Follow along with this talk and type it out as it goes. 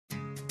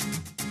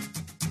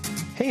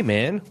Hey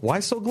man, why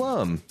so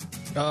glum?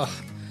 Ugh,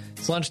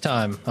 it's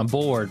lunchtime. I'm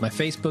bored. My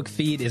Facebook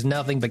feed is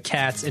nothing but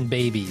cats and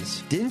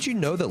babies. Didn't you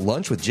know that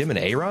Lunch with Jim and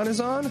Aaron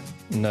is on?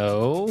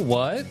 No,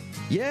 what?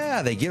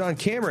 Yeah, they get on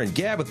camera and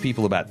gab with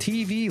people about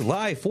TV,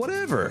 life,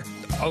 whatever.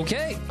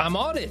 Okay, I'm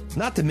on it.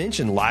 Not to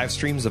mention live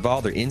streams of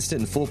all their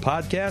instant and full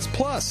podcasts.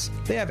 Plus,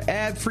 they have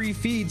ad-free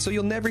feeds, so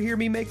you'll never hear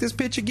me make this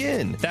pitch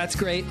again. That's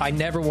great. I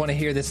never want to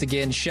hear this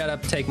again. Shut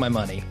up, take my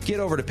money. Get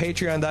over to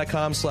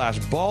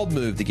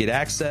patreon.com/baldmove to get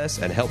access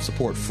and help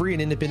support free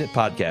and independent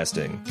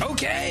podcasting.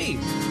 Okay!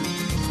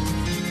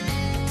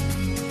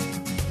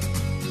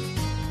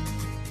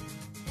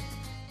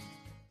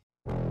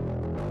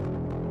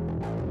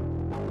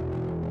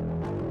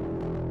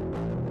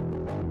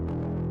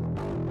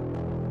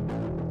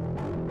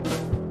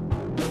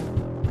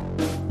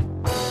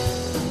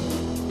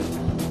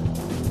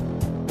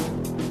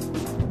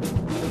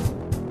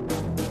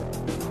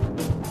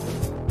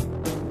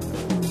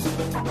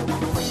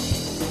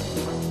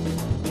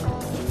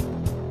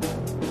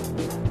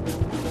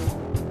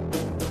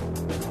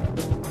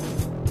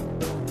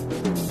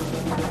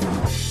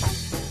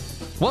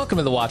 Welcome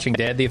to The Watching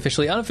Dead, the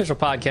officially unofficial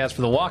podcast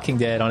for The Walking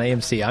Dead on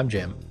AMC. I'm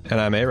Jim. And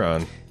I'm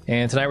Aaron.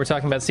 And tonight we're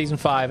talking about Season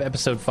 5,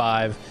 Episode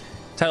 5,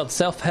 titled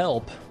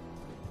Self-Help.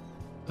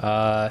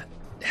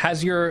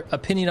 Has your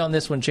opinion on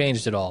this one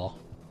changed at all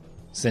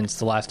since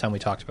the last time we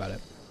talked about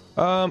it?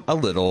 A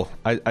little.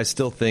 I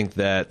still think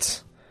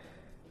that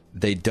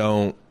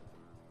they're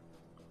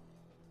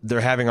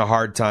having a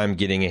hard time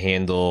getting a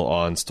handle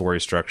on story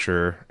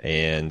structure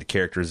and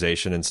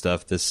characterization and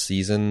stuff this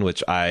season,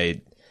 which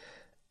I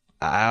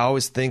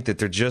always think that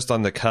they're just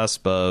on the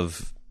cusp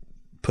of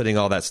putting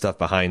all that stuff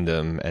behind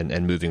them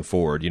and moving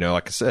forward. You know,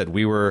 like I said,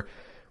 we were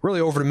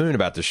really over the moon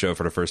about the show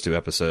for the first 2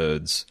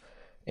 episodes,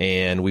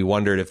 and we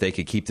wondered if they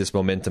could keep this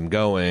momentum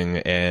going,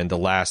 and the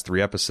last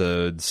 3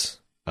 episodes,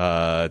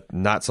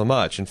 not so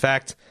much. In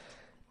fact,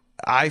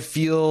 I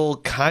feel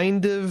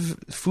kind of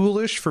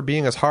foolish for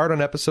being as hard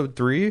on episode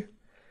 3.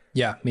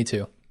 Yeah, me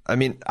too. I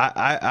mean,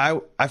 I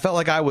felt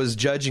like I was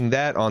judging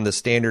that on the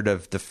standard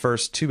of the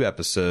first 2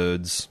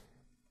 episodes.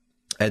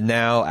 And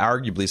now,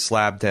 arguably,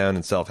 Slabtown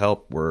and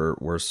Self-Help were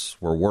worse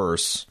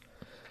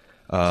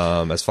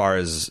as far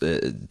as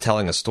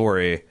telling a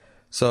story.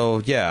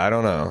 So, yeah, I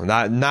don't know.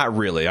 Not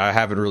really. I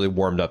haven't really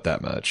warmed up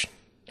that much.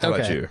 How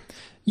about you?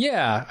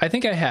 Yeah, I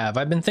think I have.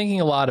 I've been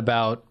thinking a lot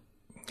about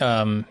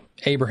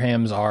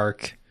Abraham's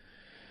arc,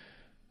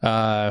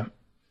 and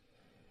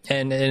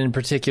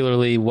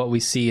particularly what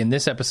we see in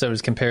this episode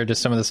as compared to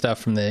some of the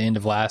stuff from the end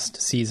of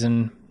last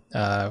season,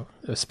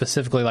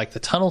 specifically like the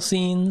tunnel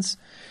scenes.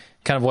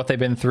 Kind of what they've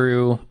been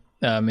through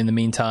in the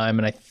meantime.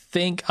 And I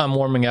think I'm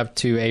warming up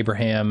to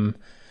Abraham,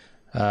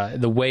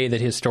 the way that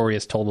his story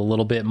is told a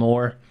little bit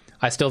more.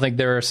 I still think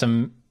there are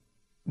some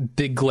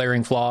big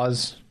glaring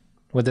flaws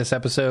with this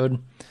episode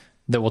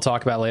that we'll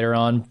talk about later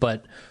on.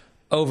 But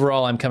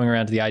overall, I'm coming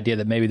around to the idea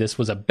that maybe this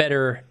was a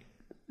better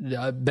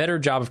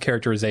job of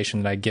characterization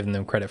than I'd given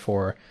them credit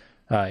for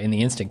in the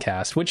instant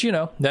cast, which, you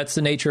know, that's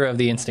the nature of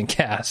the instant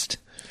cast.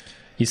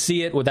 You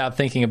see it without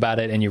thinking about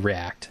it and you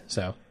react.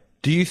 So...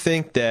 Do you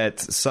think that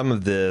some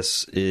of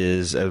this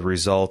is a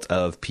result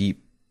of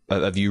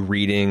you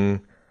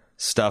reading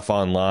stuff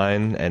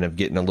online and of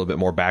getting a little bit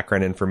more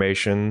background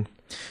information?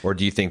 Or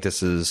do you think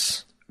this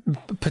is...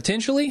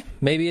 Potentially,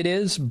 maybe it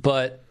is,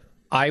 but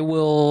I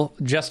will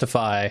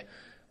justify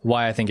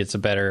why I think it's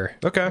better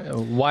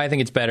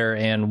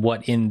and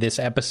what in this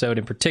episode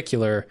in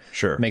particular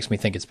makes me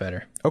think it's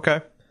better.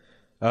 Okay.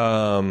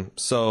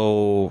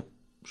 So,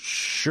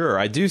 sure.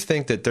 I do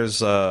think that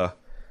there's a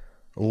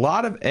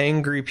lot of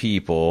angry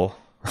people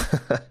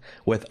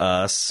with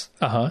us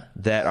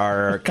that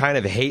are kind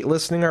of hate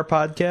listening our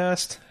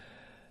podcast.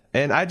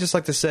 And I just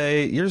like to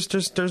say,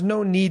 there's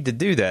no need to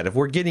do that. If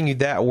we're getting you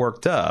that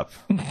worked up,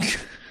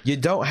 you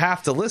don't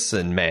have to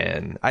listen,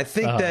 man. I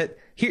think that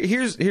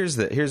here's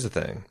the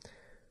thing.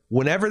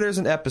 Whenever there's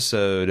an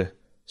episode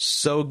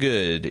so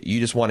good, you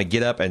just want to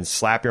get up and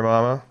slap your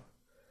mama,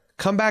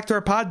 come back to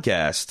our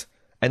podcast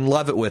and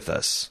love it with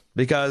us,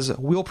 because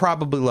we'll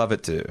probably love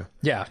it too.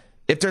 Yeah.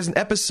 If there's an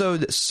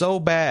episode so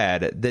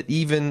bad that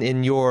even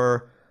in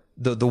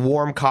the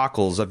warm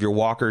cockles of your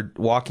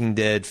Walking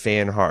Dead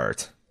fan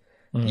heart,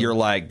 you're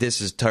like, this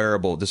is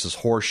terrible, this is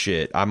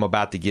horseshit, I'm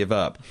about to give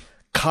up,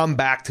 come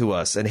back to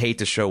us and hate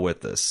the show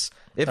with us.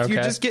 If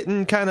you're just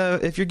getting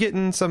if you're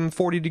getting some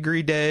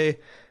 40-degree day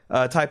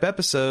type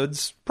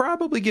episodes,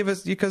 probably give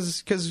us,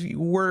 because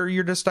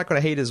you're just not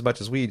going to hate as much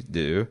as we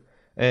do,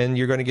 and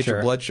you're going to get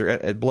your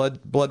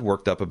blood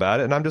worked up about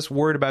it, and I'm just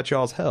worried about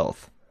y'all's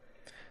health.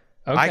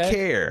 Okay. I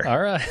care. All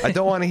right. I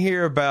don't want to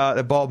hear about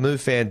a Bald Move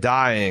fan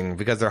dying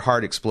because their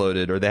heart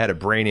exploded or they had a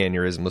brain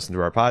aneurysm listening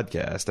to our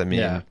podcast. I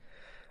mean,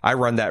 I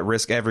run that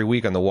risk every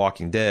week on The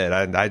Walking Dead.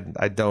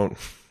 I don't.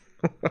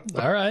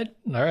 All right.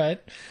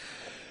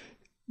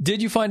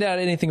 Did you find out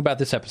anything about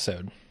this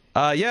episode?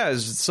 Yeah.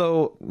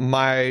 So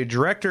my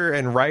director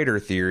and writer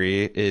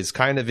theory is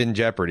kind of in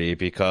jeopardy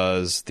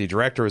because the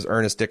director is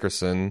Ernest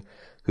Dickerson,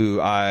 who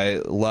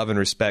I love and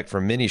respect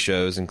from many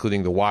shows,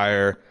 including The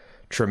Wire,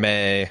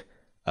 Treme,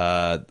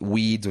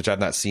 Weeds, which I've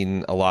not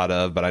seen a lot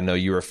of, but I know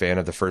you were a fan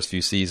of the first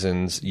few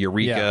seasons,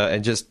 Eureka,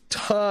 and just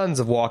tons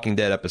of Walking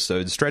Dead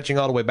episodes, stretching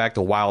all the way back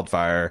to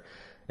Wildfire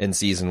in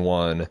season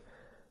 1.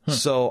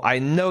 So I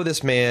know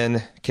this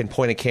man can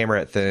point a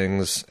camera at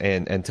things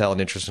and tell an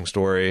interesting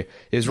story.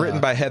 It was written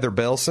by Heather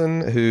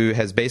Belson, who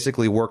has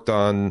basically worked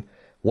on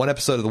 1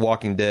 episode of The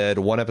Walking Dead,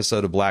 1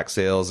 episode of Black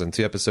Sails, and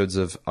 2 episodes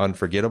of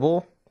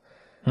Unforgettable,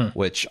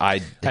 which I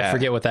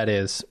forget what that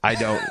is. I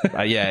don't.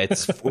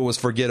 It was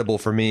forgettable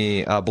for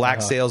me.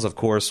 Black Sails, of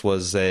course,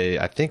 was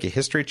I think a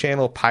History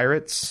Channel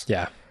pirates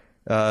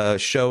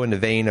show in the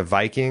vein of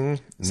Viking.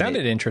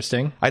 Sounded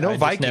interesting. I know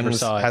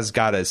Vikings has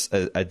got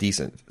a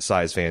decent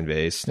sized fan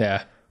base.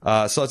 Yeah.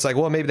 So it's like,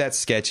 well, maybe that's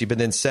sketchy. But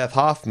then Seth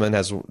Hoffman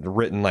has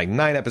written like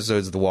 9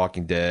 episodes of The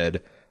Walking Dead,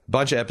 a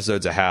bunch of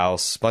episodes of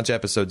House, a bunch of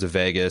episodes of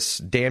Vegas,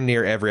 damn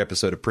near every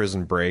episode of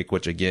Prison Break,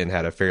 which again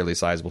had a fairly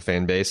sizable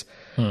fan base.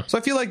 So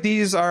I feel like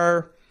these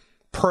are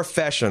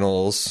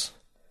professionals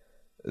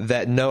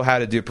that know how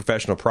to do a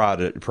professional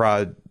project,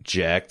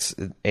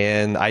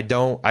 and I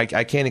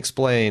can't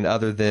explain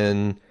other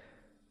than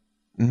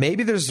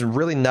maybe there's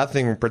really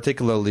nothing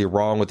particularly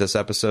wrong with this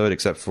episode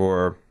except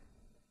for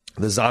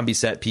the zombie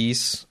set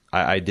piece.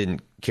 I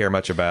didn't care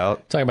much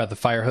about. Talking about the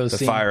fire hose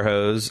scene? Fire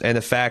hose, and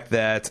the fact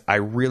that I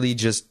really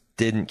just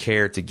didn't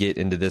care to get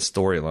into this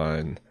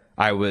storyline.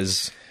 I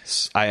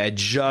had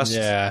just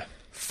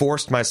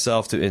forced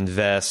myself to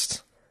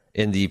invest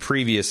in the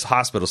previous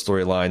hospital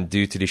storyline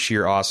due to the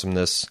sheer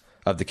awesomeness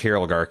of the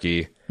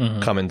Carolgarchy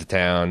coming to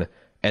town,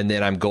 and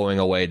then I'm going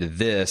away to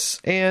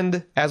this,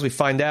 and as we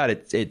find out,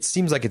 it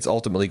seems like it's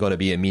ultimately going to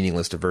be a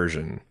meaningless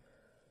diversion.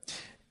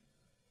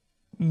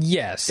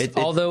 Yes,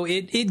 although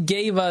it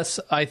gave us,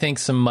 I think,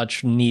 some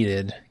much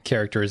needed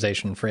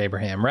characterization for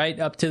Abraham, right?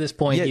 Up to this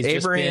point, he's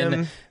just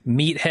been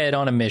meathead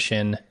on a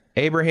mission.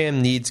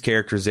 Abraham needs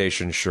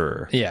characterization,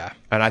 sure. Yeah.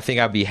 And I think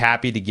I'd be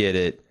happy to get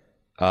it.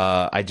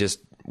 I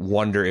just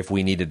wonder if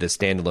we needed a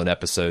standalone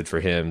episode for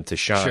him to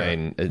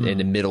shine in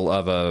the middle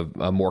of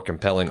a more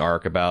compelling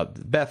arc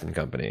about Beth and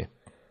Company.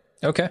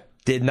 Okay.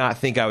 Did not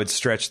think I would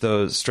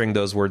string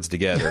those words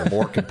together.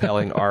 More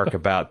compelling arc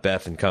about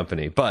Beth and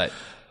Company. But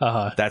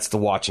that's The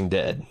Walking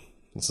Dead.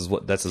 This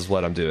is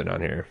what I'm doing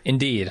on here.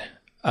 Indeed.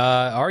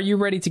 Are you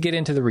ready to get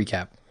into the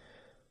recap?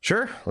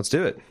 Sure. Let's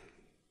do it.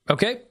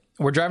 Okay.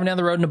 We're driving down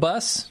the road in a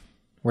bus.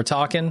 We're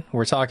talking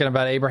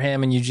about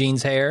Abraham and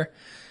Eugene's hair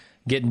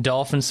getting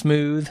dolphin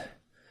smooth.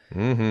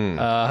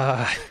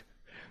 Maggie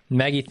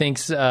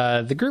thinks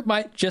the group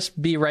might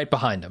just be right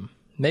behind them.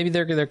 Maybe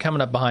they're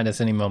coming up behind us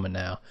any moment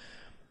now.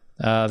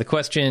 The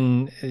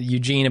question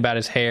Eugene about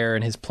his hair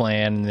and his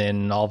plan, and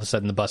then all of a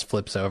sudden the bus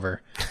flips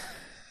over.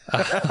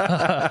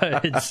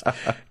 It's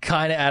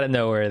kind of out of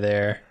nowhere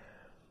there.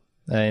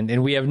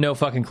 And we have no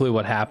fucking clue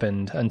what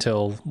happened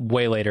until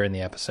way later in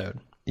the episode.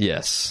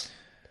 Yes.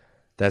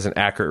 That's an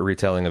accurate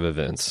retelling of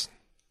events.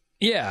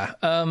 Yeah.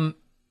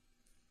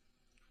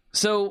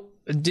 So,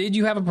 did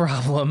you have a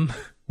problem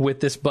with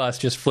this bus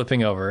just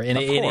flipping over in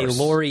a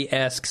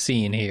Laurie-esque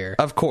scene here?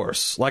 Of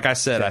course. Like I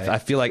said, I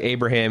feel like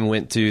Abraham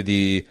went to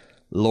the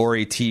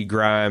Laurie T.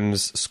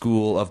 Grimes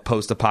School of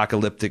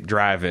Post-Apocalyptic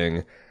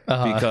Driving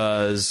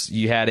because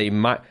you had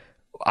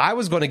I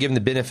was going to give him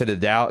the benefit of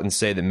the doubt and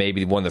say that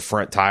maybe one of the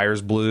front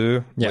tires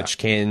blew, which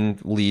can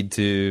lead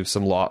to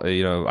some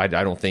I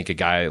don't think a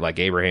guy like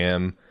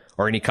Abraham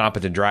or any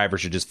competent driver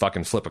should just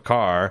fucking flip a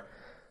car.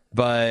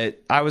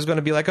 But I was going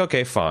to be like,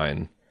 okay,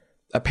 fine.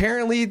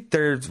 Apparently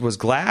there was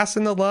glass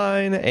in the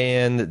line,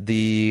 and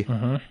the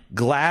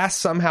glass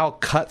somehow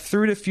cut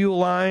through the fuel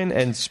line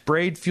and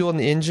sprayed fuel in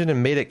the engine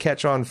and made it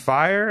catch on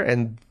fire,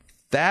 and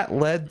that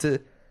led to...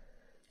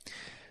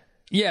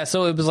 Yeah,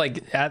 so it was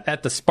like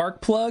at the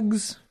spark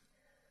plugs.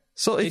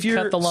 So if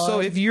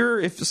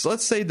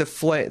let's say the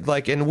flame,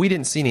 like, and we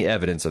didn't see any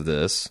evidence of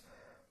this,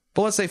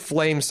 but let's say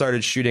flames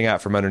started shooting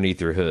out from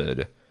underneath your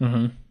hood.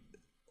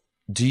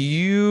 Do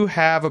you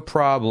have a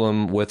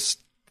problem with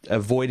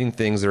avoiding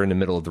things that are in the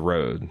middle of the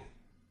road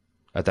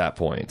at that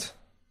point?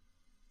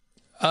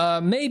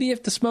 Maybe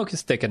if the smoke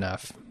is thick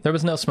enough. There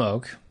was no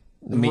smoke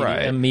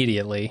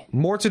immediately.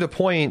 More to the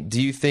point,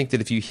 do you think that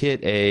if you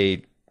hit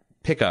a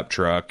pickup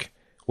truck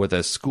with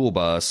a school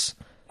bus,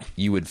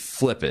 you would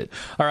flip it?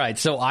 All right,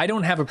 so I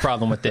don't have a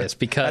problem with this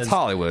because that's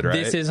Hollywood, right?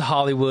 This is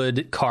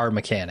Hollywood car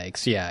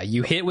mechanics. Yeah,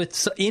 you hit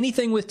with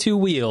anything with 2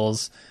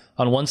 wheels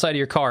on one side of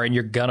your car and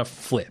you're gonna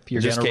flip.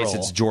 You're gonna roll. In this case,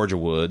 it's Georgia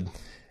wood.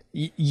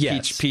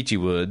 Yes, peachy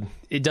wood.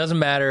 It doesn't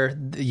matter.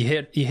 You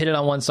hit it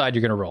on one side,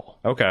 you're gonna roll.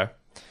 Okay,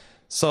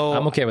 so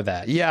I'm okay with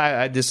that.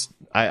 Yeah,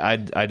 I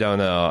don't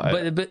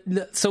know.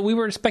 But so we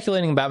were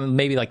speculating about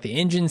maybe like the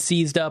engine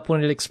seized up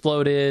when it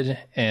exploded,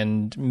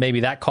 and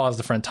maybe that caused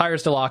the front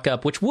tires to lock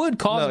up, which would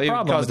cause a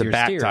problem. It would cause the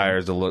back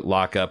tires to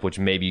lock up, which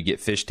maybe you get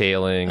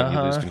fishtailing and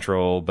you lose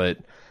control. But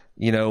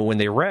when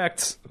they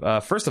wrecked,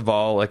 first of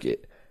all,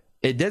 like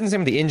it doesn't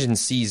seem the engine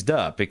seized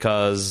up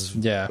because,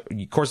 of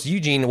course,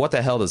 Eugene, what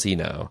the hell does he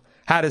know?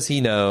 How does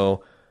he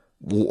know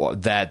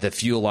that the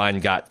fuel line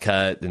got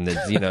cut? And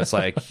it's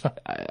like,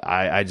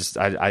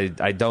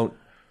 I don't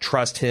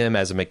trust him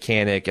as a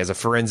mechanic, as a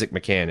forensic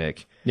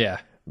mechanic. Yeah.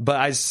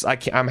 But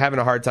I'm having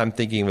a hard time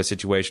thinking of a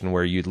situation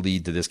where you'd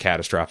lead to this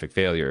catastrophic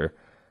failure.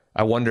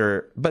 I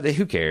wonder, but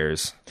who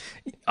cares?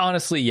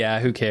 Honestly,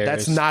 yeah, who cares?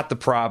 That's not the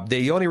problem.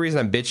 The only reason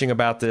I'm bitching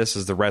about this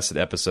is the rest of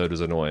the episode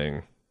is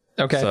annoying.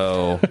 Okay.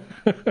 So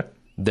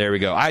there we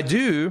go. I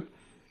do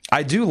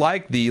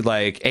like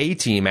the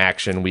A-team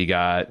action we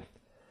got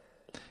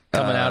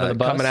coming out of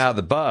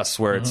the bus,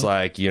 where it's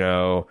like,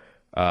 Abraham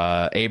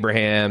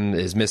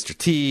is Mr.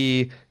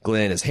 T,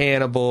 Glenn is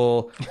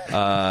Hannibal.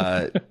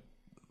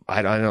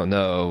 I don't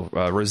know.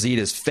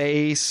 Rosita's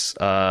face.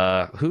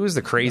 Who is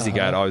the crazy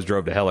guy that always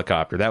drove the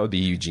helicopter? That would be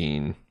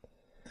Eugene.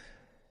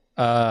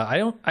 I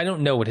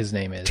don't know what his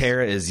name is.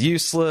 Tara is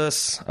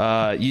useless.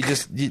 I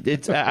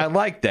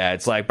like that.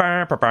 It's like,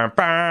 bah, bah, bah,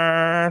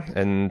 bah.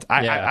 And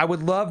I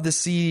would love to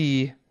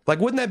see,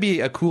 wouldn't that be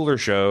a cooler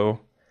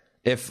show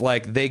if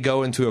they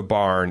go into a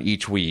barn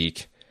each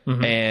week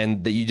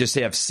and that you just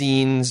have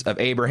scenes of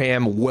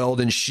Abraham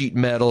welding sheet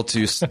metal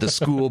to the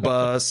school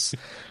bus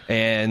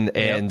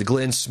and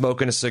Glenn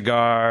smoking a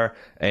cigar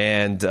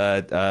and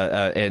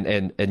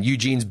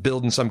Eugene's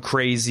building some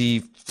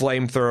crazy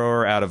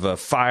flamethrower out of a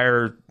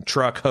fire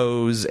truck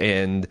hose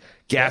and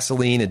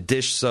gasoline and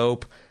dish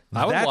soap.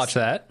 I would watch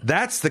that.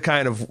 That's the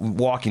kind of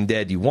Walking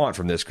Dead you want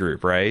from this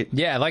group, right?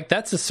 Yeah,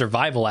 that's a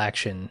survival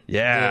action.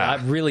 Yeah.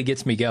 That really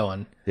gets me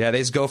going. Yeah, they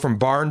just go from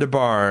barn to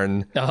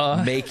barn,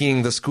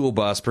 making the school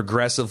bus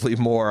progressively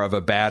more of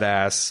a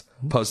badass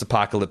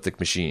post-apocalyptic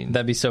machine.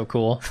 That'd be so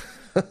cool.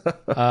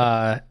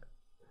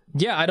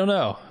 Yeah, I don't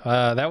know.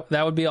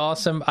 That would be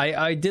awesome.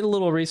 I did a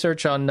little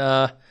research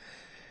on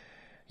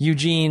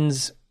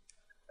Eugene's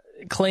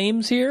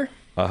claims here.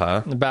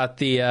 About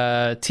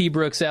the T.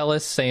 Brooks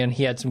Ellis saying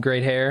he had some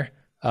great hair.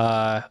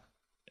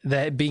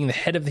 That being the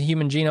head of the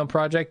Human Genome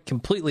Project,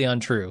 completely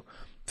untrue.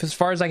 As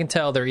far as I can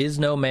tell, there is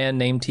no man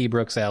named T.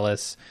 Brooks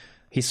Ellis.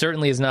 He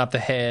certainly is not the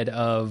head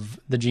of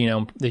the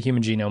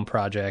Human Genome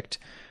Project.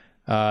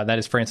 That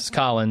is Francis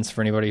Collins,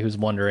 for anybody who's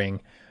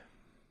wondering.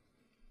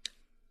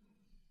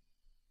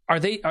 Are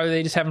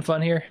they just having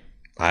fun here?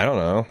 I don't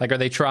know. Are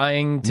they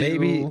trying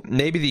to...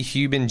 Maybe the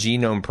Human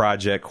Genome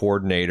Project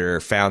coordinator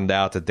found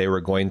out that they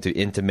were going to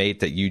intimate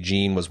that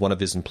Eugene was one of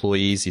his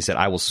employees. He said,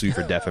 I will sue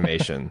for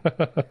defamation.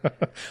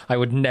 I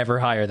would never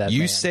hire that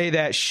man. Say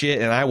that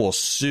shit and I will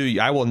sue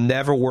you. I will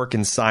never work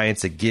in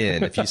science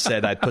again if you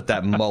said I'd put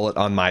that mullet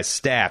on my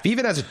staff,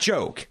 even as a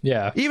joke.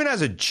 Yeah. Even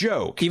as a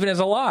joke. Even as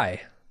a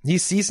lie. He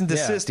cease and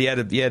desist.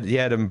 Yeah. He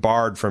had him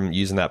barred from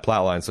using that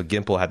plot line, so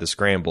Gimple had to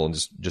scramble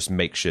and just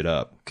make shit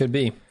up. Could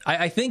be.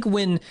 I think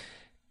when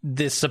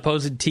this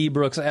supposed T.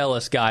 Brooks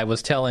Ellis guy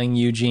was telling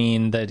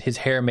Eugene that his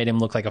hair made him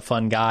look like a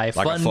fun guy.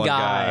 Fun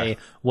guy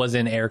was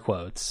in air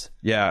quotes.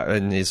 Yeah,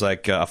 and he's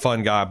like, a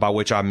fun guy, by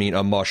which I mean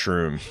a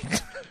mushroom.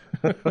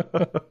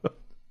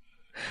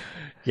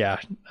 Yeah.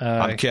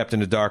 I'm kept in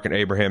the dark and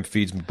Abraham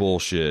feeds me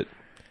bullshit.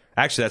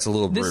 Actually, that's a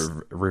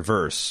little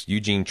reverse.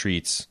 Eugene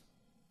treats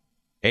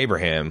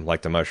Abraham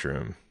like the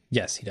mushroom.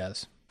 Yes, he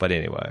does. But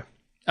anyway.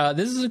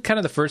 This is kind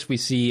of the first we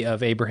see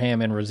of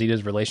Abraham and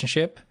Rosita's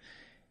relationship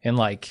in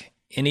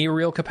any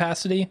real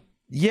capacity.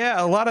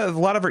 Yeah, a lot of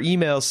her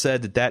emails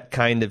said that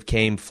kind of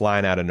came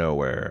flying out of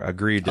nowhere.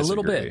 Agree, disagree. A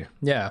little bit,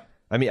 yeah.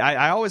 I mean,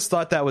 I always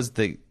thought that was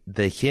the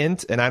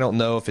hint, and I don't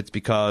know if it's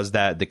because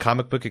that the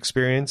comic book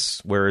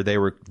experience where they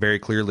were very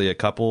clearly a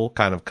couple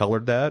kind of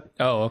colored that.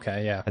 Oh,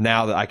 okay, yeah. And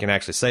now that I can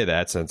actually say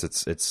that since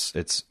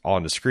it's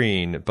on the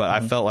screen, but I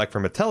felt like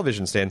from a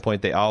television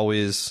standpoint, they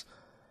always.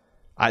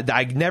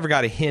 I never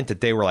got a hint that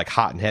they were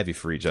hot and heavy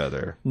for each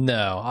other.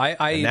 No,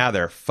 and now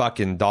they're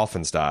fucking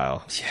dolphin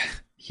style.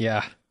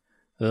 Yeah.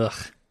 Ugh.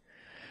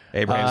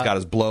 Abraham's got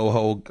his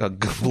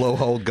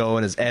blowhole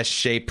going. His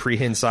S-shaped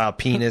prehensile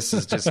penis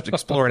is just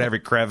exploring every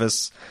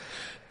crevice.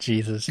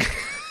 Jesus.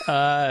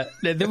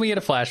 Then we get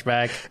a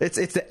flashback. It's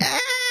the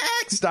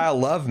style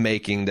love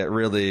making that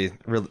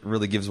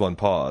really gives one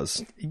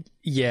pause.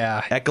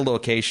 Yeah.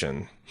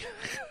 Echolocation.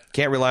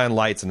 Can't rely on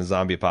lights in a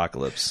zombie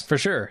apocalypse. For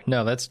sure.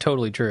 No, that's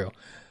totally true.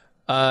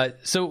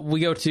 So we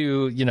go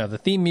to, the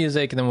theme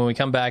music, and then when we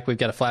come back, we've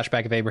got a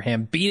flashback of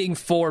Abraham beating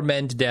 4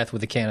 men to death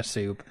with a can of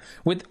soup.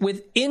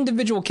 With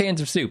individual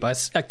cans of soup.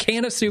 A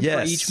can of soup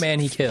for each man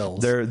he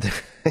kills.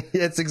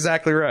 That's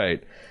exactly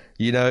right.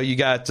 You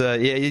got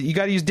you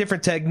got to use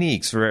different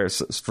techniques for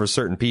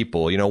certain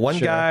people. One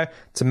guy,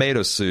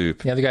 tomato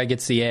soup. The other guy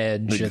gets the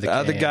edge. The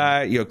other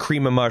guy,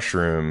 cream of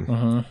mushroom.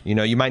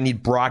 Mm-hmm. You might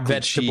need broccoli,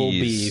 vegetable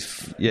cheese.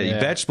 beef.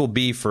 Yeah, vegetable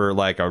beef for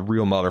a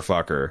real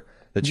motherfucker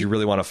that you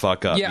really want to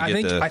fuck up. Yeah,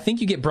 I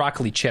think you get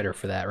broccoli cheddar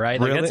for that, right?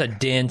 Really? That's a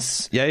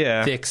dense,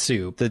 thick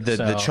soup.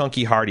 The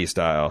chunky hearty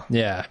style.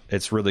 Yeah,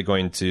 it's really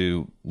going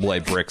to lay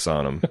bricks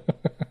on them.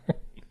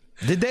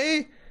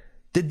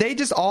 Did they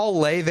just all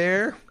lay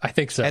there? I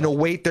think so. And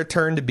await their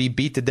turn to be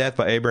beat to death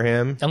by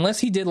Abraham? Unless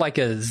he did a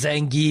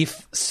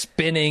Zangief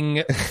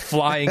spinning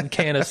flying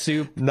can of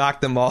soup.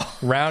 Knock them all.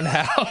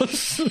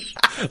 Roundhouse.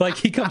 Like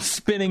he comes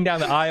spinning down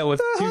the aisle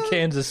with 2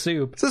 cans of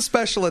soup. It's a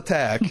special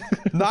attack.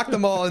 Knocked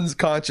them all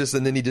unconscious,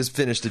 and then he just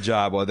finished the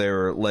job while they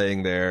were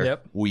laying there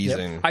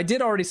wheezing. Yep. I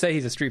did already say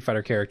he's a Street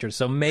Fighter character,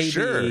 so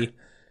maybe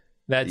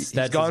that's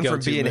gone from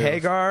being move.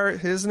 Hagar,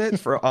 isn't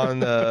it?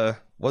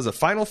 Was it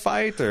Final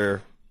Fight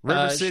or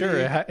River City?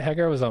 Sure,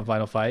 Hagar was on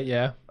Final Fight,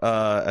 yeah.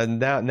 And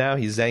now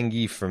he's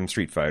Zangief from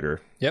Street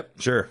Fighter. Yep.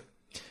 Sure.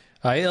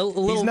 A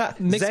little he's not,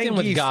 mixed Zangief, in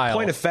with Guile.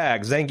 Point of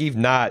fact, Zangief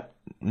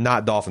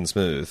not Dolphin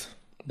Smooth.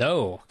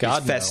 No,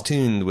 God, he's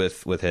festooned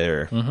with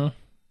hair. Mm-hmm.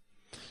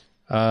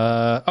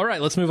 All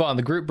right, let's move on.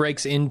 The group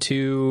breaks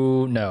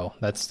into... No,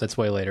 that's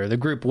way later. The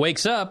group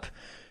wakes up,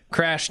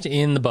 crashed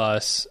in the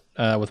bus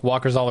with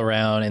walkers all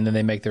around, and then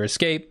they make their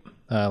escape,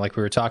 like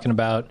we were talking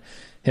about.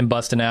 Him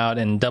busting out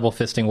and double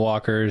fisting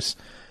walkers.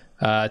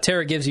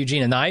 Terra gives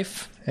Eugene a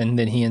knife, and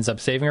then he ends up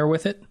saving her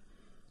with it.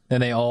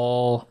 Then they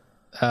all...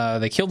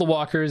 they kill the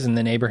walkers, and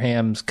then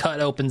Abraham's cut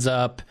opens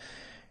up,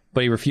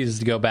 but he refuses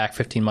to go back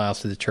 15 miles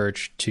to the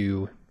church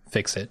to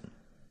fix it.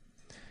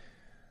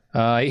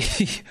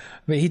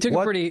 He took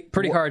a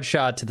pretty hard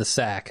shot to the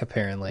sack,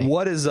 apparently.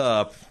 What is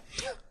up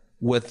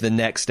with the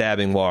neck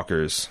stabbing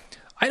walkers?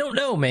 I don't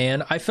know,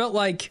 man. I felt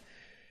like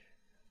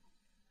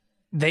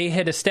they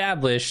had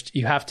established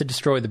you have to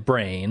destroy the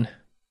brain,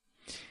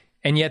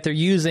 and yet they're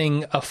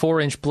using a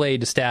 4-inch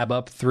blade to stab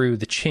up through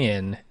the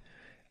chin.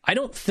 I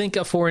don't think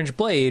a 4-inch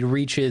blade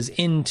reaches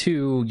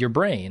into your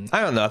brain. I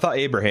don't know. I thought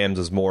Abraham's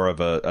was more of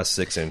a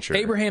 6-incher.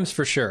 Abraham's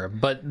for sure,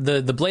 but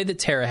the blade that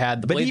Terra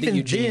had, the blade that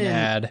Eugene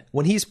had,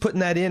 when he's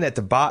putting that in at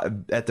the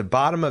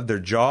bottom of their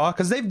jaw,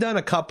 because they've done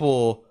a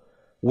couple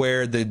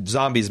where the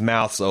zombies'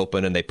 mouths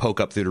open and they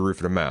poke up through the roof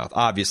of their mouth.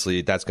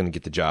 Obviously, that's going to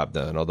get the job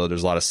done. Although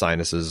there's a lot of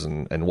sinuses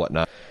and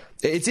whatnot.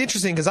 It's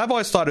interesting because I've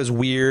always thought it was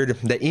weird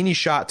that any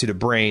shot to the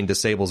brain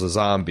disables a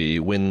zombie.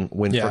 When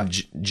from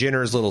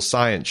Jenner's little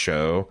science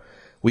show,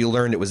 we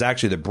learned it was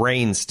actually the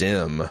brain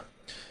stem,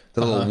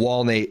 the little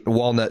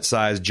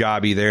walnut-sized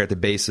jobby there at the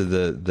base of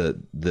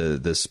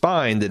the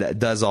spine that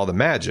does all the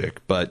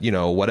magic. But,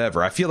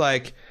 whatever. I feel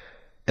like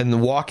in The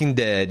Walking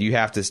Dead, you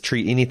have to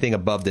treat anything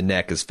above the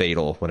neck as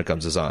fatal when it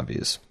comes to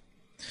zombies.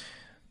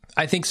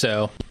 I think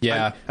so,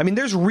 yeah. I mean,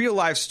 there's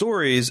real-life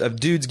stories of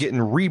dudes getting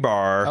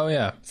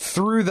rebar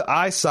through the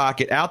eye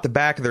socket, out the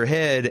back of their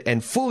head,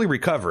 and fully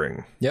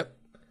recovering. Yep.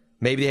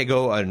 Maybe they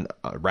go on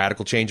a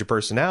radical change of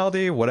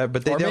personality, whatever.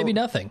 But maybe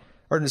nothing.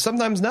 Or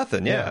sometimes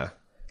nothing, yeah.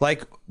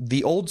 Like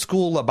the old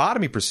school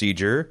lobotomy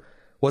procedure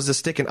was to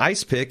stick an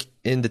ice pick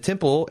in the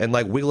temple and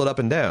wiggle it up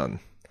and down.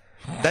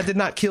 That did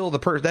not kill the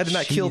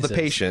kill the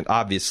patient,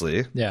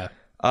 obviously. Yeah.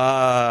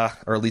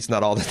 Or at least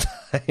not all the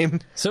time.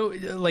 So,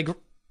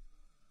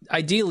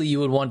 ideally, you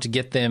would want to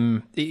get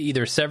them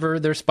either sever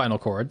their spinal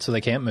cord so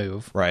they can't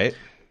move. Right.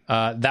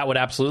 That would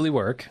absolutely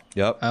work.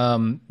 Yep.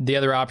 The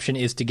other option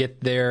is to get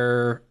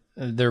their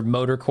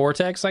motor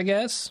cortex, I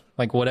guess,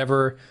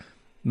 whatever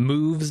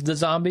moves the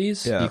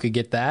zombies. You could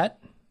get that,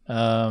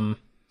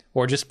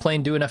 or just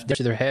plain do enough damage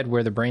to their head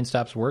where the brain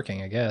stops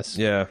working, I guess.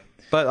 Yeah,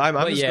 but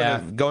I'm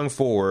just going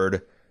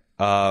forward.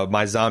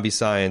 My zombie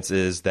science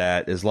is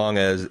that as long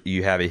as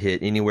you have a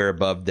hit anywhere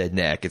above the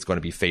neck, it's going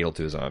to be fatal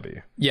to a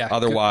zombie. Yeah.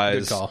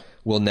 Otherwise, good call.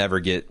 We'll never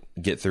get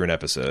through an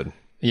episode.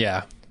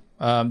 Yeah.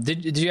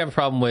 Did you have a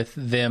problem with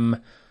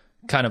them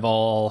kind of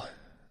all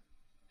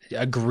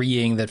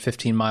agreeing that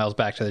 15 miles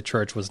back to the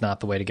church was not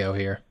the way to go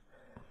here?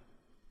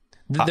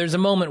 There's a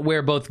moment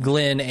where both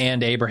Glenn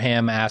and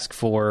Abraham ask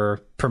for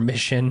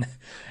permission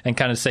and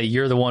kind of say,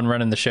 you're the one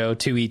running the show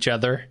to each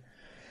other.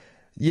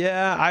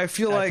 Yeah, I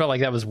felt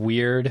like that was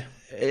weird.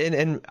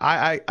 And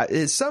I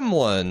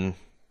someone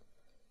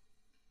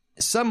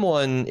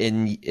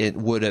in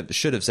it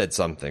should have said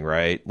something,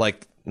 right?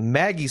 Like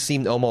Maggie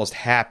seemed almost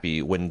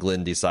happy when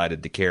Glenn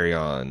decided to carry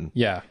on.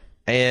 Yeah.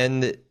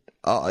 And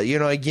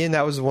again,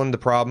 that was one of the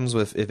problems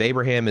with if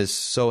Abraham is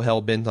so hell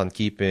bent on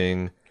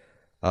keeping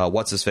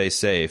what's-his-face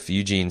safe,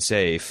 Eugene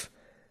safe,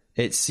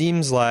 it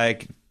seems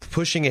like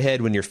pushing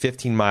ahead when you're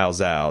 15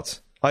 miles out.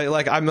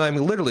 I'm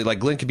literally,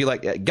 Glenn could be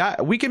like,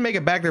 we can make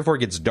it back there before it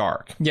gets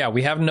dark. Yeah,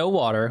 we have no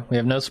water. We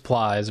have no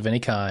supplies of any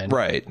kind.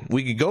 Right.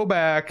 We could go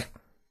back,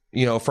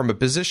 from a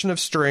position of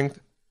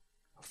strength,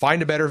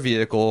 find a better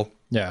vehicle.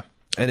 Yeah.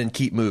 And then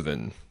keep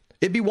moving.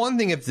 It'd be one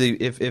thing if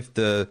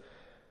the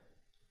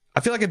I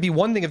feel like it'd be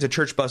one thing if the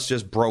church bus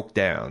just broke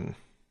down.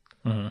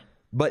 Mm-hmm.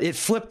 But it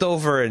flipped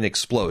over and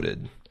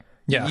exploded.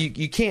 Yeah.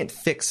 You can't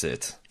fix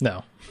it.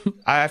 No.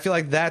 I feel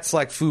like that's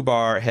like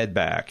FUBAR head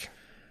back.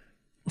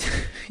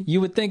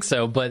 You would think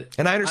so, but...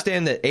 And I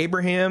understand that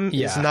Abraham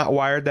is not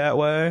wired that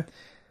way,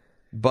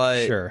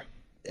 but sure.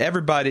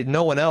 Everybody,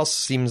 no one else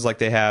seems like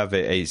they have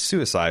a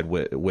suicide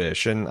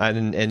wish. And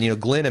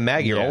Glenn and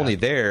Maggie are only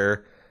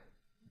there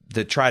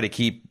to try to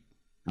keep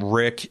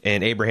Rick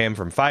and Abraham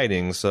from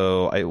fighting,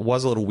 so it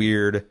was a little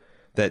weird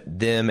that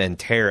them and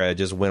Tara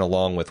just went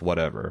along with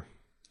whatever.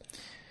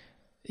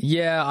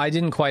 Yeah, I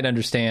didn't quite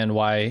understand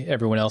why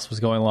everyone else was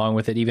going along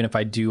with it, even if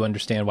I do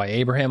understand why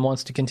Abraham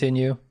wants to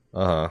continue.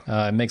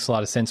 It makes a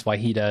lot of sense why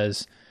he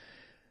does.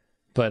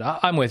 But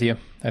I'm with you.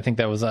 I think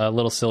that was a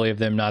little silly of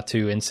them not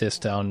to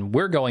insist on,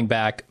 we're going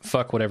back,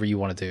 fuck whatever you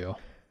want to do.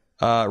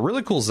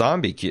 Really cool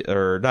zombie,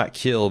 or not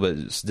kill, but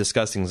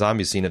disgusting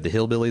zombie scene of the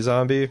hillbilly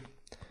zombie.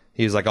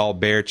 He was like all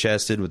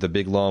bare-chested with a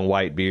big, long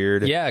white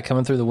beard. Yeah,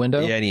 coming through the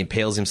window. Yeah, and he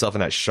impales himself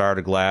in that shard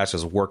of glass,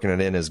 just working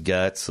it in his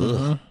guts.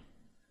 Mm-hmm.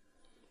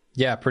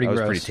 Yeah, pretty gross.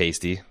 That was pretty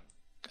tasty.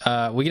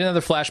 We get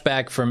another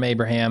flashback from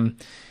Abraham.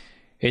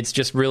 It's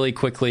just really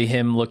quickly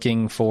him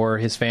looking for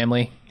his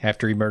family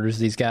after he murders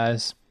these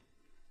guys.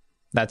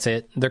 That's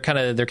it. They're kind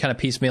of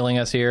piecemealing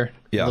us here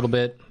a little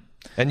bit.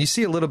 And you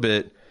see a little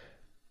bit.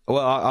 Well,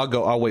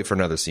 I'll wait for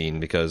another scene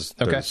because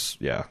there's,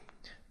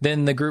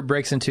 Then the group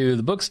breaks into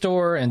the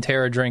bookstore and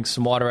Tara drinks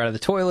some water out of the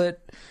toilet.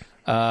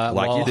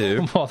 You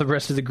do. While the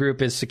rest of the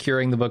group is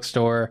securing the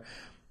bookstore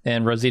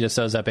and Rosita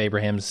sews up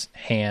Abraham's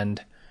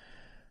hand.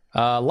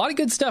 A lot of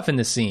good stuff in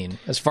this scene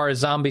as far as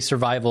zombie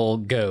survival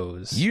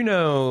goes. You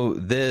know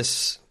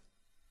this.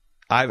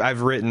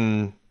 I've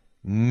written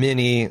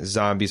many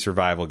zombie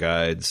survival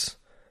guides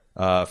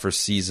for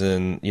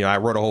season. I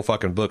wrote a whole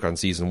fucking book on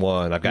season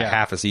 1. I've got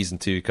half of season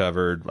 2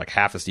 covered, like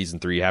half of season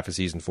 3, half of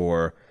season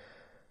 4.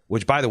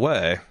 Which, by the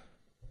way,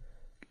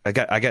 I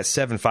got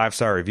 7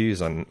 5-star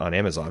reviews on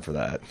Amazon for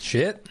that.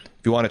 Shit.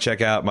 If you want to check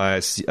out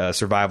my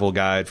survival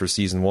guide for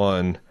season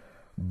 1,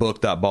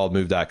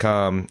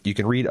 book.baldmove.com, you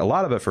can read a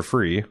lot of it for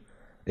free.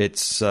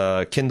 It's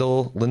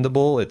Kindle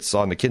Lendable. It's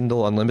on the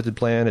Kindle Unlimited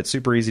plan. It's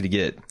super easy to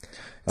get.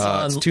 It's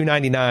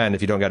 $2.99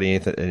 if you don't got any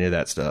of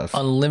that stuff.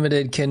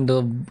 Unlimited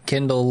Kindle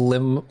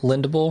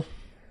Lendable?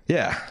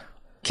 Yeah.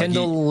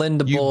 Kindle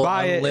Lendable. You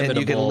buy it and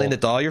you can lend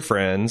it to all your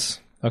friends.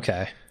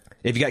 Okay.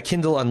 If you got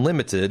Kindle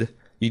Unlimited,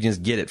 you can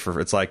just get it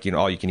it's like,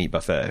 all you can eat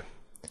buffet.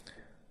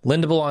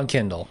 Lendable on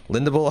Kindle.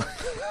 Lendable.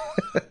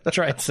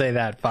 Try and say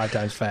that 5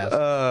 times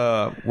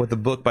fast. With a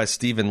book by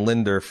Stephen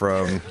Linder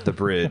from The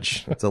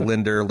Bridge. It's a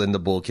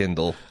Lendable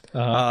Kindle.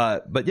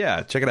 But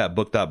yeah, check it out.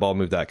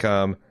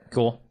 book.baldmove.com.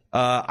 Cool.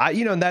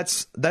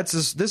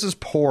 This is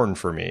porn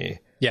for me.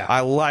 Yeah.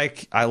 I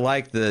like I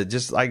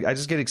just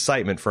get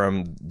excitement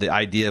from the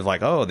idea of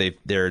like, oh,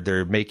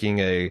 they're making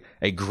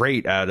a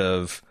grate out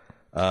of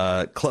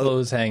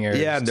clothes hangers.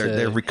 Yeah, and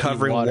they're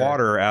recovering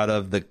water out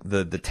of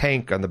the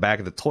tank on the back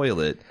of the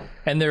toilet.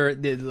 And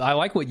I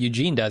like what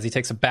Eugene does. He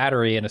takes a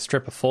battery and a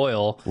strip of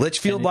foil.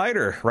 Litchfield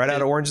lighter, right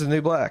out of Orange is the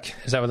New Black.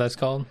 Is that what that's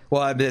called?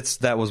 Well,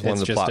 that was one of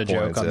the plot points. It's just a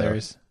joke on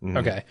theirs. Mm-hmm.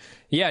 Okay.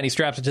 Yeah, and he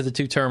straps it to the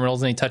 2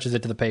 terminals and he touches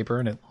it to the paper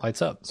and it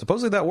lights up.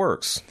 Supposedly that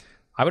works.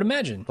 I would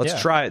imagine. Let's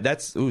try it.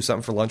 That's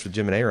something for lunch with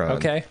Jim and Aaron.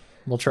 Okay.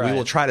 We'll try. We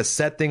will try to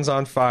set things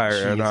on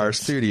fire in our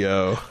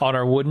studio. On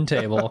our wooden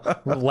table.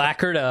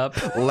 Lacquered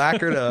up.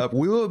 Lacquered up.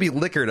 We will be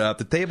liquored up.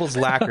 The table's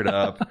lacquered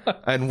up.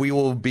 And we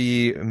will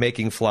be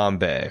making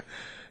flambe.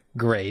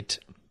 Great.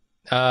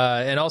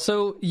 And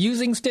also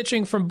using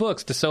stitching from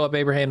books to sew up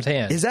Abraham's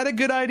hand. Is that a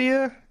good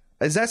idea?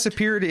 Is that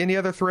superior to any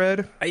other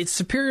thread? It's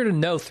superior to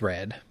no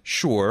thread.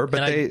 Sure,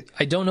 but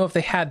I don't know if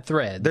they had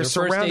thread. Their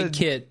first aid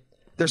kit.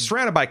 They're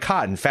surrounded by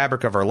cotton,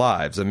 fabric of our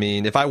lives. I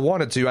mean, if I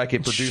wanted to, I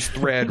could produce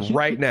thread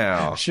right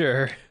now.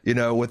 Sure.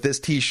 With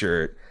this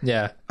T-shirt.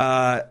 Yeah.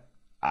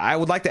 I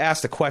would like to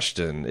ask the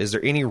question, is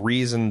there any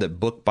reason that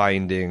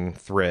bookbinding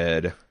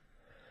thread...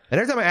 And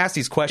every time I ask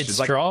these questions,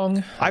 it's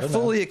strong. I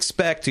fully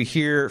expect to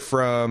hear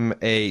from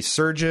a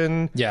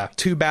surgeon,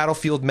 2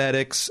 battlefield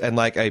medics, and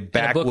like a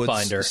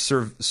backwoods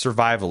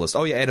survivalist.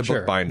 Oh yeah, and a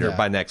bookbinder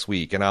by next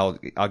week, and I'll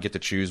get to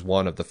choose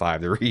one of the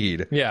 5 to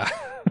read. Yeah,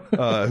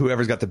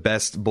 whoever's got the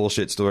best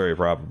bullshit story,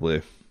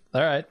 probably.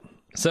 All right.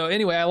 So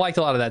anyway, I liked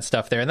a lot of that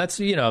stuff there, and that's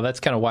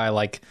kind of why I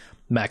like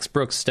Max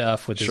Brooks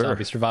stuff with the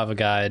Zombie Survival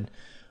Guide,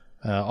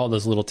 all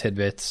those little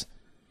tidbits.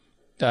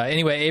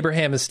 Anyway,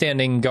 Abraham is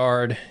standing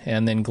guard,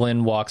 and then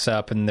Glenn walks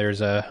up, and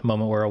there's a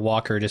moment where a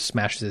walker just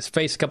smashes his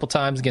face a couple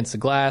times against the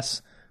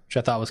glass, which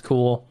I thought was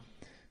cool.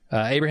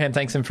 Abraham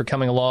thanks him for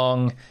coming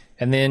along,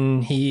 and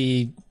then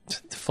he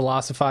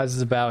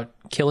philosophizes about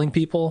killing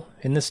people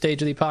in this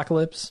stage of the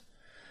apocalypse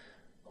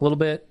a little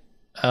bit.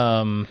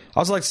 I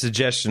also like the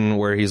suggestion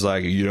where he's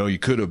like, you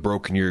could have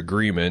broken your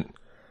agreement.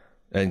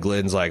 And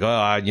Glenn's like,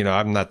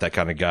 I'm not that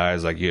kind of guy.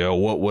 He's like,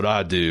 what would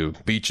I do?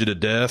 Beat you to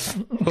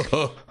death?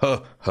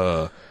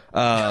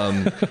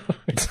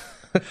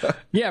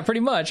 Yeah,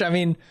 pretty much. I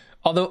mean,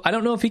 although I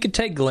don't know if he could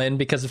take Glenn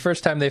because the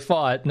first time they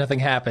fought, nothing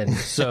happened.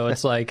 So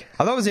it's like...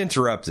 I thought it was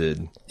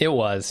interrupted. It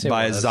was.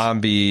 By a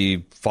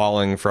zombie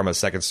falling from a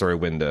 2nd-story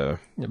window.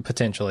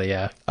 Potentially,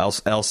 yeah.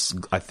 Else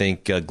I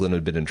think Glenn would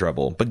have been in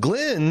trouble. But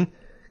Glenn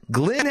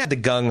had the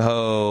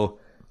gung-ho...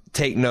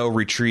 Take no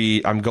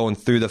retreat. I'm going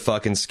through the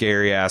fucking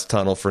scary ass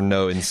tunnel for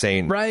no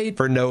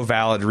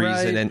valid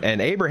reason. Right.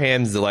 And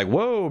Abraham's like,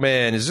 whoa,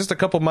 man, it's just a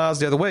couple miles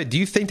the other way. Do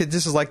you think that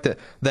this is like that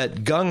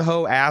gung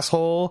ho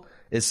asshole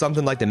is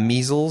something like the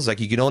measles? Like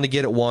you can only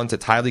get it once.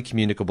 It's highly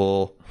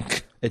communicable.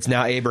 It's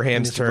now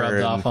Abraham's turn.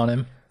 Rubbed off on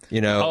him.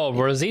 Oh,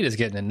 Rosita's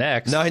getting it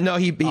next. No,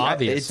 he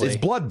obviously it's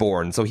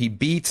bloodborne. So he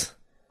beat.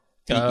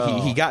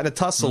 He got in a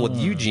tussle with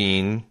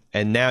Eugene,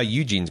 and now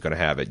Eugene's going to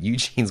have it.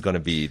 Eugene's going to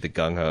be the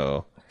gung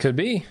ho. Could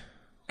be.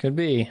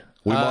 We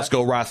must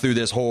go right through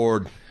this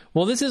horde.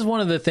 Well, this is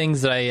one of the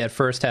things that I at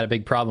first had a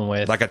big problem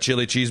with. Like a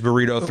chili cheese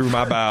burrito through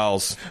my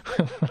bowels.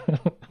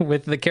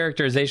 With the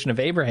characterization of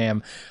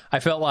Abraham, I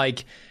felt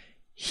like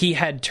he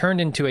had turned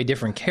into a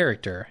different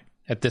character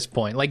at this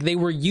point. Like they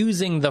were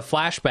using the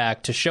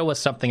flashback to show us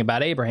something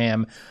about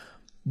Abraham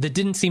that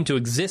didn't seem to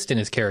exist in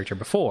his character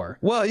before.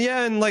 Well,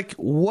 yeah, and like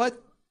what?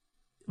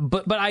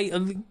 But I,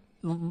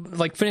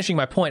 like finishing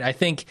my point, I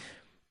think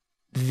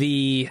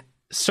the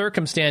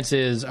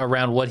circumstances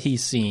around what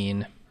he's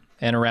seen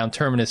and around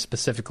Terminus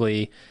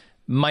specifically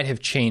might have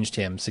changed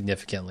him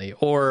significantly,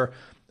 or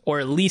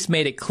at least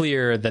made it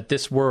clear that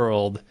this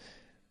world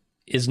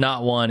is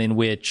not one in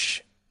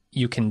which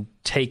you can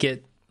take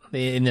it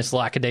in this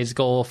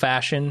lackadaisical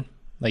fashion.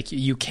 Like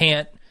you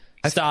can't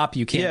stop,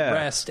 you can't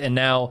rest, and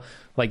now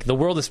like the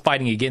world is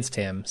fighting against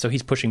him, so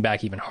he's pushing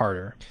back even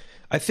harder.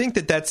 I think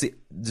that's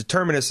the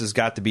Terminus has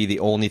got to be the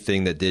only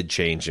thing that did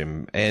change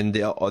him, and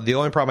the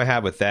only problem I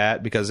have with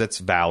that, because that's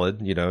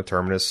valid, you know,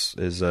 Terminus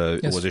was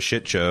a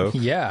shit show.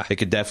 Yeah, it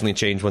could definitely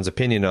change one's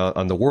opinion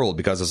on the world,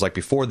 because it's like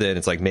before then,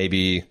 it's like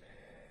maybe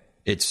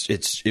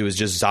it was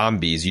just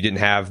zombies. You didn't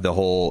have the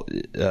whole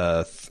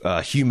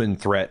human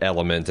threat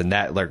element, and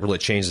that like really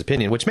changed his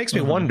opinion, which makes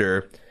me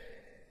wonder.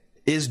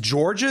 Is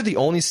Georgia the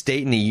only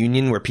state in the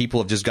Union where people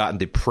have just gotten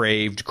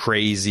depraved,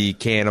 crazy,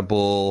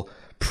 cannibal,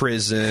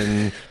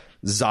 prison,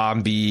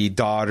 zombie,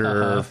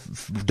 daughter,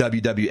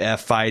 WWF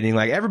fighting?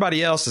 Like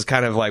everybody else is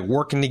kind of like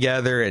working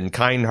together and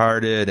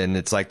kind-hearted, and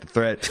it's like the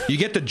threat. You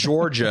get to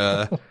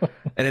Georgia,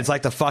 and it's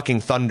like the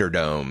fucking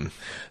Thunderdome.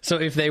 So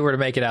if they were to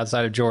make it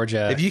outside of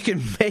Georgia, if you can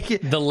make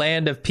it, the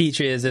land of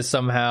peaches is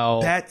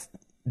somehow that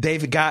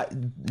they've got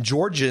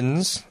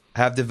Georgians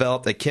have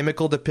developed a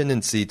chemical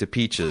dependency to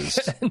peaches.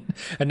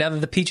 And now that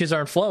the peaches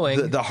aren't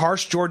flowing, the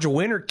harsh Georgia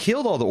winter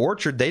killed all the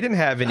orchard. They didn't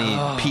have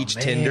any peach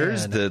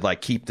tenders to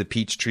like keep the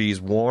peach trees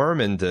warm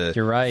and to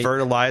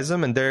fertilize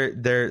them. And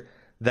they're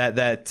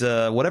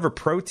whatever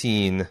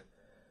protein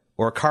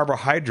or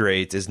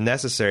carbohydrate is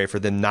necessary for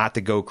them not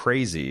to go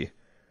crazy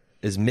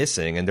is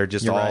missing, and they're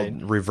just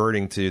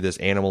reverting to this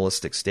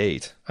animalistic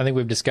state. I think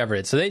we've discovered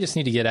it. So they just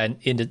need to get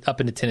up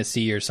into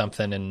Tennessee or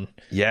something, and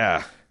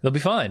they'll be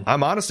fine.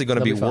 I'm honestly going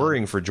to be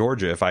worrying for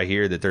Georgia if I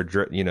hear that they're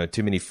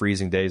too many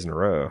freezing days in a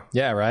row.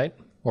 Yeah, right.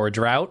 Or a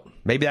drought.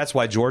 Maybe that's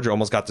why Georgia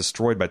almost got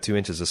destroyed by 2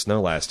 inches of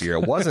snow last year.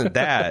 It wasn't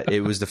that;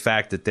 it was the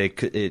fact that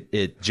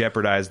it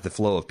jeopardized the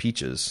flow of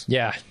peaches.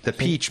 Yeah, the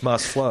peach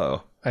must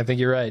flow. I think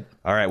you're right.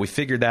 All right, we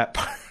figured that.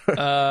 We've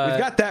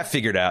got that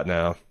figured out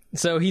now.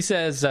 So he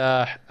says,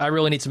 I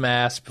really need some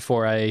ass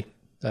before I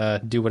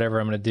do whatever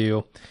I'm going to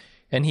do.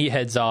 And he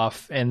heads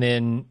off. And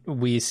then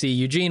we see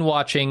Eugene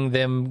watching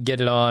them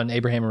get it on,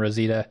 Abraham and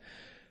Rosita.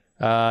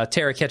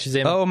 Tara catches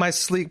him. Oh, my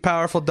sleek,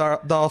 powerful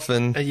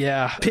dolphin.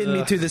 Yeah. Pin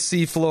me to the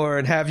seafloor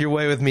and have your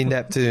way with me,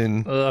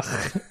 Neptune.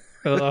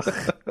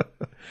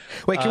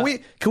 Wait,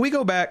 can we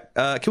go back?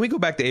 Can we go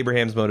back to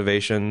Abraham's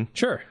motivation?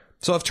 Sure.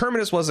 So if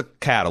Terminus was a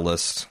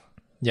catalyst.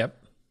 Yep.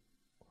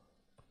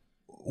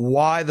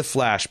 Why the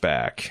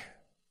flashback?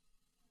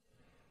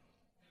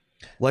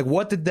 Like,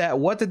 what did the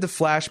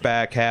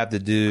flashback have to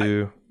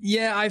do?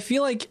 I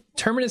feel like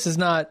Terminus is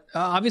not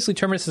obviously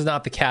Terminus is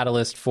not the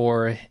catalyst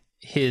for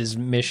his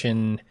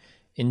mission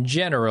in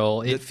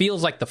general. It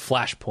feels like the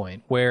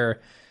flashpoint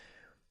where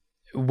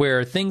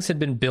things had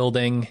been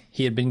building.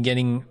 He had been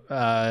getting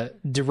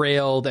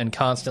derailed and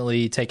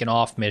constantly taken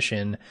off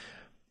mission,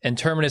 and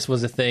Terminus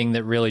was a thing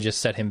that really just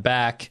set him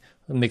back,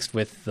 mixed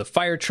with the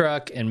fire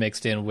truck and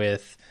mixed in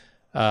with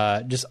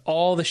just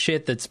all the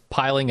shit that's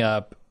piling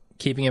up,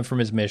 keeping him from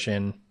his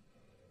mission.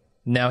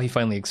 Now he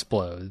finally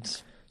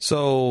explodes.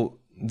 So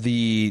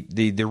the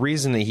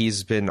reason that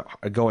he's been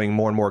going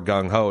more and more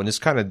gung-ho, and this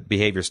kind of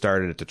behavior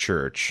started at the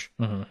church,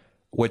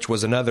 which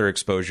was another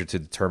exposure to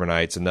the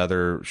Terminites,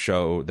 another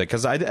show,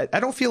 because I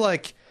don't feel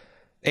like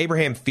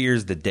Abraham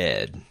fears the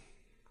dead.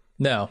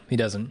 No, he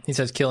doesn't. He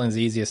says killing's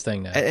the easiest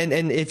thing now.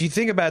 And if you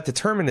think about the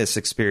Terminus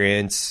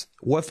experience,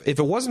 if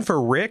it wasn't for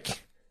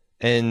Rick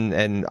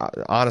and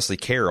honestly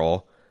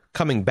Carol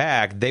coming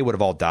back, they would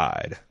have all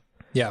died.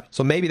 Yeah.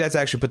 So maybe that's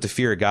actually put the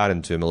fear of God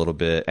into him a little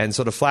bit. And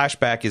so the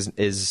flashback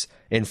is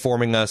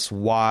informing us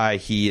why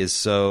he is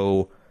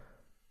so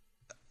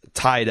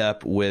tied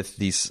up with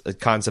these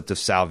concept of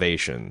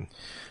salvation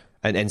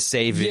and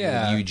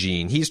saving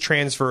Eugene. He's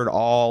transferred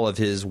all of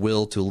his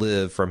will to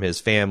live from his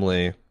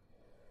family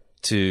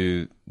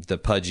to the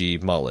pudgy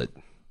mullet.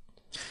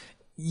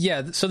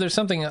 Yeah, so there's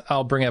something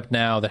I'll bring up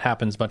now that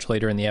happens much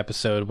later in the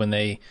episode when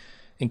they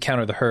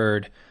encounter the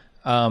herd.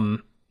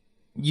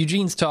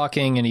 Eugene's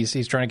talking, and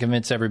he's trying to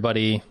convince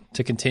everybody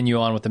to continue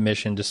on with the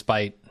mission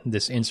despite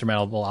this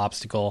insurmountable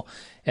obstacle.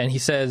 And he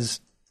says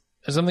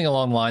something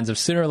along the lines of,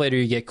 sooner or later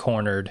you get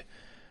cornered,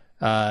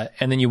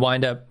 and then you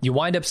wind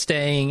up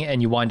staying,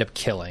 and you wind up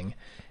killing.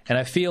 And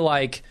I feel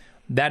like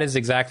that is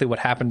exactly what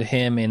happened to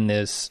him in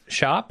this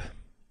shop,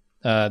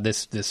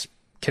 this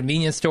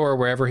convenience store,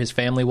 wherever his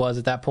family was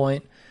at that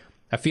point.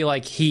 I feel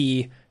like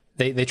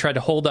they tried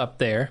to hold up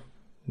there.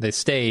 They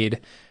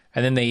stayed,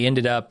 and then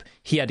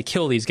he had to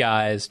kill these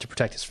guys to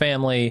protect his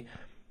family,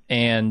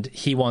 and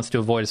he wants to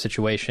avoid a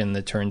situation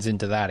that turns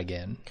into that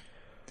again.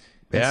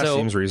 Yeah, so,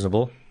 seems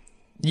reasonable.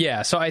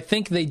 Yeah, so I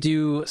think they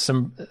do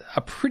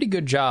a pretty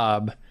good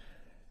job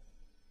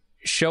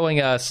showing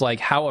us like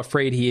how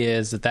afraid he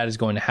is that is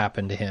going to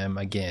happen to him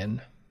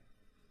again.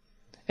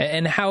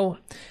 And how,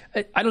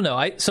 I don't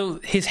know, so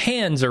his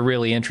hands are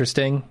really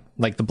interesting,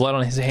 like the blood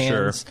on his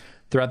hands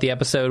throughout the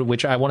episode,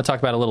 which I want to talk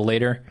about a little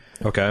later.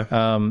 Okay.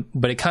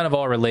 But it kind of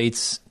all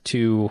relates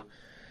to,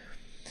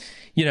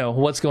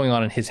 what's going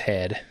on in his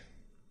head.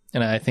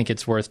 And I think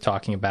it's worth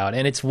talking about.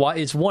 And it's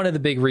one of the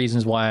big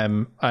reasons why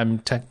I'm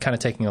kind of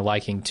taking a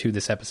liking to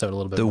this episode a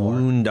little bit more. The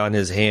wound on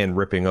his hand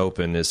ripping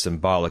open is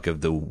symbolic of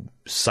the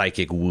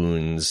psychic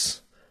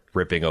wounds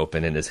ripping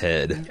open in his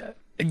head.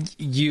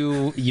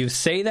 You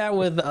say that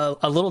with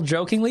a little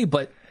jokingly,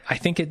 but I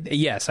think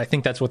I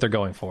think that's what they're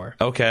going for.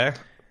 Okay.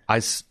 I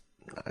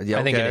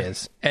think it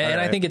is. And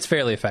I think it's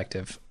fairly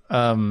effective.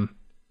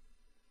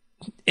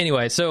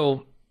 Anyway,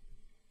 so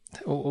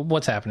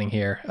what's happening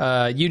here?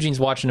 Eugene's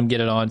watching him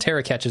get it on.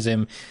 Tara catches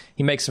him.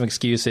 He makes some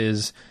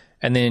excuses,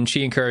 and then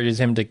she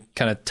encourages him to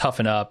kind of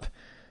toughen up.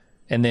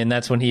 And then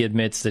that's when he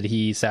admits that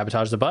he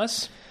sabotaged the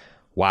bus.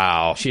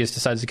 Wow. She just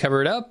decides to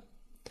cover it up.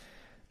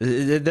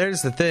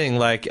 There's the thing,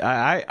 like,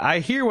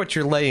 I hear what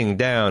you're laying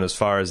down as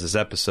far as this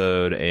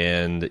episode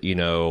and,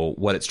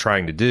 what it's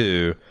trying to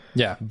do.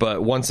 Yeah.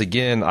 But once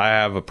again, I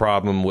have a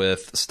problem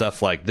with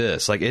stuff like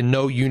this. Like, in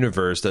no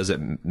universe does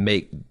it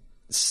make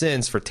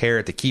sense for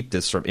Tara to keep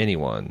this from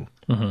anyone.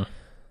 Mm-hmm.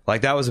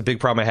 Like, that was a big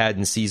problem I had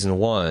in season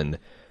 1.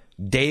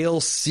 Dale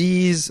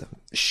sees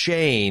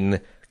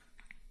Shane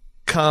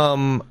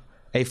come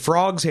a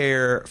frog's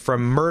hair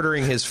from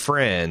murdering his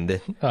friend.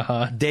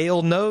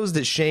 Dale knows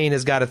that Shane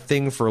has got a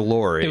thing for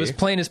Lori. It was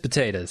plain as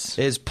potatoes.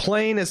 As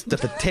plain as the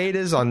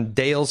potatoes on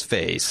Dale's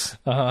face.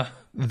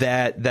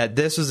 That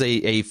this was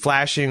a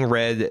flashing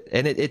red,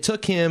 and it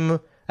took him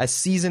a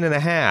season and a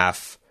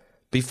half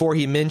before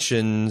he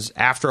mentions,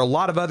 after a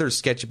lot of other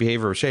sketchy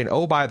behavior of Shane,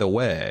 oh, by the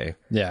way,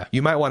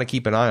 you might want to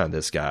keep an eye on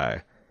this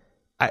guy.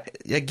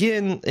 It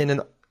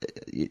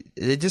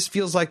just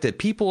feels like that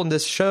people in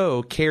this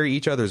show carry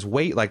each other's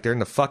weight like they're in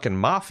the fucking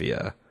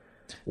mafia.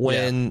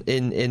 When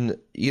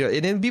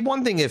it'd be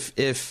one thing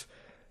if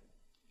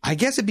I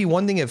guess it'd be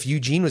one thing if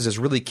Eugene was this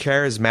really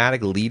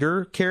charismatic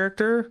leader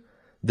character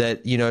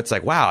that, it's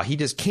like, wow, he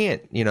just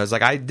can't, it's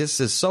like,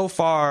 this is so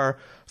far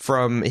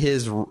from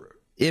his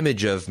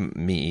image of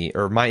me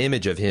or my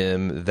image of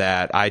him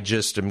that I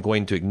just am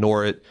going to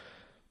ignore it,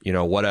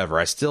 whatever.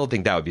 I still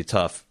think that would be a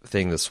tough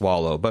thing to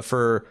swallow. But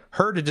for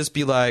her to just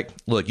be like,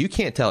 look, you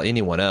can't tell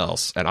anyone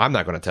else, and I'm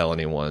not going to tell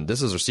anyone.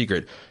 This is a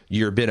secret.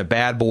 You've been a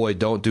bad boy.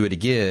 Don't do it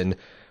again.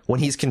 When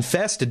he's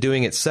confessed to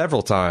doing it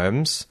several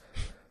times,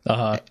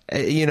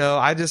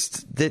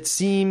 it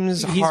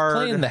seems he's hard.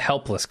 He's playing the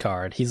helpless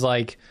card. He's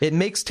like, it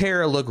makes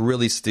Tara look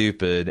really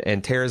stupid,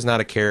 and Tara's not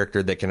a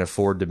character that can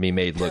afford to be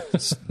made look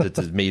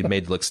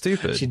made look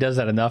stupid. She does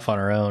that enough on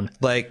her own.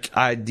 Like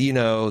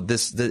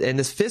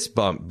this fist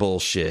bump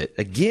bullshit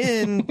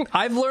again.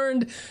 I've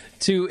learned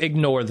to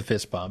ignore the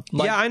fist bump.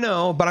 Like, yeah, I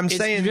know, but it's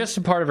just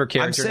a part of her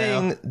character. I'm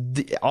saying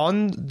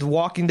on the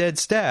Walking Dead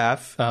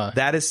staff,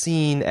 that is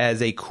seen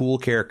as a cool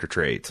character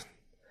trait.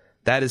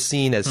 That is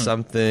seen as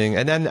something,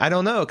 and then I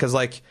don't know, because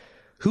like,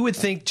 who would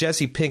think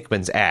Jesse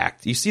Pinkman's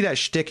act? You see that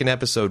shtick in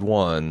episode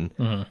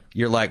 1,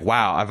 you're like,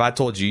 wow, have I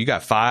told you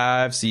got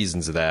 5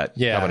 seasons of that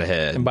coming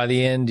ahead? And by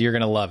the end, you're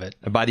gonna love it.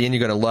 And by the end,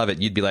 you're gonna love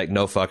it. You'd be like,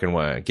 no fucking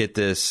way. Get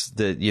this,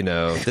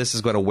 this is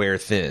gonna wear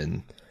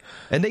thin.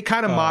 And they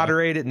kind of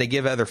moderate it and they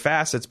give other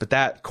facets, but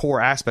that core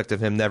aspect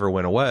of him never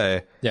went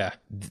away. Yeah.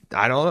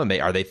 I don't know.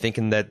 Are they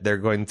thinking that they're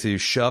going to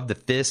shove the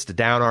fist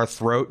down our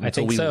throat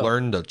until we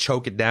learn to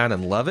choke it down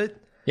and love it?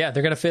 Yeah,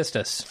 they're going to fist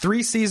us.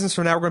 3 seasons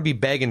from now, we're going to be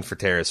begging for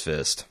Tara's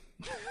fist.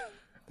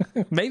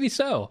 Maybe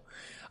so.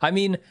 I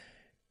mean,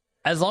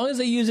 as long as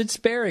they use it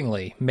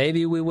sparingly,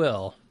 maybe we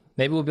will.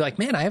 Maybe we'll be like,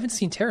 man, I haven't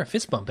seen Tara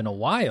fist bump in a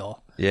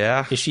while.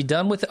 Yeah. Is she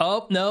done with...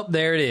 Oh, nope,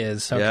 there it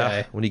is. Okay.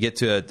 Yeah. When you get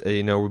to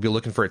we'll be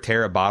looking for a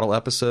Tara Bottle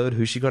episode.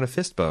 Who's she going to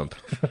fist bump?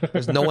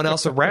 There's no one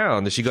else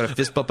around. Is she going to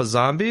fist bump a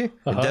zombie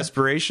in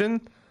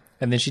desperation?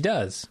 And then she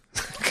does.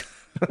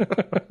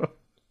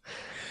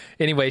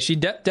 Anyway, she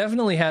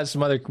definitely has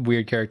some other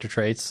weird character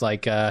traits,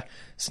 like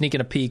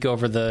sneaking a peek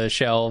over the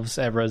shelves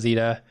at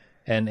Rosita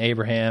and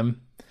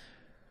Abraham.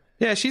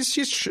 Yeah,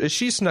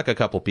 she's snuck a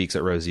couple peeks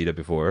at Rosita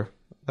before.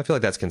 I feel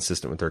like that's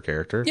consistent with her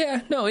character.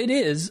 Yeah, no, it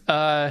is.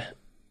 But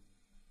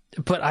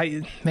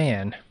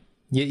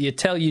you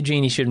tell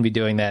Eugene he shouldn't be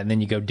doing that, and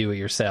then you go do it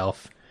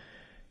yourself.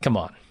 Come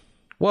on.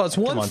 Well, it's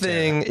one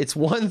thing. It's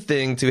one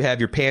thing to have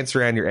your pants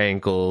around your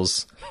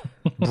ankles,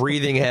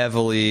 breathing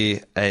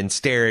heavily, and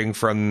staring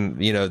from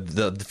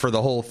for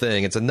the whole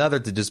thing. It's another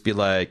to just be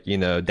like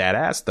dad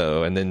ass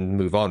though, and then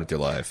move on with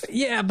your life.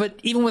 Yeah, but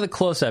even with a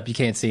close up, you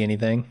can't see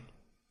anything.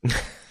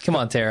 Come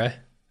on, Tara.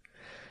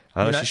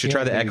 She should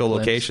try the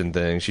echolocation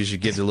thing. She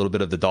should give a little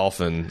bit of the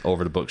dolphin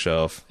over the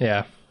bookshelf.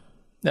 Yeah.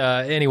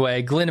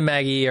 Anyway, Glenn and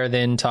Maggie are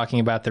then talking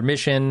about their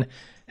mission,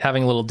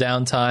 having a little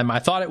downtime. I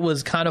thought it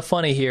was kind of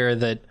funny here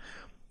that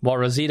While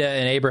Rosita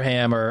and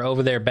Abraham are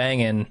over there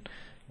banging,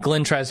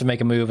 Glenn tries to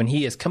make a move, and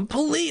he is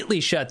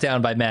completely shut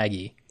down by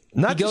Maggie.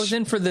 He goes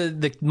in for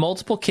the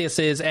multiple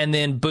kisses, and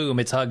then boom,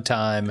 it's hug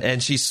time.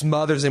 And she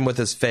smothers him with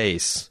his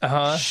face.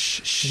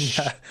 Shh.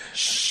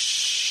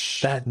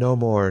 No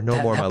more, my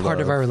love. That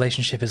part of our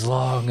relationship is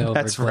long over.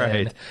 That's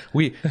Glenn.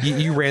 right.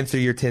 You ran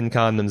through your 10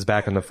 condoms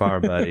back on the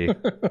farm, buddy.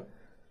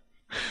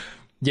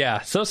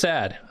 Yeah, so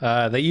sad.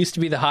 They used to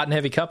be the hot and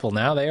heavy couple.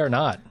 Now they are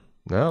not.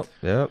 No,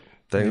 yep.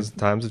 Times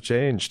have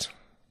changed.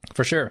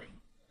 For sure.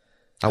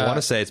 I want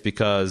to say it's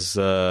because,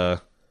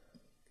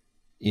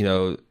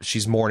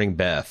 she's mourning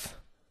Beth.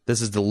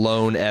 This is the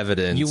lone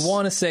evidence. You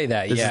want to say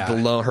that, This is the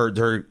lone,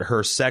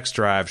 her sex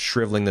drive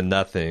shriveling to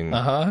nothing.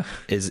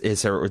 Is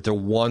the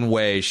one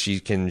way she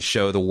can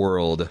show the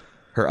world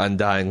her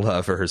undying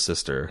love for her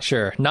sister.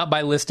 Sure. Not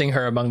by listing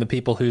her among the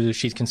people who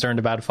she's concerned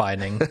about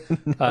finding.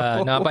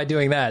 No. Not by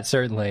doing that,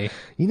 certainly.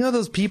 You know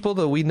those people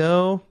that we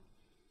know?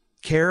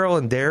 Carol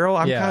and Daryl?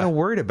 I'm kind of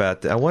worried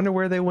about that. I wonder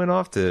where they went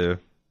off to.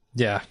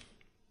 Yeah.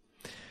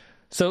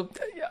 So,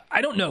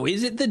 I don't know.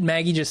 Is it that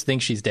Maggie just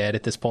thinks she's dead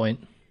at this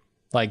point?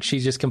 Like,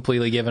 she's just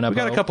completely given up. We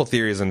got a couple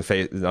theories on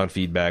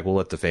feedback. We'll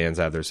let the fans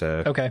have their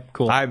say. Okay,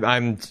 cool. I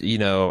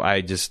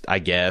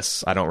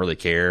guess. I don't really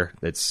care.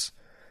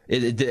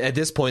 At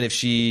this point, if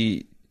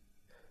she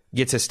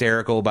gets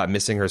hysterical about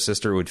missing her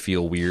sister, it would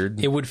feel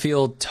weird. It would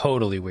feel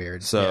totally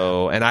weird.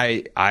 So, and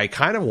I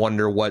kind of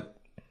wonder what...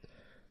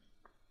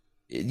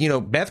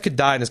 Beth could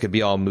die and this could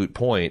be all moot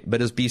point,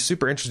 but it'd be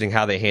super interesting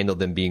how they handled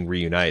them being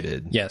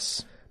reunited.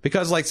 Yes.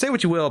 Because, like, say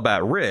what you will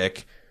about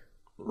Rick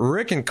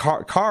and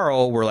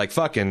Carl were, like,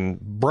 fucking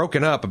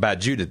broken up about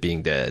Judith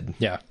being dead.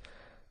 Yeah.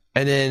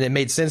 And then it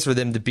made sense for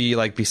them to be,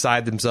 like,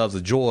 beside themselves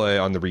with joy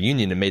on the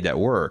reunion and made that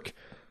work.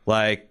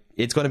 Like,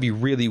 it's going to be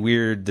really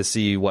weird to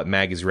see what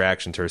Maggie's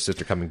reaction to her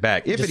sister coming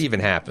back, if it even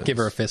happens. Give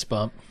her a fist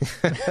bump.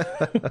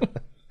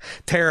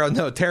 Tara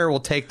will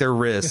take their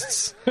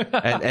wrists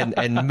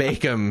and make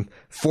them,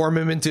 form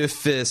them into a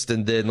fist,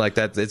 and then like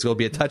that, it's going to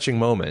be a touching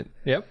moment.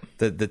 Yep.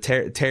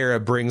 Tara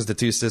brings the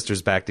two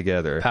sisters back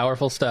together.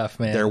 Powerful stuff,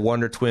 man. Their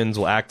Wonder Twins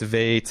will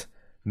activate.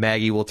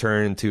 Maggie will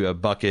turn into a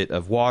bucket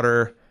of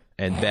water,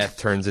 and Beth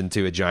turns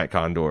into a giant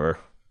condor.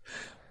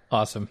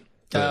 Awesome.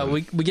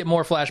 We get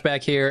more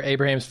flashback here.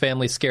 Abraham's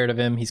family's scared of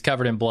him. He's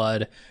covered in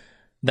blood.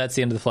 That's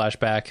the end of the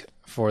flashback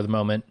for the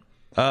moment.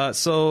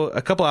 So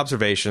a couple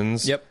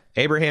observations. Yep.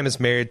 Abraham is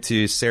married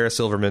to Sarah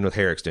Silverman with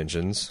hair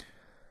extensions.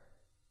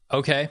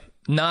 Okay.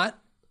 Not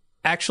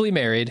actually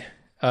married.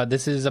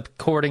 This is,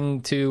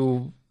 according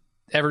to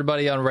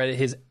everybody on Reddit,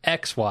 his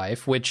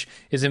ex-wife, which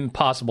is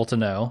impossible to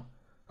know.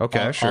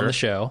 Okay, sure. On the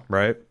show.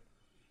 Right.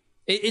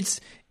 It's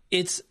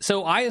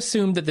so I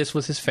assumed that this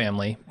was his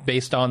family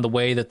based on the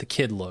way that the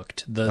kid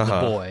looked, the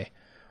boy.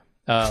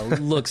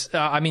 Looks,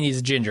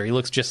 he's ginger. He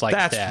looks just like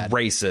his dad. That's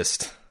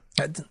racist.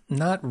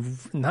 Not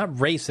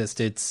racist.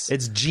 It's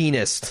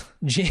genist.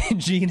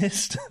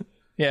 Genist.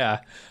 Yeah.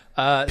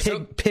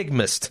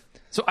 Pygmist.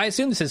 So I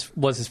assume this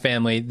was his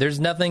family. There's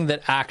nothing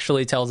that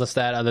actually tells us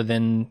that other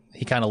than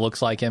he kind of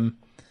looks like him.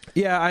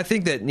 Yeah, I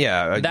think that.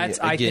 Yeah, that's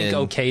I think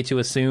okay to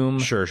assume.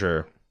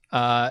 Sure.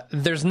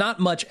 There's not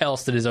much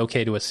else that is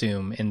okay to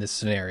assume in this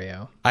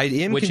scenario.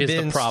 Which is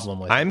the problem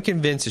with it. I'm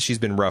convinced that she's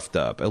been roughed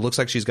up. It looks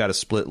like she's got a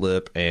split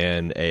lip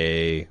and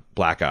a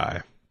black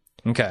eye.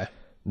 Okay.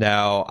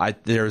 Now,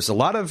 there's a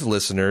lot of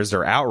listeners that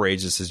are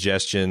outraged at the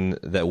suggestion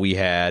that we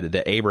had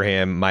that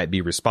Abraham might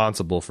be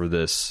responsible for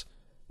this.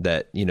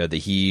 I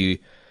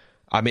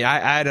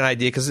had an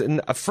idea because,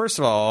 first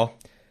of all,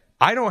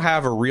 I don't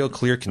have a real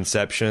clear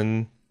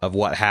conception of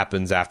what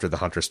happens after the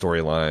Hunter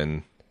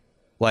storyline.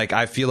 Like,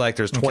 I feel like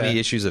there's 20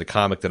 issues of the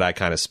comic that I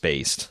kind of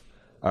spaced.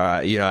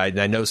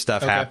 I know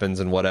stuff happens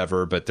and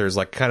whatever, but there's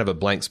like kind of a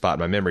blank spot in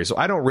my memory. So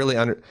I don't really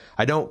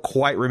I don't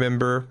quite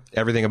remember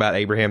everything about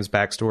Abraham's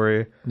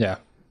backstory. Yeah.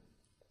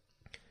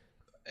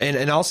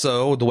 And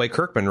also the way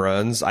Kirkman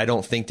runs, I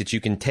don't think that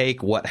you can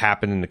take what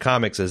happened in the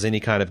comics as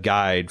any kind of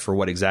guide for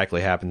what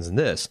exactly happens in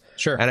this.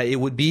 Sure. And it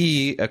would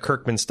be a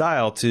Kirkman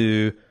style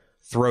to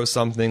throw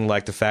something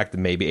like the fact that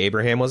maybe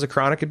Abraham was a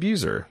chronic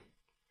abuser.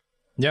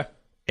 Yeah.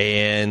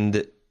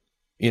 And,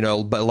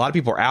 but a lot of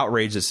people are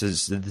outraged at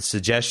the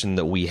suggestion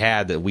that we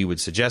had that we would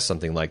suggest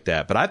something like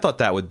that. But I thought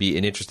that would be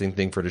an interesting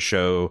thing for the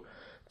show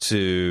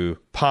to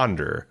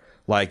ponder.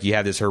 Like, you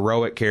have this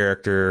heroic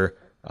character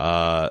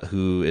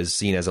who is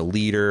seen as a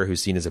leader,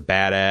 who's seen as a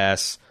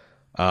badass,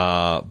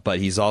 but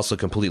he's also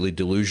completely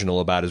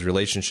delusional about his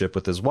relationship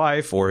with his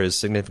wife or his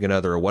significant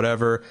other or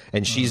whatever,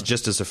 and she's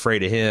just as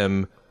afraid of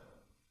him,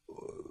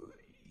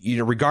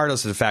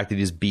 regardless of the fact that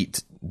he's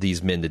beat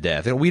these men to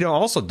death. And we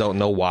also don't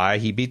know why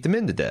he beat the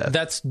men to death.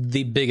 That's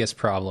the biggest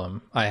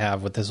problem I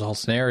have with this whole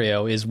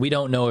scenario is we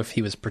don't know if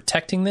he was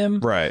protecting them.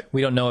 Right.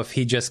 We don't know if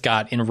he just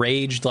got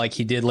enraged like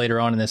he did later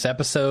on in this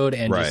episode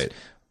and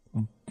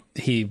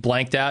he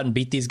blanked out and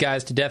beat these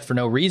guys to death for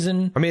no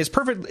reason. I mean, it's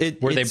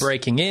perfect. Were they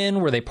breaking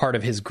in? Were they part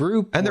of his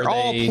group? And they're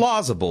all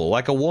plausible.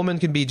 Like, a woman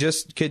can be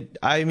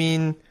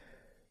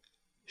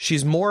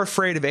she's more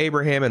afraid of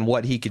Abraham and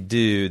what he could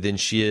do than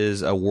she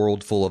is a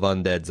world full of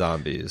undead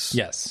zombies.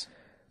 Yes.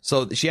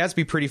 So she has to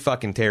be pretty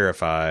fucking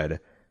terrified,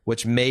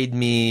 which made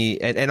me,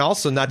 and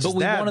also not just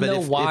that, but we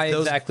want to know why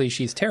exactly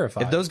she's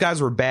terrified. If those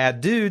guys were bad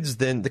dudes,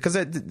 then, because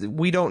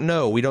we don't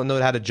know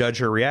how to judge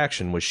her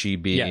reaction. Was she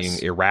being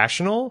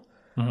irrational?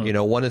 Mm-hmm. You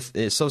know,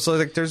 so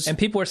like there's, and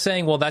people are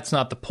saying, well, that's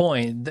not the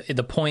point.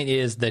 The point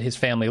is that his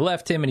family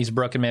left him and he's a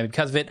broken man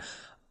because of it.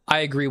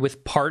 I agree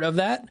with part of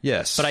that.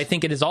 Yes. But I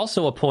think it is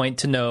also a point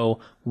to know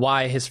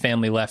why his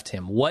family left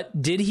him.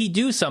 What did he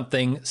do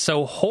something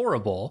so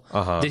horrible?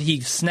 Did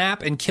he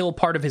snap and kill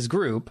part of his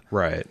group?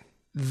 Right.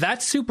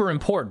 That's super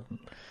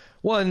important.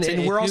 Well, and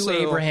we're who also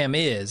Abraham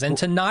is, and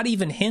to not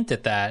even hint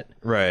at that,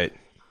 right,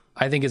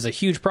 I think is a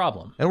huge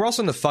problem. And we're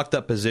also in the fucked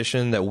up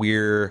position that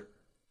we're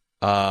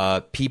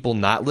people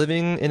not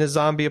living in a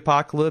zombie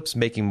apocalypse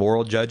making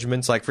moral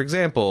judgments. Like, for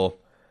example,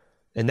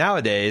 and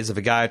nowadays, if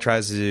a guy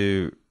tries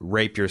to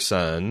rape your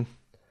son,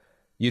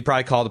 you'd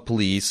probably call the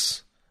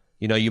police.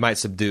 You know, you might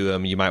subdue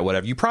him, you might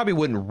whatever. You probably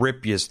wouldn't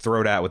rip his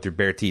throat out with your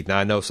bare teeth. Now,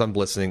 I know some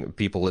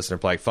people listening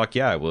are like, "Fuck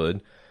yeah, I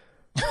would."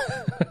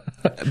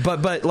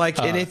 but like,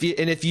 and if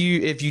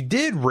you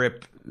did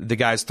rip the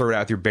guy's throat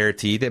out with your bare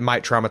teeth, it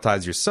might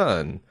traumatize your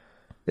son.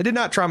 It did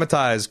not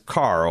traumatize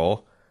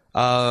Carl.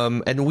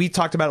 And we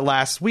talked about it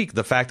last week,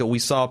 the fact that we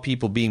saw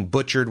people being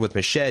butchered with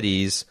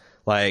machetes.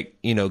 Like,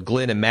 you know,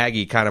 Glenn and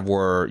Maggie kind of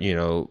were, you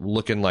know,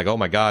 looking like, oh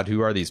my God,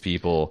 who are these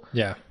people?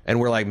 Yeah. And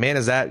we're like, man,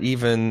 is that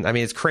even, I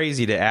mean, it's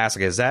crazy to ask,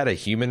 like, is that a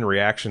human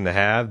reaction to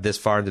have this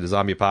far into the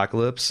zombie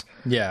apocalypse?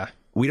 Yeah.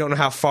 We don't know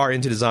how far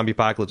into the zombie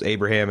apocalypse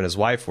Abraham and his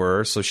wife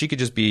were, so she could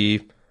just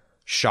be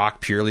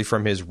shocked purely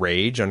from his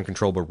rage,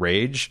 uncontrollable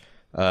rage.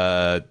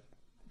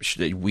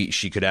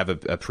 She could have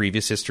a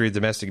previous history of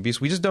domestic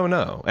abuse. We just don't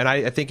know. And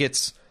I think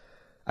it's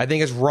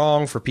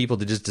wrong for people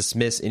to just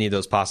dismiss any of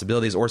those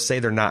possibilities or say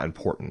they're not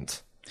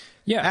important.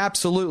 Yeah,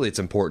 absolutely, it's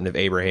important if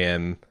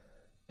Abraham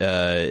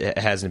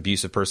has an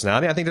abusive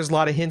personality. I think there's a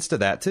lot of hints to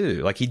that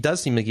too. Like, he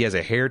does seem like he has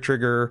a hair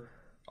trigger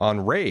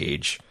on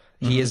rage.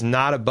 Mm-hmm. He is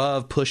not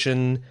above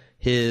pushing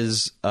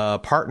his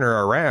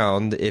partner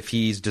around if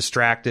he's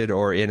distracted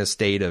or in a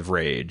state of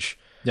rage.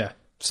 Yeah.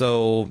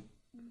 So,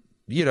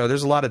 you know,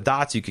 there's a lot of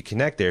dots you could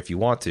connect there if you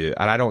want to,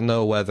 and I don't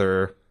know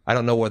whether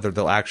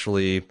they'll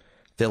actually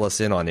fill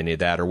us in on any of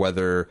that, or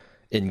whether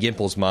in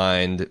Gimple's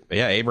mind,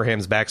 yeah,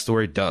 Abraham's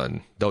backstory,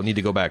 done. Don't need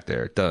to go back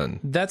there, done.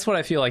 That's what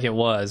I feel like it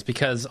was,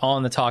 because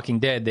on The Talking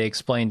Dead, they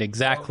explained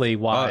exactly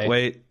why.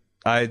 Wait,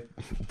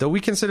 do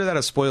we consider that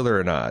a spoiler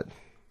or not?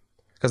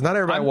 Because not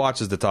everybody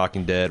watches The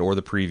Talking Dead or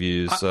the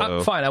previews.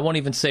 So fine, I won't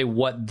even say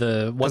what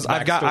the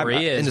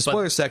backstory is. In the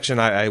spoiler section,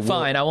 I will.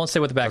 Fine, I won't say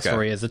what the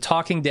backstory is. The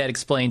Talking Dead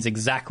explains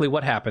exactly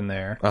what happened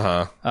there.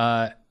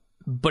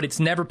 But it's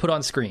never put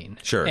on screen.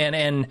 Sure.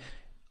 And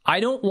I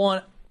don't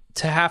want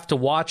to have to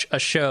watch a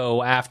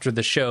show after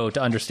the show to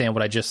understand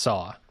what I just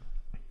saw.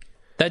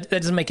 That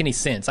doesn't make any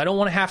sense. I don't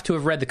want to have to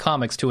have read the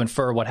comics to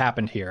infer what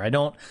happened here. I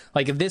don't,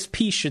 like, if this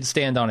piece should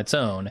stand on its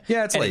own.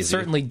 Yeah, it's lazy. It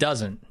certainly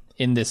doesn't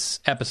in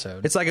this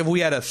episode. It's like if we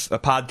had a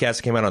podcast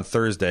that came out on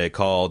Thursday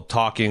called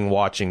Talking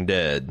Watching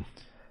Dead,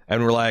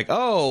 and we're like,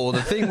 oh,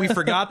 the thing we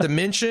forgot to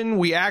mention,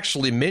 we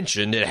actually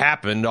mentioned. It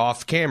happened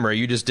off camera.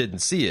 You just didn't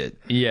see it.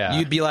 Yeah.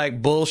 You'd be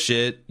like,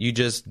 bullshit. You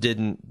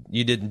didn't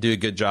do a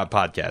good job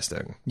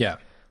podcasting. Yeah.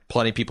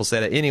 Plenty of people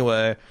say that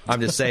anyway.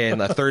 I'm just saying,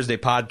 a Thursday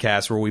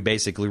podcast where we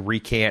basically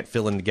recant,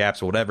 fill in the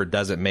gaps or whatever,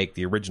 doesn't make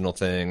the original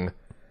thing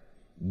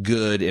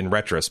good in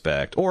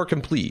retrospect or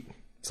complete.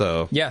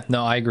 So yeah,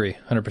 no, I agree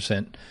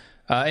 100%.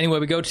 Anyway,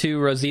 we go to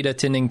Rosita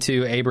tending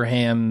to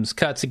Abraham's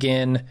cuts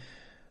again.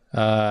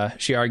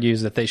 She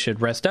argues that they should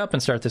rest up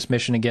and start this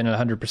mission again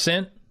at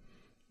 100%.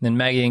 Then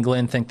Maggie and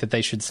Glenn think that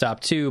they should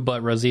stop too,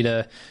 but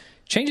Rosita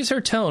changes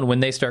her tone when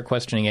they start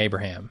questioning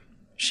Abraham.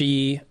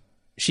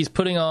 She's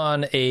putting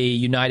on a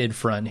united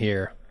front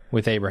here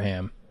with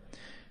Abraham,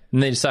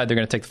 and they decide they're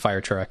going to take the fire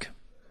truck.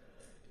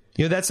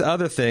 You know, that's the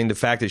other thing, the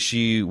fact that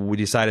she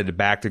decided to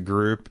back the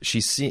group.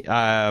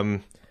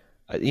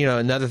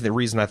 Another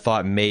reason I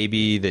thought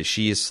maybe that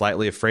she is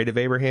slightly afraid of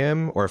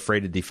Abraham or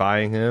afraid of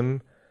defying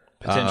him.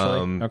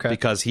 Potentially. Okay.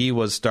 Because he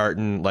was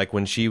starting, like,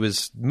 when she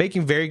was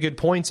making very good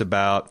points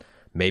about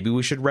maybe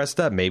we should rest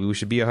up, maybe we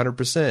should be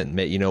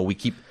 100%. You know, we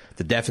keep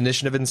the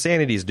definition of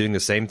insanity is doing the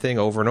same thing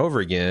over and over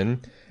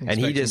again. And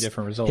he just,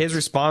 his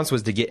response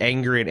was to get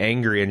angry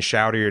and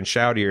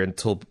shoutier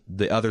until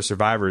the other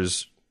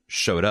survivors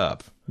showed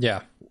up.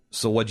 Yeah.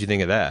 So what'd you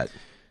think of that?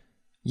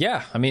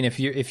 Yeah, I mean, if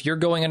you're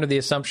going under the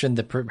assumption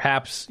that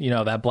perhaps, you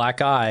know, that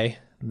black eye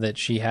that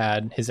she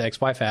had, his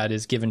ex-wife had,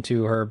 is given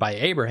to her by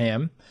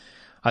Abraham,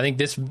 I think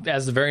this,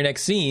 as the very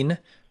next scene,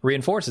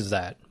 reinforces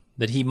that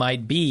he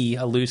might be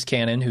a loose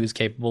cannon who's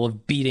capable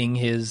of beating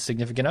his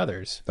significant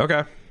others.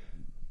 Okay.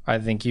 I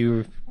think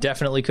you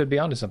definitely could be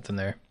onto something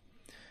there.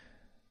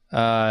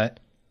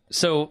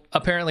 So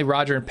apparently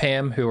Roger and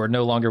Pam, who are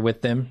no longer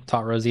with them,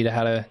 taught Rosita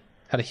how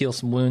to heal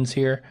some wounds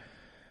here.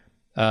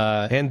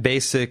 And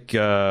basic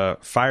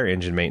fire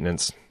engine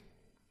maintenance.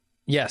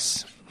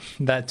 Yes,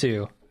 that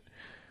too.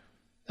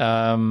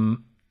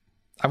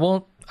 I I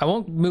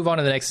won't move on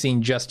to the next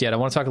scene just yet. I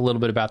want to talk a little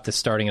bit about this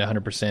starting at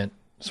 100%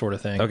 sort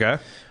of thing. Okay.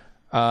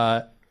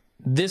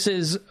 This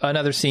is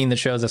another scene that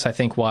shows us, I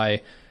think,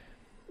 why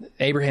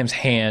Abraham's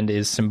hand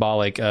is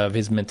symbolic of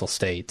his mental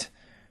state.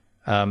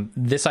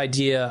 This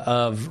idea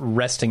of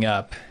resting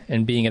up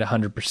and being at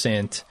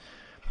 100%.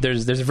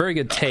 There's a very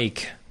good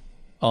take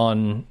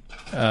on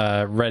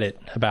Reddit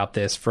about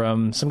this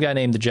from some guy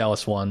named The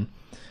Jealous One.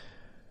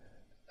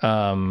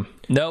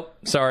 Nope,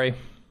 sorry.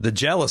 The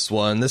Jealous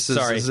One.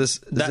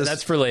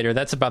 That's for later.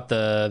 That's about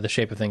the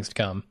shape of things to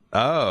come.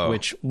 Oh,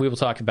 which we will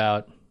talk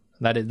about.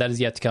 That is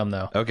yet to come,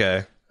 though.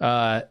 Okay.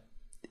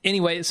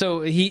 Anyway,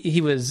 so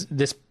he was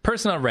this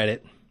person on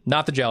Reddit,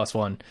 not The Jealous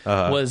One,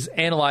 was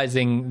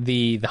analyzing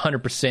the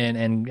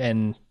 100%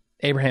 and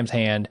Abraham's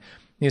hand.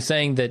 He was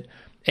saying that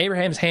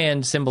Abraham's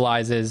hand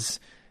symbolizes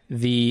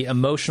the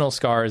emotional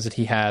scars that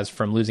he has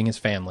from losing his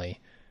family,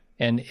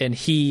 and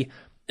he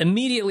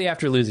immediately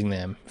after losing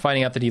them,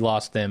 finding out that he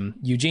lost them,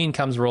 Eugene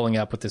comes rolling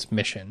up with this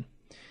mission.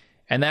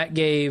 And that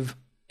gave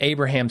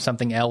Abraham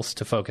something else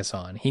to focus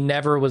on. He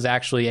never was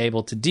actually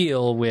able to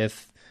deal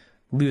with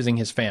losing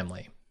his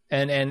family.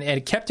 And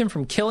it kept him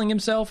from killing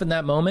himself in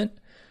that moment,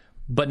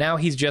 but now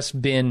he's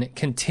just been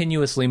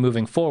continuously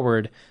moving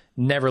forward,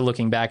 never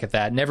looking back at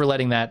that, never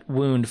letting that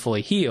wound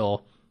fully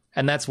heal.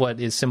 And that's what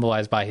is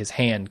symbolized by his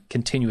hand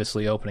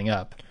continuously opening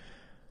up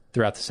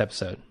throughout this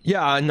episode.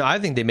 Yeah, no, I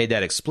think they made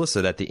that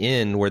explicit at the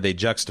end where they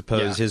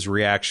juxtapose his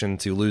reaction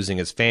to losing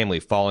his family,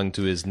 falling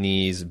to his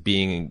knees,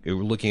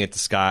 looking at the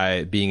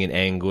sky, being in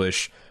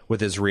anguish, with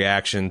his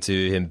reaction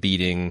to him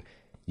beating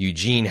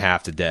Eugene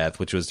half to death,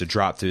 which was to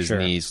drop to his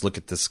knees, look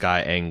at the sky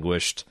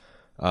anguished,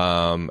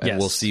 and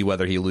we'll see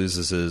whether he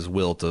loses his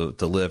will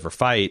to live or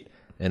fight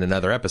in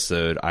another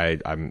episode,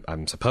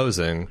 I'm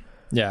supposing.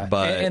 Yeah,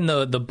 but and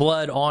the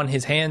blood on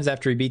his hands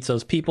after he beats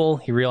those people,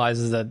 he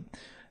realizes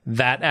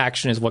that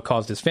action is what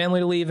caused his family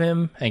to leave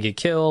him and get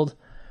killed.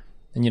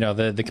 And,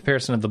 the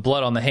comparison of the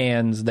blood on the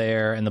hands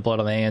there and the blood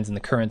on the hands in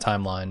the current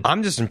timeline.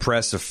 I'm just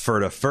impressed if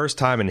for the first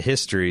time in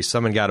history,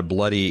 someone got a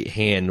bloody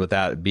hand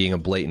without it being a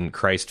blatant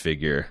Christ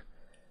figure.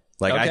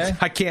 Like, okay.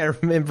 I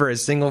can't remember a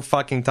single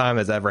fucking time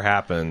that's ever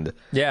happened.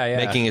 Yeah.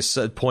 Making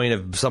a point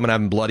of someone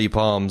having bloody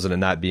palms and it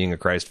not being a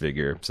Christ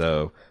figure.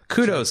 So,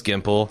 kudos,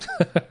 Gimple.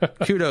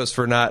 Kudos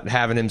for not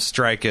having him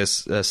strike a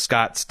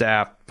Scott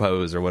Stapp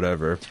pose or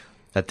whatever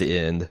at the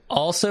end.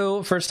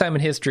 Also, first time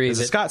in history. Is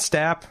it Scott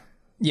Stapp?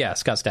 Yeah,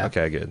 Scott Stapp.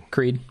 Okay, good.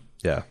 Creed?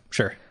 Yeah.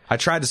 Sure. I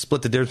tried to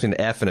split the difference between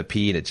an F and a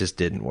P, and it just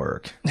didn't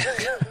work.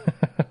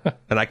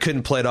 And I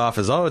couldn't play it off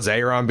as, it's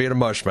Aaron being a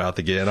mushmouth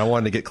again. I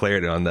wanted to get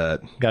clarity on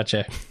that.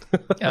 Gotcha.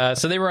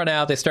 So they run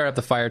out. They start up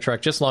the fire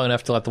truck just long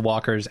enough to let the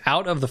walkers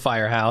out of the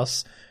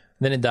firehouse.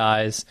 Then it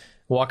dies.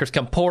 Walkers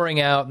come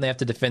pouring out, and they have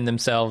to defend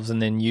themselves.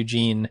 And then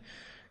Eugene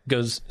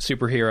goes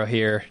superhero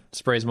here,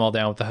 sprays them all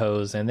down with the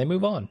hose, and they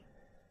move on.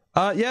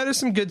 There's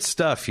some good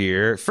stuff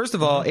here. First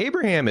of all,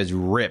 Abraham is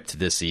ripped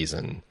this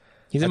season.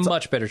 He's in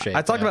much better shape.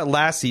 I talked about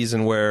last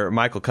season where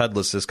Michael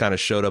Cudlitz just kind of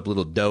showed up a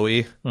little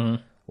doughy,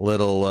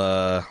 little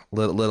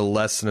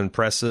less than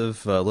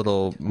impressive, a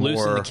little more...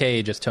 Loose in the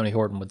cage, as Tony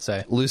Horton would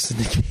say. Loose in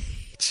the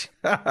cage.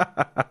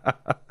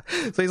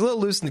 So he's a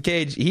little loose in the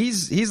cage.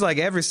 He's like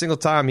every single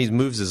time he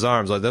moves his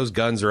arms, like those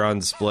guns are on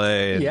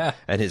display. And,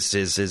 and his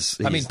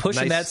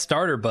pushing that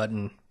starter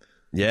button.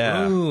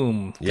 Yeah.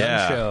 Boom.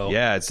 Yeah. Show.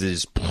 Yeah.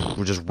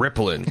 We're just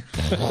rippling.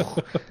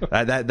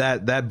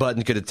 that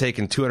button could have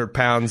taken 200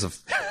 pounds of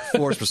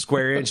force per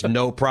square inch.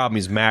 No problem.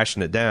 He's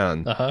mashing it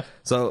down.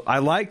 So I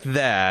liked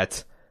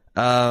that.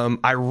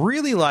 I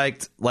really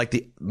liked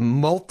the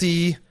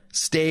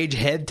multi-stage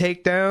head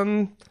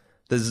takedown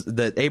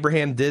that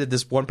Abraham did at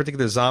this one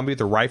particular zombie with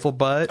the rifle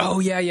butt.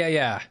 Oh,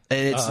 yeah.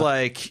 And it's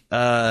like,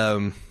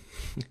 that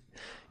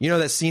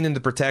scene in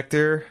The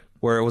Protector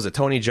where it was a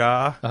Tony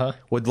Jaa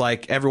would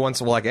every once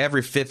in a while,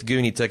 every fifth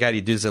goon he took out,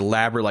 he'd do this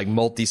elaborate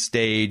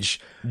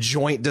multi-stage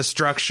joint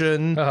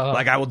destruction.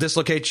 I will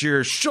dislocate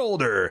your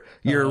shoulder,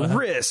 your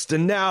wrist,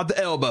 and now the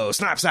elbow.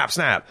 Snap, snap,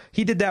 snap.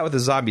 He did that with a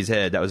zombie's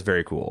head. That was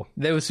very cool.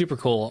 That was super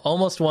cool.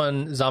 Almost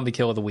won Zombie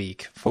Kill of the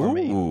Week for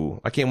me.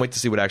 I can't wait to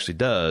see what it actually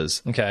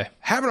does. Okay.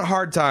 Having a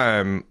hard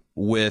time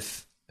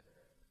with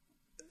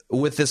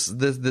this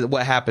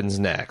what happens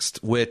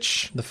next,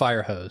 which... The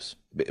fire hose.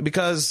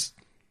 Because...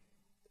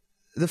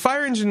 the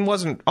fire engine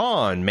wasn't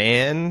on,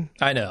 man.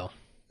 I know.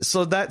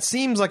 So that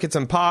seems like it's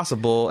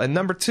impossible. And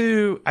number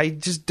two, I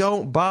just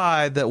don't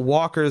buy that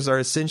walkers are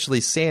essentially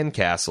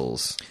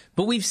sandcastles.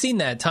 But we've seen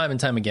that time and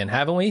time again,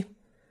 haven't we?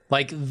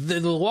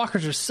 The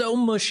walkers are so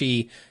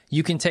mushy,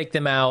 you can take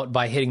them out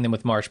by hitting them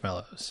with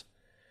marshmallows.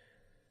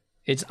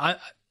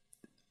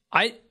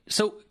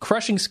 So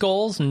crushing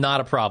skulls,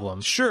 not a problem.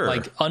 Sure.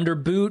 Under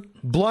boot.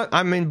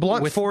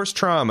 Blunt force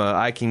trauma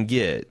I can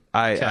get.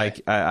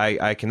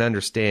 I can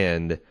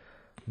understand.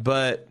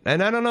 But,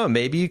 and I don't know,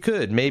 maybe you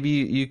could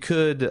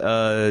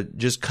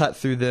just cut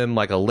through them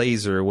like a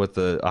laser with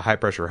a high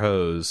pressure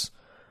hose.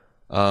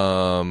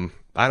 I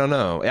don't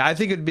know. I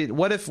think it'd be,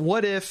 what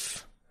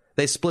if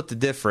they split the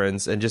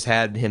difference and just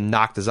had him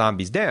knock the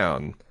zombies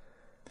down?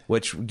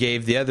 which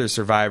gave the other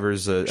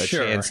survivors a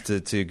chance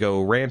to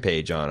go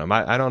rampage on them.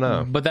 I don't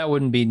know. But that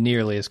wouldn't be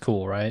nearly as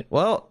cool, right?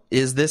 Well,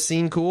 is this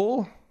scene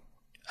cool?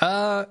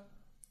 I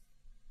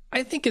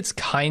think it's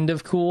kind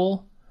of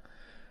cool.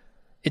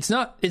 It's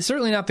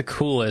certainly not the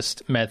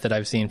coolest method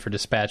I've seen for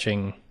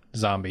dispatching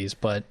zombies,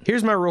 but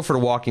here's my rule for The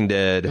Walking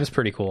Dead. It was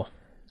pretty cool.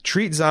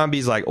 Treat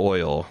zombies like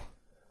oil.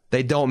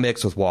 They don't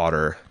mix with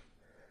water.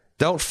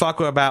 Don't fuck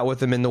about with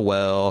them in the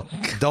well.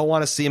 Don't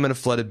want to see them in a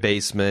flooded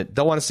basement.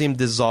 Don't want to see them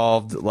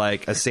dissolved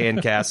like a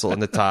sandcastle in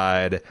the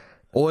tide.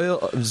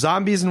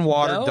 Zombies and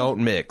water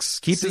don't mix.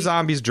 Keep the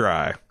zombies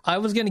dry. I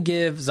was going to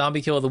give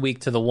Zombie Kill of the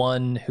Week to the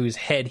one whose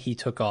head he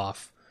took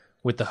off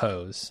with the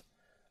hose.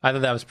 I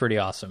thought that was pretty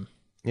awesome.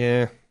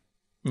 Yeah.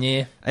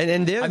 Yeah.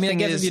 And the other thing I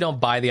guess is, if you don't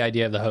buy the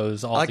idea of the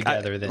hose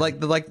altogether, then...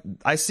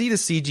 I see the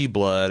CG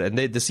blood, and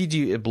the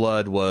CG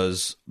blood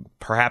was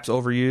perhaps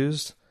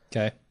overused.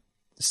 Okay.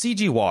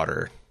 CG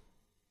water.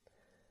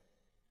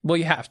 Well,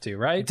 you have to,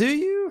 right? Do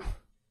you?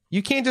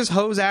 You can't just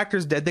hose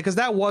actors dead, because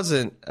that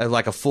wasn't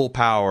like a full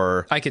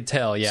power. I could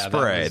tell, yeah.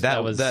 Spray.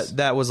 That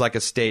was like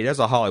a state. That's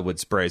a Hollywood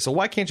spray. So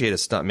why can't you hit a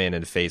stuntman in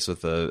the face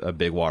with a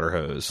big water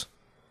hose?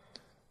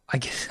 I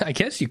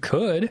guess you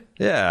could.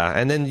 Yeah,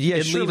 and then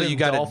surely you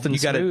got to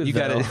digitally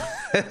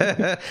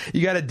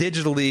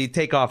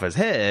take off his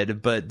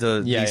head, but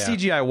the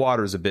CGI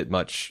water is a bit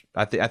much.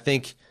 I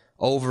think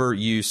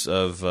overuse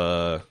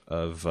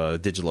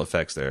of digital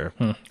effects there.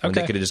 Okay.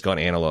 They could have just gone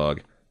analog.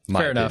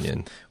 Fair opinion.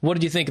 Enough. What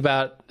did you think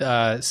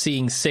about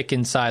seeing Sick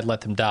inside let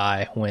them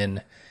die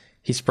when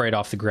he sprayed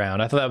off the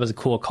ground? I thought that was a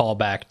cool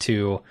callback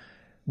to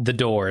The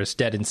Doors,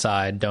 Dead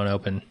Inside, Don't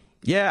Open.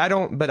 Yeah, I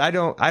don't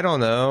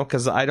know,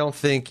 because I don't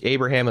think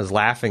Abraham is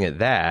laughing at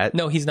that.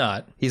 No, he's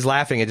not. He's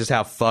laughing at just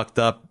how fucked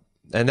up,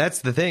 and that's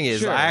the thing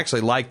is, I actually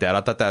like that.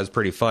 I thought that was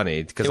pretty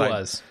funny,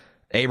 because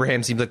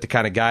Abraham seems like the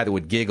kind of guy that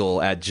would giggle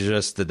at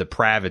just the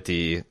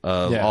depravity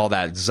of all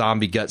that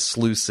zombie gut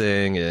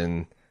sluicing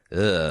and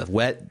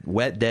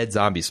wet dead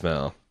zombie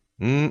smell.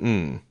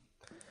 Yeah,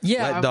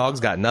 wet dog's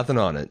got nothing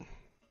on it.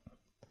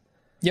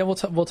 Yeah, we'll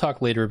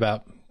talk later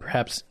about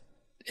perhaps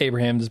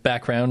Abraham's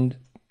background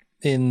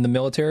in the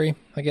military,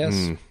 I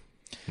guess.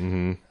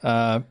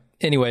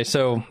 Anyway,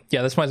 so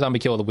yeah, that's my Zombie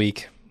Kill of the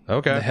Week.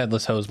 Okay. The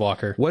Headless Hose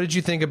Walker. What did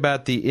you think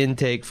about the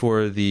intake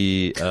for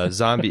the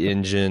zombie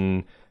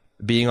engine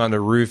being on the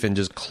roof and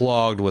just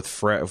clogged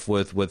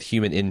with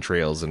human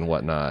entrails and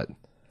whatnot?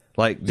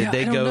 Like, did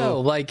they I don't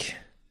know. Like,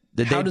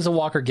 how does a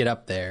walker get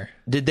up there?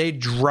 Did they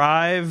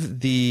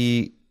drive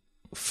the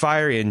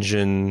fire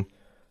engine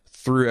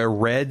through a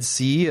red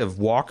sea of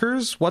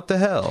walkers? What the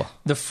hell?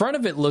 The front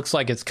of it looks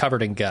like it's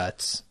covered in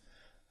guts.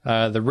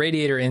 The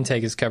radiator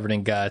intake is covered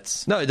in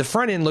guts. No, the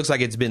front end looks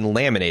like it's been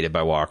laminated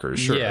by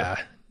walkers, sure.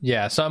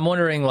 Yeah. So I'm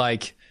wondering,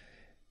 like,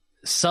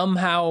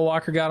 somehow a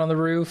walker got on the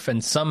roof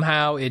and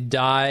somehow it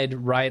died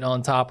right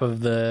on top of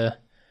the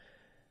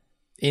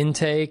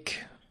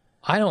intake.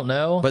 I don't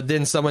know. But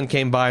then someone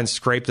came by and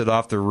scraped it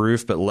off the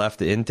roof but left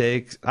the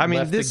intake. I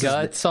mean, this is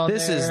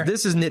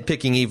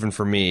nitpicking even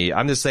for me.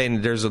 I'm just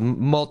saying there's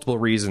multiple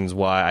reasons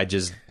why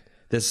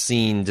this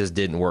scene just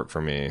didn't work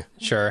for me.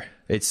 Sure.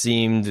 It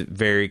seemed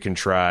very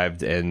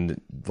contrived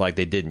and like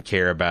they didn't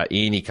care about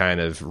any kind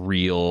of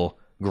real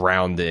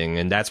grounding,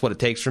 and that's what it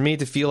takes for me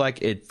to feel like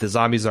the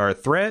zombies are a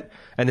threat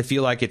and to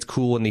feel like it's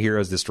cool when the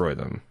heroes destroy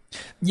them.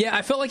 Yeah,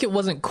 I felt like it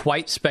wasn't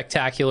quite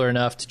spectacular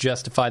enough to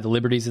justify the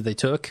liberties that they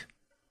took.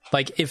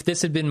 Like, if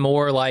this had been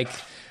more like,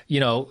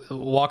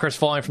 walkers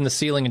falling from the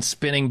ceiling and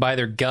spinning by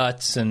their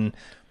guts and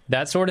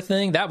that sort of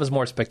thing, that was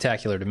more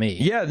spectacular to me.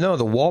 Yeah, no,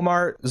 the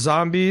Walmart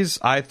zombies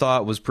I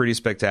thought was pretty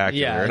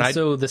spectacular. Yeah, and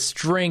so the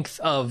strength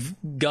of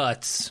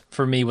guts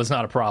for me was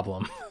not a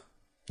problem.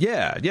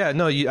 Yeah,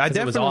 no, I'm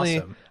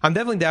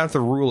definitely down for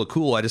the rule of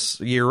cool.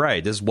 You're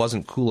right, this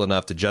wasn't cool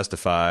enough to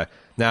justify.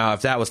 Now,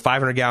 if that was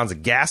 500 gallons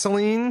of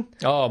gasoline,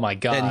 oh my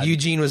god, and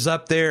Eugene was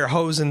up there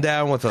hosing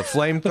down with a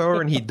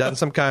flamethrower, and he'd done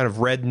some kind of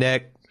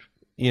redneck,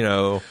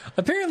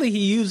 Apparently,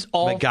 he used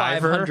all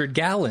MacGyver. 500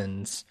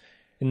 gallons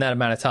in that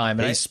amount of time,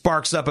 and he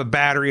sparks up a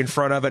battery in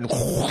front of it, and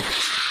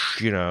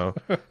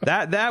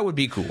that would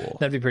be cool.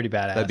 That'd be pretty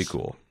badass. That'd be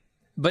cool.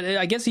 But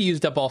I guess he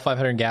used up all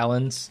 500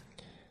 gallons.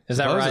 Is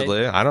that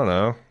supposedly, right? I don't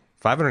know.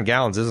 500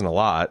 gallons isn't a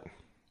lot.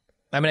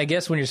 I mean, I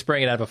guess when you're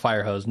spraying it out of a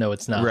fire hose, no,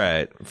 it's not.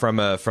 Right. From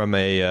a some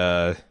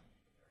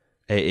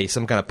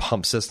kind of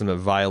pump system that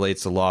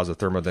violates the laws of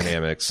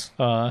thermodynamics.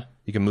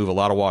 You can move a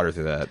lot of water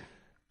through that.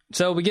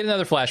 So we get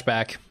another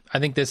flashback. I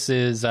think this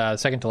is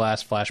second to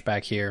last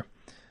flashback here.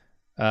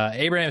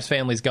 Abraham's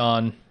family's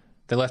gone.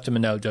 They left him a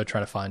note, "Don't try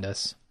to find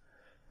us."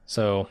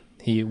 So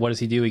what does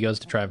he do? He goes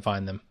to try and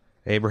find them.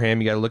 Abraham,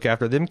 you got to look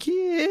after them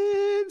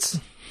kids.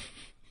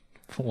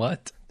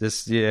 What?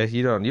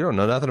 You don't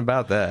know nothing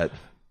about that.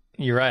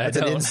 You're right. That's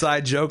an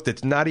inside joke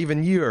that's not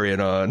even you are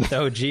in on.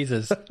 Oh,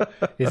 Jesus.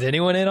 Is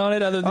anyone in on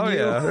it other than you?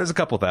 Oh, yeah. There's a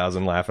couple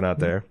thousand laughing out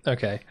there.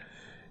 Okay.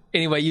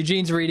 Anyway,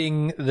 Eugene's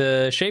reading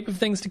The Shape of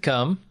Things to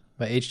Come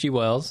by H.G.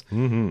 Wells.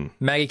 Mm-hmm.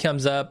 Maggie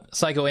comes up,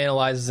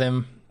 psychoanalyzes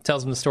him,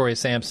 tells him the story of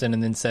Samson,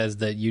 and then says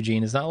that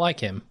Eugene is not like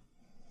him.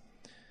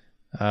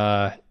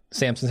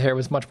 Samson's hair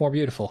was much more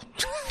beautiful.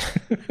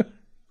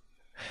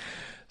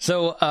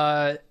 So,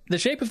 the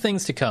shape of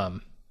things to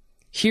come.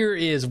 Here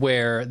is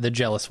where the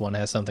jealous one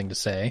has something to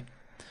say.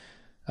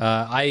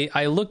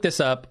 I looked this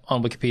up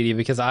on Wikipedia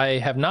because I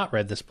have not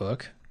read this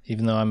book,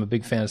 even though I'm a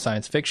big fan of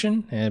science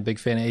fiction and a big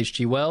fan of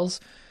H.G. Wells.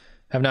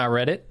 Have not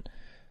read it.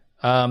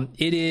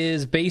 It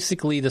is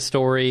basically the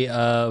story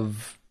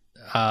of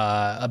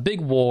a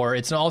big war.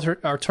 It's an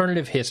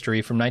alternative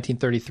history from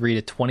 1933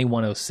 to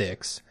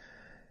 2106.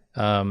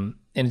 And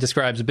it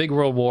describes a big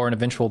world war and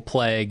eventual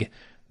plague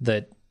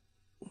that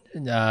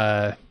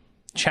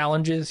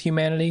challenges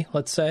humanity,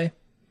 let's say.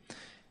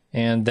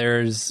 And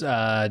there's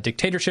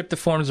dictatorship that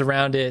forms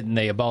around it, and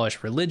they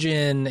abolish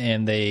religion,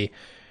 and they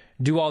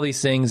do all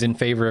these things in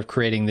favor of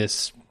creating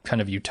this kind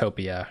of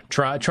utopia,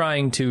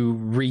 trying to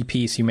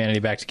re-piece humanity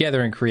back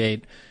together and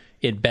create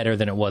it better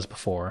than it was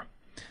before.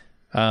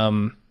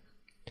 The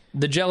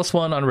Jealous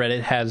One on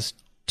Reddit has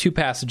 2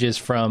 passages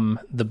from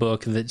the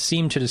book that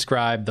seem to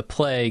describe the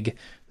plague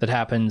that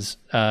happens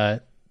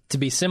to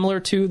be similar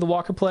to the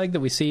Walker Plague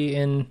that we see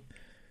in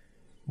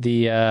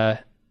the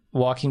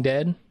Walking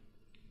Dead.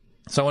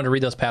 So I want to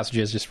read those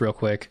passages just real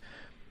quick.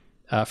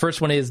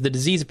 First one is, the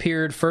disease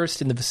appeared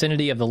first in the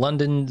vicinity of the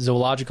London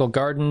Zoological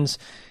Gardens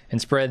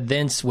and spread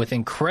thence with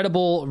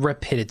incredible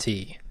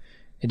rapidity.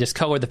 It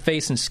discolored the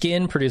face and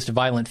skin, produced a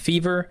violent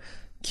fever,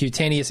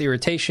 cutaneous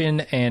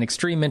irritation, and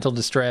extreme mental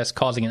distress,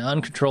 causing an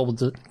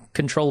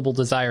uncontrollable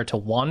desire to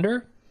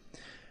wander.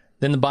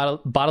 Then the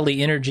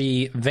bodily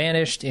energy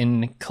vanished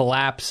in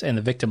collapse, and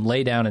the victim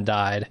lay down and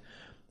died.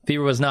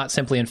 Fever was not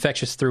simply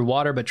infectious through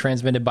water, but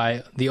transmitted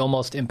by the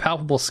almost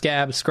impalpable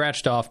scab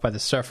scratched off by the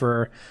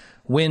sufferer.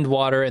 Wind,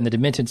 water, and the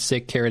demented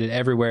sick carried it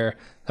everywhere.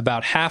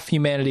 About half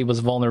humanity was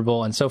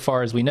vulnerable, and so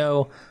far as we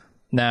know,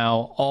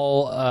 now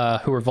all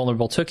who were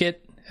vulnerable took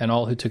it, and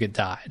all who took it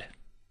died.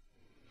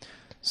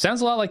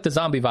 Sounds a lot like the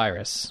zombie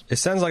virus. It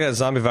sounds like a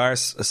zombie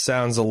virus. It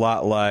sounds a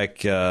lot like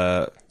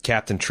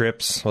Captain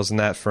Trips. Wasn't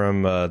that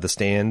from The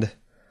Stand?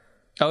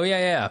 Oh,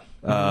 yeah.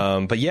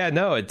 But yeah,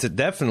 no, it's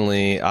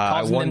definitely,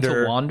 I Causing wonder.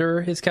 them to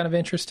wander is kind of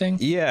interesting.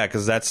 Yeah,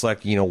 because that's like,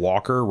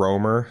 walker,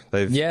 roamer.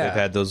 They've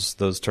had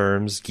those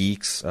terms,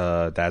 geeks.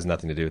 That has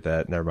nothing to do with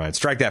that. Never mind.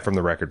 Strike that from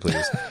the record,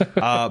 please.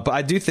 But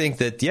I do think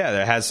that,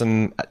 there has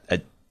some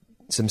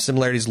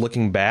similarities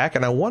looking back,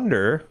 and I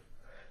wonder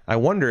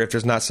if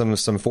there's not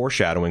some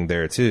foreshadowing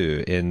there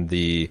too.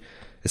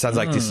 It sounds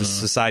like this is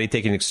society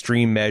taking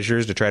extreme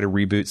measures to try to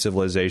reboot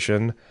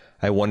civilization.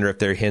 I wonder if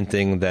they're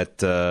hinting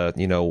that,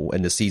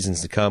 in the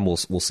seasons to come,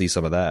 we'll see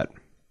some of that.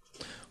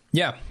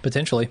 Yeah,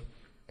 potentially.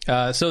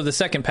 So the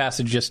second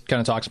passage just kind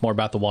of talks more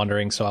about the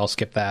wandering, so I'll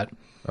skip that.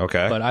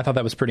 Okay. But I thought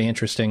that was pretty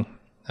interesting,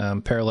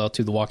 parallel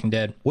to The Walking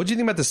Dead. What do you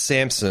think about the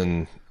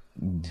Samson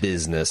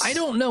business? I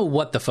don't know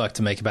what the fuck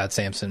to make about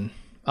Samson,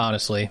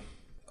 honestly.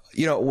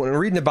 When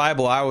reading the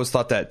Bible, I always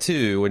thought that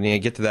too. When you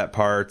get to that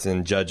part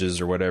in Judges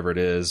or whatever it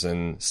is,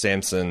 and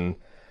Samson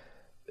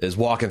is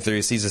walking through,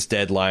 he sees this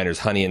dead lion, there's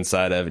honey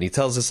inside of it, and he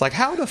tells us, like,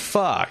 how in the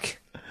fuck?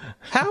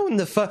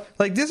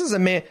 Like, this is a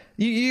man,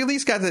 you at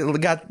least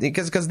got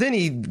because then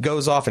he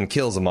goes off and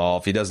kills them all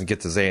if he doesn't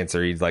get this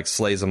answer. He, like,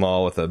 slays them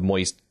all with a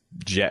moist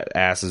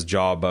ass's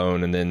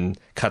jawbone and then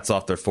cuts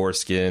off their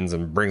foreskins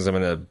and brings them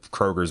in a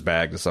Kroger's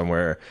bag to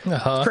somewhere.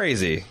 It's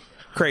crazy.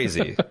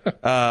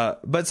 But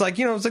it's like,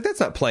 that's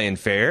not playing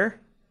fair.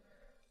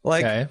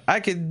 Like, okay. I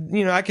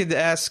could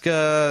ask,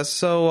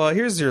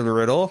 here's your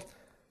riddle.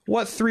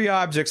 What 3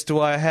 objects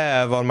do I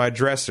have on my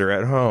dresser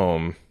at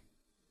home?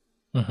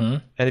 Mm-hmm.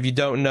 And if you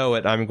don't know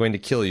it, I'm going to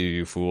kill you,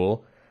 you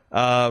fool.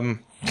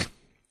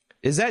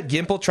 Is that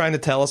Gimple trying to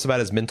tell us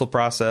about his mental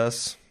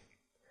process?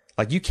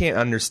 Like, you can't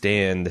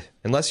understand,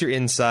 unless you're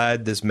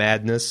inside this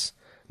madness,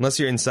 unless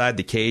you're inside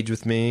the cage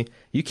with me,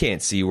 you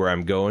can't see where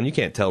I'm going. You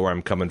can't tell where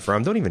I'm coming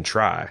from. Don't even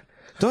try.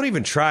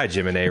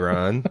 Jim and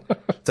Aaron.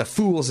 It's a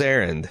fool's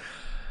errand.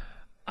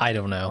 I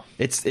don't know.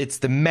 It's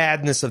the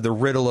madness of the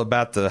riddle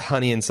about the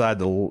honey inside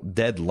the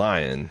dead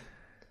lion.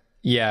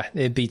 Yeah,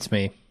 it beats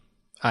me.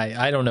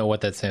 I don't know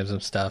what that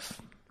Samson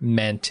stuff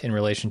meant in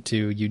relation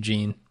to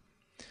Eugene.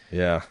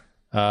 Yeah.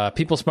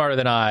 People smarter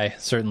than I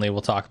certainly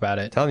will talk about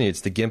it. I'm telling you,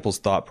 it's the Gimple's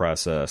thought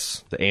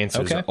process. The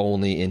answers are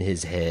only in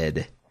his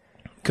head.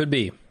 Could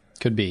be.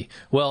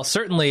 Well,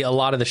 certainly a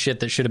lot of the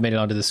shit that should have made it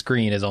onto the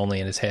screen is only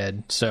in his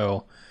head,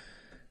 so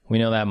we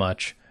know that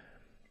much.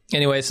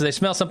 Anyway, so they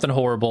smell something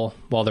horrible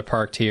while they're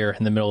parked here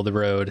in the middle of the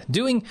road.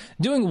 Doing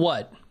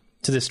what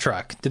to this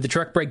truck? Did the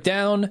truck break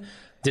down?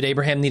 Did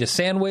Abraham need a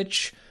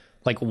sandwich?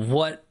 Like,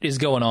 what is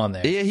going on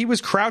there? Yeah, he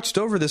was crouched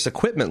over this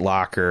equipment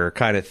locker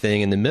kind of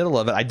thing in the middle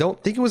of it. I don't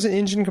think it was an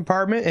engine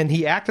compartment, and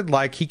he acted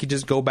like he could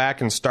just go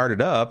back and start it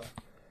up.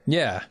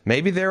 Yeah.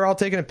 Maybe they're all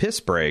taking a piss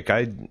break.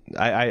 I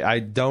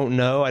don't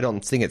know. I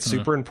don't think it's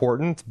super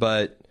important,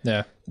 but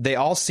they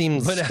all seem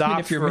stopped. I mean,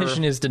 if your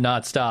mission is to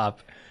not stop.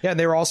 Yeah,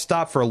 they were all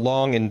stopped for a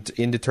long and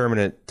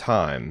indeterminate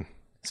time.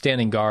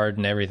 Standing guard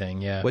and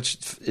everything, yeah. Which,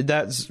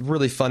 that's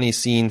really funny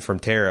scene from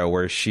Tara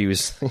where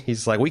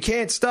he's like, we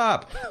can't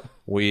stop.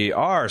 We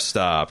are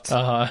stopped.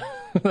 Uh-huh.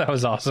 That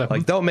was awesome.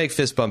 Like, don't make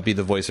fist bump be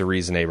the voice of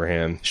reason,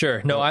 Abraham.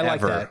 Sure. No, I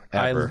like that.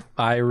 Ever.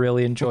 I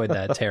really enjoyed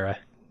that, Tara.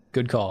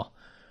 Good call.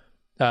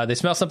 They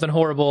smell something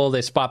horrible.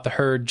 They spot the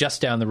herd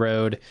just down the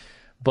road.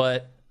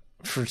 But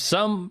for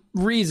some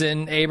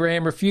reason,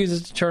 Abraham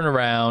refuses to turn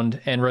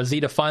around, and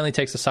Rosita finally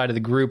takes the side of the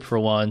group for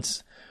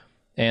once.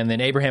 And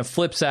then Abraham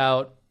flips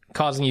out,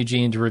 causing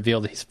Eugene to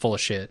reveal that he's full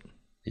of shit.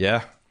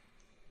 Yeah.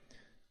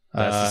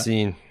 That's the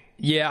scene.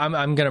 Yeah,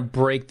 I'm going to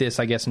break this,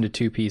 I guess, into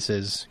two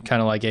pieces,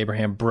 kind of like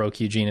Abraham broke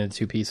Eugene into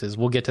two pieces.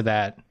 We'll get to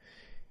that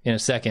in a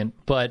second.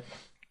 But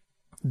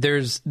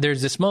there's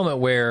this moment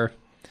where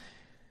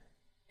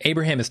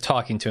Abraham is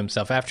talking to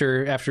himself.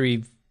 After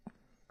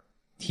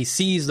he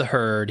sees the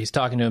herd, he's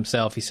talking to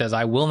himself. He says,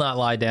 I will not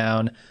lie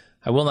down.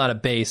 I will not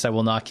abase. I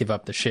will not give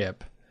up the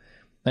ship.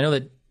 I know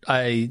that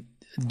I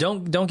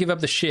don't give up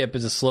the ship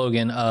is a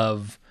slogan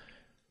of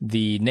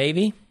the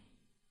Navy.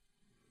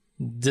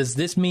 Does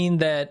this mean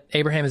that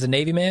Abraham is a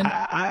Navy man?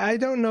 I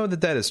don't know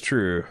that is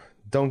true.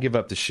 Don't give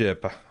up the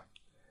ship.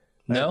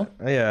 No?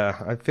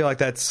 I feel like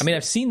that's... I mean,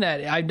 I've seen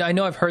that. I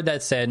know I've heard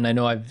that said, and I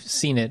know I've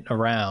seen it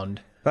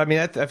around. I mean,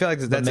 I feel like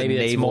that's maybe a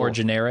naval... it's more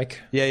generic.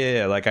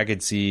 Yeah. Like, I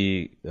could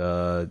see,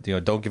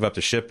 don't give up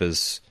the ship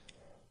is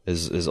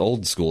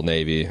old school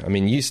Navy. I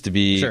mean, it used to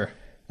be... Sure.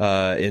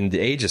 In the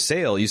Age of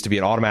Sail, it used to be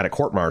an automatic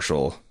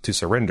court-martial to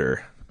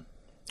surrender.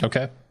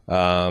 Okay.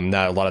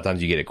 Now a lot of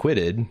times you get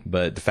acquitted,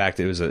 but the fact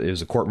that it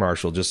was a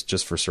court-martial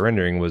just for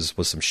surrendering was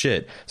some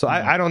shit. So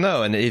I don't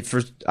know. And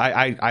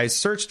I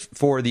searched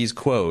for these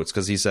quotes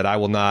because he said, I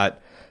will not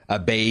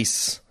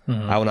abase.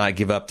 I will not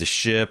give up the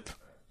ship.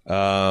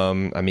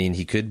 I mean,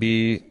 he could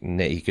be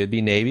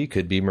Navy,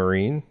 could be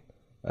Marine.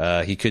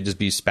 He could just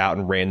be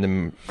spouting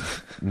random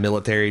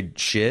military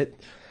shit.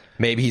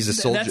 Maybe he's a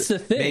soldier. That's the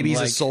thing. Maybe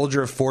he's a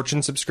Soldier of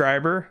Fortune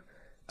subscriber.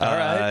 All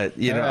right.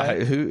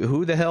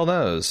 Who the hell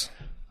knows?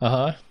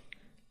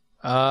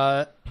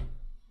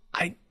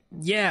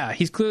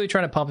 He's clearly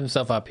trying to pump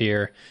himself up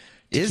here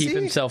to keep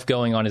himself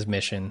going on his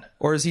mission.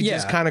 Or is he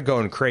just kind of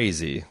going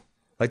crazy?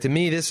 Like, to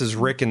me, this is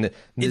Rick in the...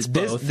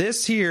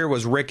 This here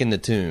was Rick in the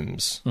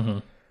Tombs. Mm-hmm.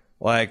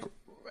 Like,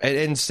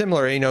 and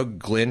similar,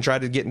 Glenn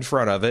tried to get in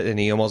front of it, and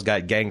he almost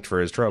got ganked for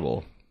his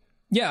trouble.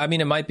 Yeah, I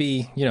mean, it might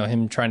be,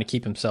 him trying to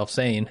keep himself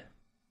sane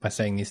by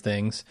saying these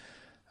things.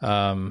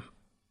 But,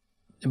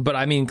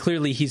 I mean,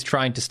 clearly he's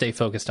trying to stay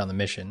focused on the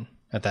mission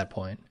at that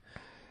point,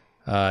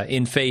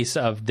 in face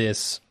of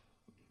this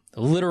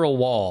literal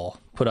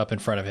wall put up in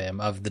front of him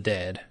of the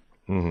dead.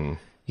 Mm-hmm.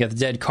 You got the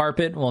dead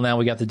carpet. Well, now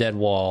we got the dead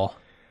wall.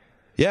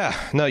 Yeah.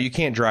 No, you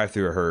can't drive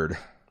through a herd.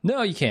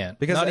 No, you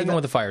can't. Not even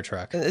with a fire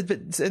truck.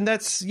 And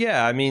that's,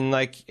 I mean,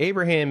 like,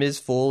 Abraham is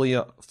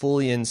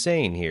fully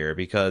insane here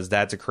because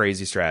that's a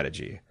crazy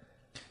strategy.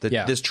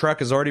 This truck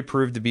has already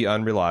proved to be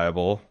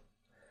unreliable.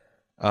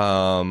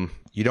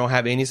 You don't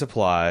have any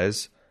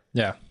supplies.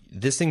 Yeah.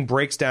 This thing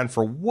breaks down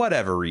for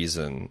whatever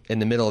reason in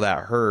the middle of that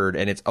herd,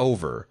 and it's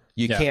over.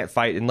 You can't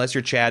fight unless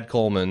you're Chad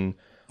Coleman,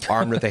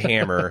 armed with a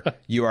hammer.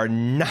 You are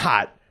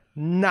not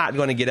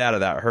going to get out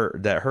of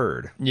that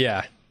herd.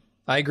 Yeah,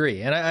 I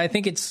agree, and I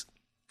think it's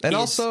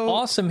also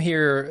awesome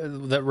here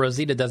that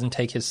Rosita doesn't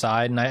take his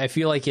side, and I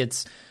feel like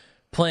it's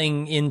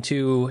playing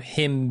into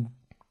him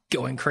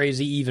going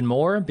crazy even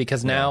more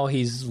because now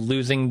he's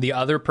losing the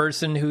other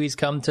person who he's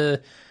come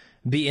to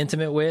be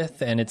intimate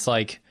with, and it's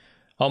like,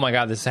 oh my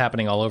God, this is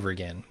happening all over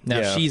again.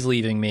 Now she's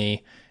leaving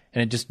me,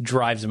 and it just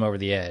drives him over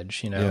the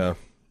edge, Yeah.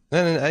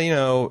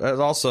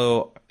 And,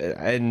 also,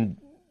 and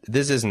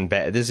this isn't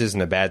bad. This isn't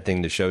a bad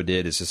thing the show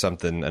did. It's just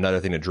another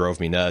thing that drove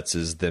me nuts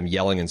is them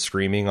yelling and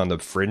screaming on the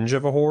fringe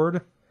of a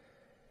horde.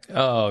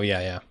 Oh,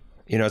 yeah.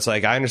 It's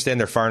like, I understand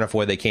they're far enough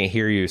away they can't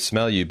hear you,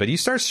 smell you, but you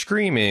start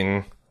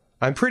screaming,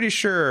 I'm pretty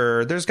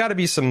sure there's got to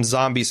be some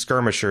zombie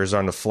skirmishers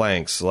on the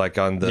flanks, like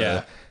on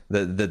the...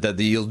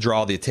 you'll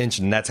draw the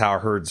attention, and that's how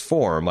herds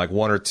form. Like,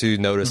 one or two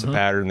notice a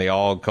pattern, they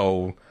all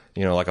go,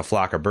 like a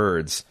flock of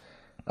birds.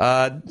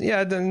 Not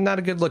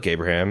a good look,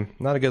 Abraham.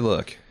 Not a good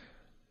look.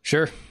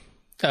 Sure.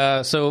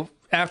 So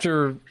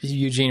after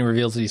Eugene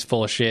reveals that he's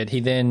full of shit, he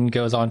then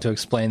goes on to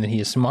explain that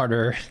he is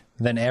smarter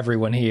than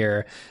everyone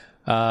here.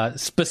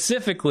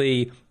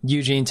 Specifically,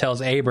 Eugene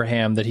tells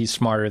Abraham that he's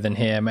smarter than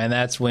him, and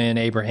that's when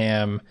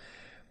Abraham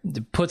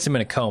puts him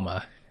in a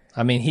coma.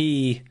 I mean,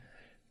 he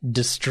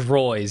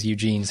destroys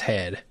Eugene's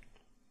head.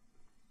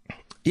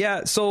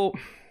 Yeah, so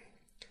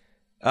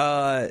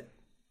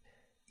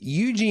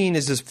Eugene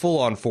is just full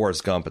on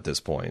Forrest Gump at this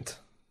point.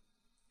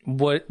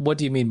 What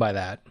do you mean by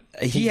that?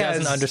 He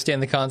doesn't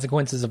understand the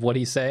consequences of what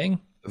he's saying?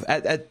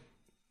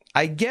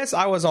 I guess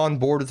I was on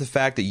board with the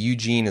fact that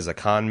Eugene is a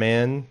con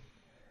man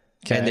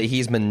and that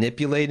he's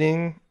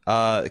manipulating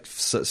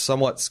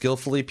somewhat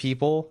skillfully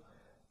people,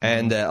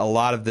 and that a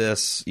lot of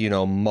this,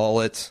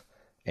 mullet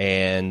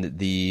and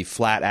the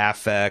flat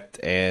affect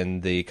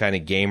and the kind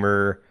of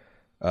gamer,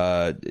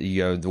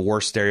 the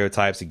worst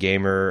stereotypes of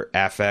gamer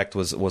affect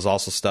was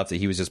also stuff that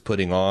he was just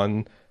putting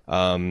on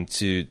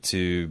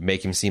to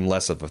make him seem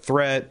less of a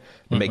threat,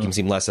 make him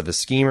seem less of a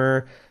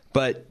schemer.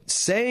 But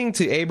saying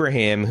to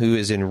Abraham, who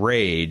is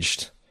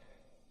enraged,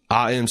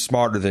 I am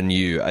smarter than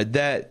you.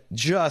 That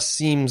just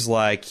seems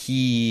like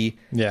he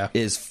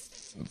is.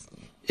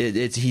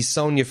 He's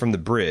Sonya from The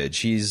Bridge.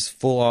 He's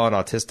full on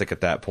autistic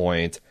at that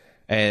point,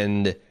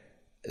 and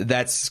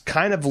that's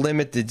kind of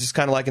limited. Just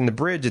kind of like in The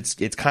Bridge,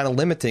 it's kind of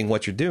limiting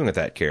what you're doing with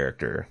that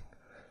character.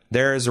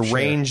 There is a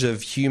range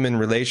of human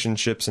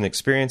relationships and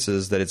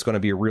experiences that it's going to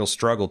be a real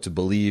struggle to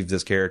believe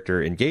this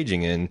character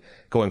engaging in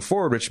going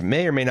forward, which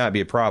may or may not be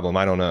a problem.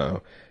 I don't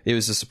know. It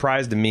was a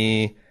surprise to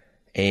me,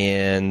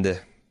 and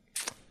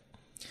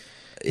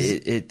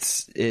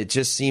it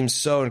just seems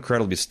so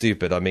incredibly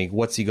stupid. I mean,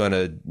 what's he going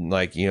to,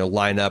 like, you know,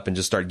 line up and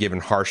just start giving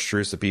harsh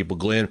truths to people?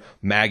 Glenn,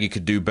 Maggie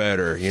could do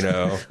better, you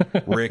know.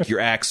 Rick, your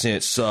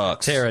accent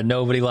sucks. Tara,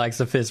 nobody likes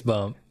a fist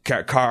bump.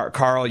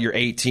 Carl, you're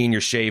 18, you're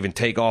shaving.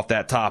 Take off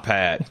that top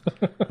hat.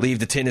 leave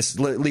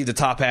the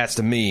top hats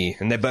to me,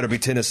 and they better be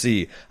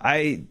Tennessee.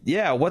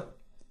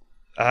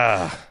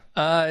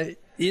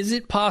 Is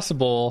it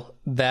possible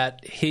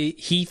that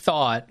he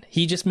thought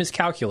he just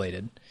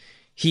miscalculated?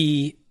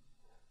 He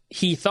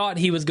thought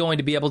he was going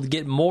to be able to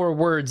get more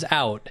words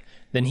out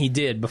than he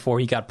did before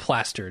he got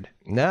plastered.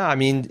 No, I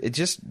mean,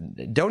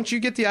 don't you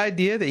get the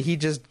idea that he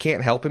just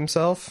can't help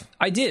himself?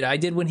 I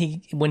did when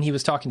he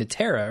was talking to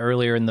Tara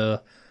earlier in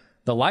the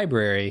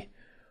library.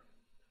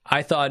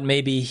 I thought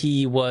maybe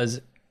he was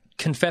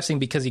confessing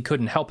because he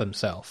couldn't help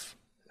himself.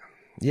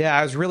 Yeah,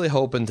 I was really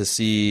hoping to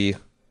see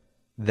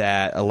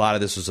that a lot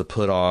of this was a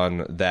put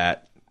on,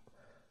 that,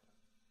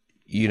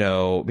 you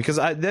know, because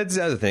that's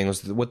the other thing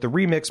was with the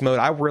remix mode.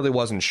 I really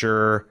wasn't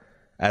sure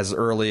as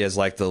early as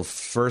like the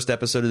first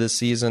episode of this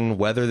season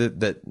whether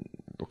that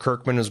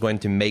Kirkman was going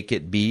to make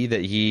it be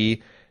that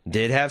he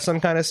did have some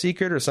kind of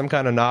secret or some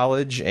kind of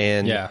knowledge.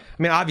 And I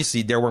mean,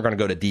 obviously they weren't going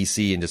to go to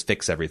DC and just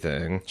fix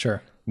everything.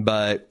 Sure.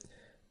 But,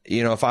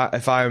 you know,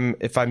 if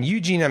I'm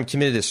Eugene, I'm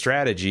committed to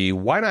strategy.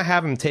 Why not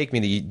have him take me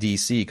to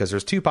DC? Because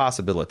there's two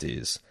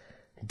possibilities.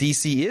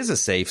 DC is a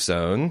safe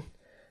zone,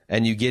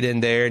 and you get in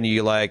there and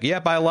you're like,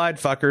 yep, I lied,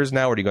 fuckers.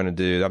 Now what are you going to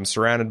do? I'm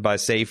surrounded by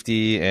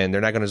safety, and they're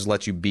not going to just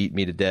let you beat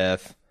me to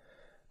death.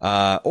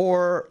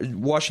 Or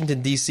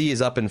Washington, D.C.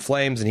 is up in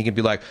flames, and he can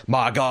be like,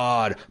 my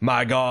God,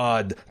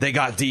 they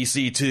got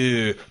D.C.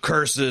 too.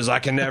 Curses, I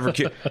can never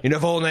kill. You know,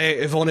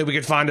 if only we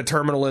could find a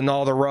terminal in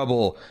all the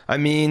rubble. I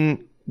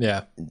mean,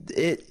 yeah.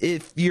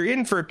 If you're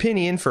in for a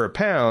penny, in for a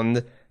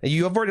pound,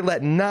 you have already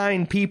let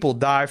 9 people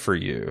die for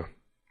you.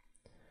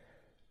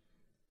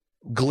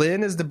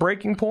 Glenn is the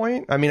breaking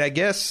point. I mean, I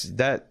guess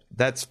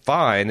that's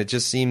fine. It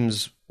just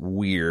seems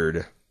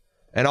weird.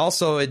 And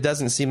also, it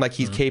doesn't seem like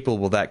he's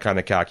capable of that kind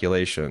of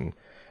calculation.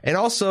 And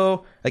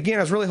also, again,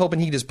 I was really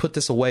hoping he'd just put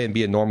this away and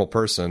be a normal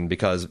person,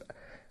 because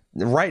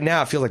right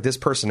now I feel like this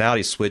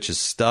personality switch is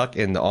stuck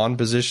in the on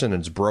position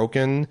and it's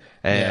broken.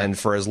 And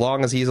for as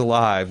long as he's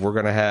alive, we're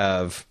going to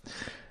have...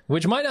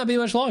 Which might not be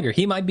much longer.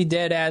 He might be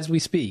dead as we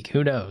speak.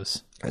 Who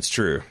knows? That's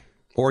true.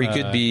 Or he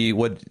could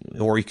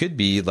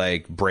be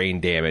like brain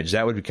damage.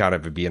 That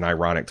would be an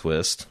ironic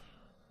twist.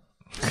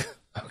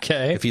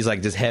 Okay. If he's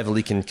like just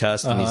heavily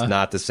concussed and he's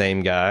not the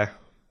same guy.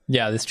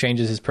 Yeah, this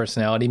changes his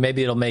personality.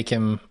 Maybe it'll make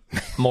him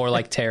more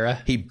like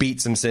Tara. He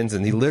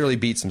literally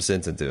beats some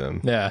sense into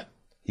him. Yeah.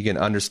 You can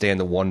understand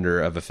the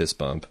wonder of a fist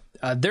bump.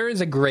 There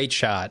is a great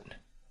shot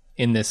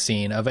in this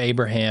scene of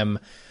Abraham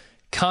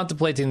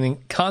contemplating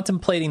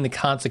the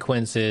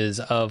consequences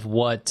of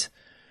what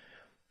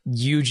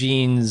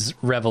Eugene's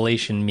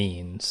revelation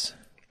means.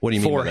 What do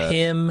you mean for by that?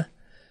 him,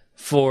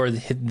 for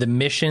the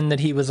mission that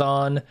he was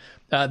on?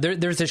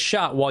 There's a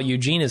shot while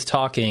Eugene is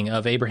talking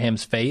of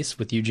Abraham's face,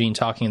 with Eugene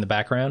talking in the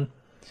background,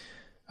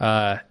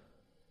 that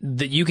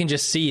you can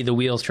just see the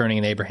wheels turning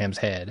in Abraham's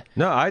head.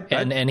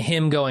 And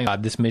him going,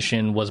 God, this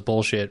mission was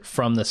bullshit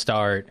from the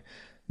start.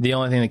 The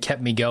only thing that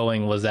kept me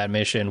going was that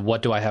mission.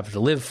 What do I have to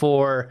live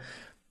for?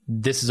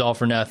 This is all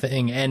for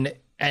nothing.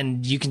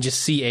 And you can just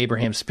see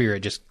Abraham's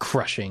spirit just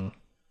crushing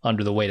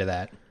under the weight of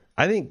that.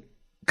 I think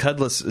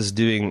Cudlitz is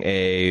doing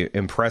a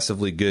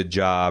impressively good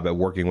job at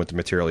working with the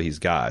material he's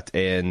got.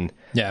 And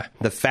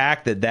the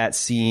fact that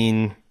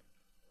scene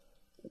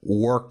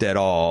worked at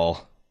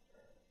all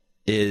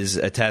is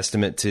a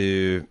testament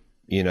to,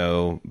 you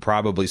know,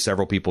 probably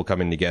several people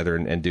coming together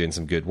and doing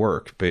some good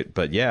work.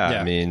 But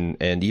I mean,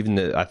 and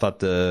even I thought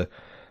the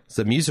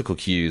musical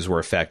cues were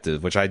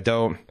effective, which I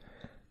don't...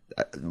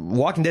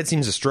 Walking Dead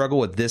seems to struggle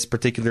with this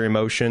particular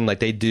emotion. Like,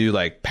 they do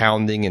like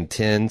pounding and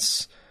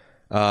tense,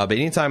 but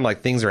anytime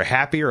like things are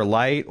happy or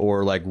light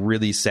or like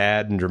really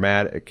sad and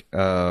dramatic,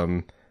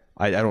 I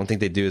don't think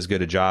they do as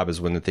good a job as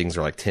when the things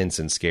are like tense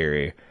and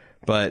scary.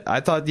 But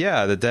I thought,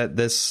 that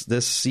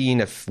this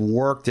scene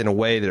worked in a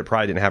way that it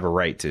probably didn't have a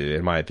right to,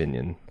 in my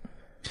opinion.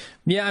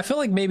 Yeah, I feel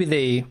like maybe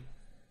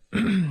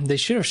they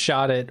should have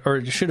shot it,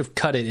 or should have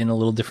cut it in a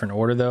little different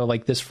order, though.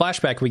 Like this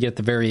flashback we get at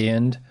the very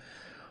end,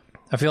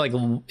 I feel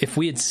like if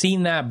we had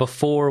seen that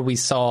before we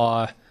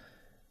saw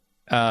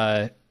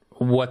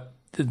what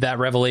that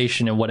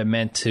revelation and what it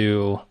meant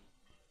to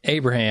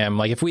Abraham,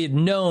 like if we had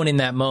known in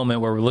that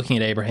moment where we're looking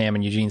at Abraham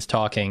and Eugene's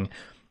talking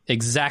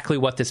exactly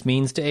what this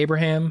means to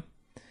Abraham,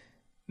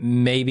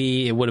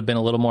 maybe it would have been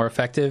a little more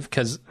effective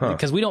because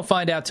we don't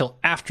find out till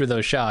after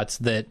those shots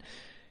that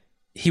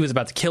he was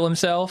about to kill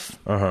himself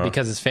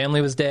because his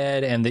family was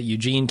dead, and that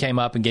Eugene came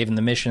up and gave him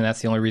the mission. And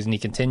that's the only reason he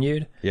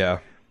continued. Yeah.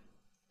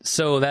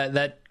 So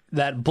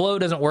that blow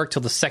doesn't work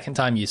till the second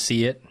time you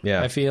see it.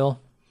 Yeah. I feel.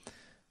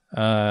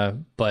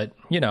 But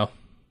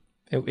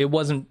it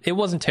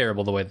wasn't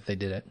terrible the way that they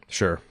did it.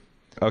 Sure.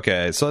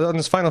 Okay. So on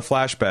this final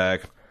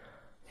flashback,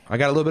 I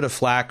got a little bit of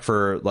flack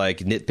for like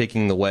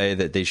nitpicking the way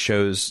that they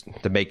chose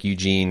to make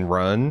Eugene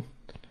run,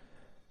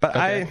 but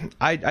okay.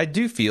 I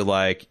do feel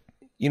like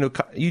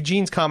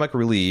Eugene's comic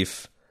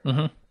relief.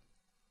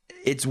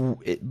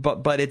 Mm-hmm.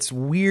 But it's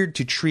weird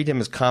to treat him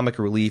as comic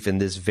relief in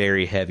this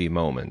very heavy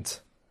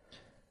moment.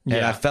 Yeah.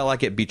 And I felt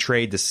like it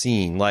betrayed the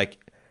scene. Like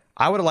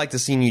I would have liked to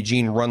seen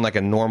Eugene run like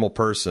a normal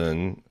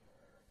person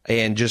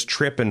and just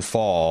trip and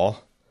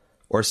fall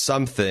or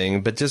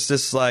something, but just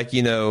this like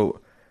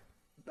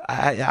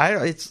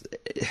I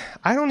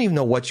don't even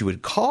know what you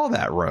would call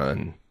that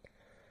run.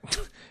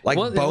 Like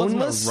boneless? It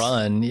wasn't a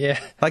run, yeah.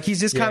 Like he's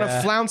just kind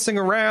of flouncing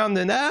around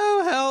and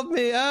help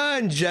me,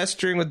 and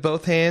gesturing with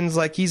both hands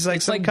like he's like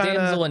it's some like kind of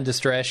damsel in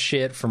distress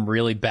shit from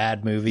really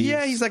bad movies.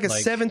 Yeah, he's like a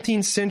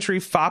 17th century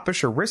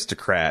foppish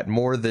aristocrat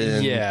more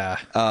than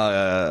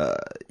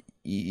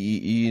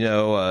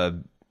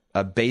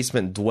a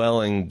basement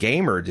dwelling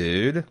gamer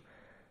dude.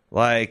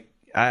 Like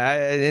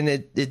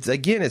it's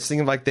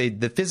thinking like the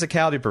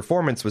physicality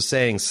performance was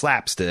saying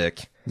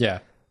slapstick. Yeah.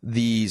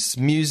 The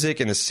music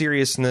and the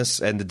seriousness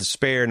and the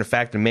despair and the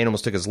fact that a man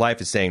almost took his life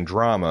is saying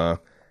drama.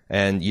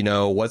 And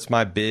what's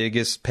my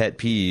biggest pet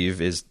peeve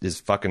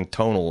is fucking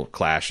tonal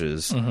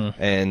clashes.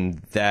 Mm-hmm. And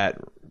that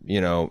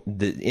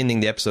the ending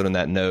the episode on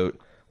that note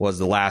was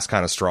the last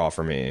kind of straw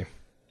for me.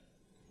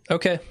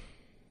 Okay,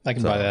 I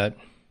can buy that.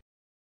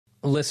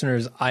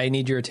 Listeners, I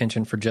need your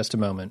attention for just a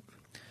moment.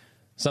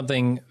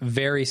 Something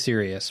very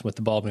serious with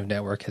the Bald Move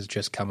Network has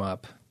just come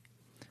up.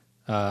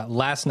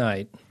 Last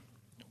night,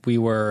 we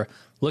were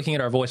looking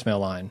at our voicemail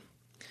line.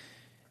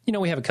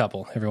 We have a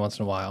couple every once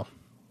in a while.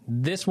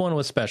 This one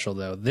was special,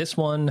 though. This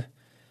one...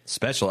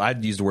 Special?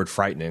 I'd use the word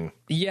frightening.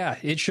 Yeah,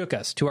 it shook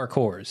us to our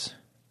cores.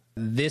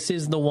 This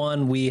is the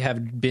one we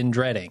have been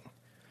dreading.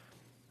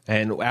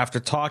 And after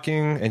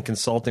talking and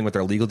consulting with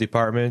our legal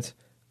department,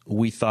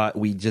 we thought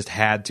we just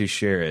had to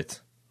share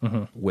it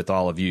with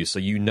all of you so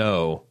you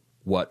know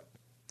what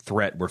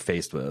threat we're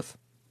faced with.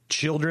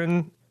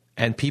 Children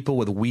and people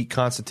with weak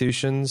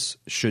constitutions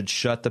should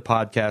shut the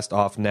podcast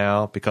off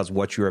now because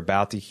what you're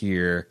about to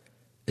hear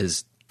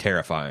is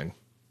terrifying.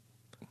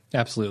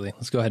 Absolutely.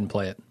 Let's go ahead and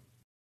play it.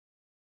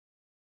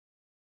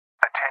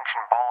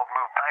 Attention Bald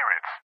Move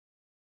Pirates.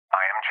 I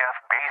am Jeff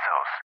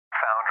Bezos,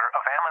 founder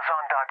of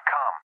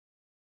Amazon.com.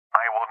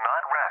 I will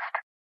not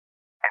rest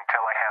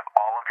until I have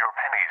all of your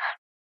pennies.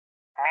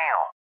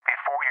 Kneel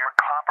before your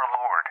copper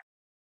lord.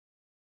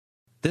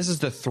 This is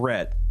the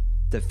threat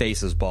that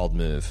faces Bald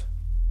Move.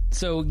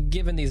 So,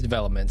 given these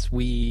developments,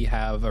 we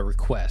have a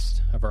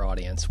request of our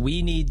audience.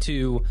 We need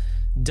to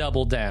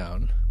double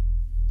down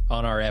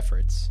on our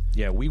efforts.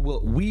 Yeah, we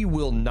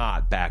will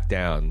not back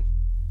down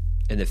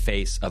in the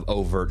face of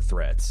overt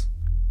threats.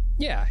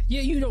 Yeah,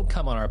 you don't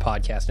come on our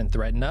podcast and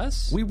threaten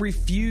us. We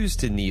refuse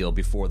to kneel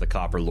before the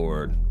Copper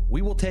Lord.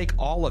 We will take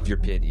all of your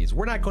pennies.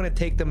 We're not going to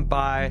take them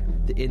by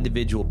the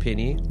individual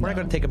penny. We're not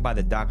going to take them by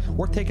the dime.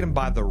 We're taking them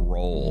by the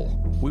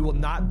roll. We will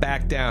not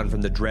back down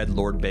from the dread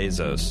Lord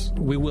Bezos.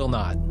 We will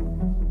not.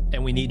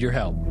 And we need your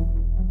help.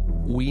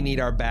 We need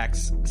our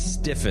backs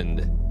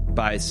stiffened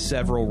by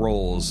several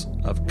rolls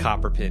of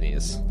copper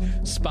pennies.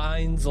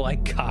 Spines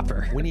like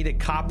copper. We need a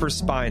copper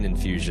spine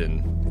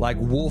infusion, like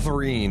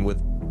Wolverine with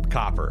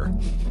copper.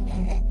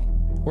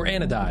 We're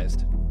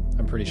anodized,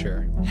 I'm pretty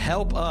sure.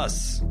 Help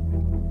us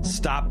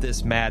stop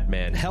this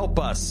madman. Help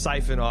us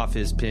siphon off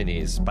his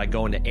pennies by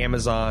going to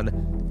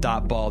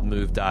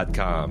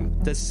Amazon.baldmove.com.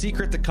 The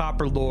secret the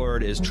Copper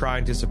Lord is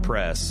trying to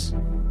suppress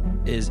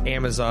is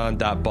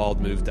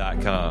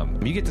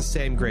Amazon.baldmove.com. You get the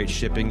same great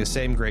shipping, the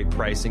same great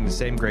pricing, the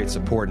same great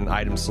support and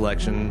item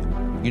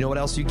selection. You know what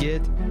else you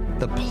get?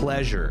 The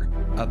pleasure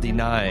of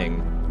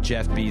denying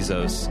Jeff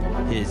Bezos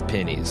his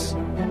pennies.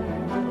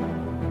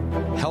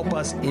 Help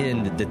us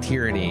end the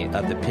tyranny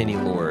of the penny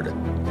lord.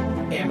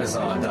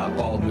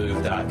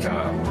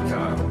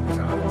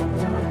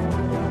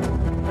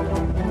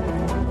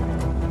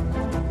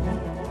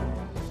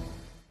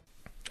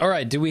 Amazon.baldmove.com. All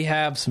right, do we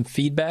have some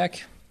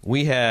feedback?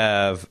 We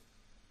have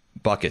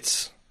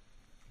buckets.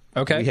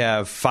 Okay. We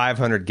have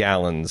 500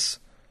 gallons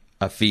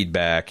of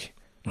feedback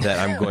that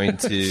I'm going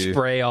to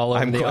spray all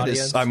over the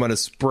audience. I'm going to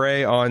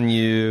spray on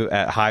you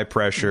at high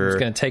pressure. It's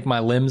going to take my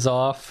limbs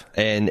off.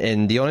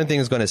 And the only thing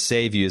that's going to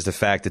save you is the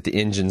fact that the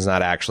engine's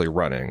not actually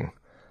running.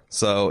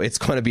 So it's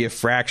going to be a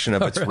fraction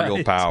of its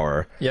real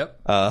power.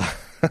 Yep.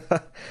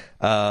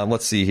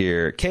 Let's see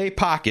here. K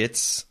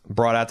Pockets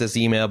brought out this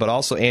email, but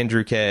also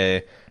Andrew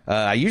K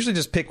I usually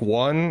just pick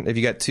one if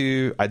you got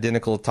two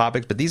identical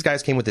topics, but these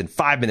guys came within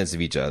 5 minutes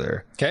of each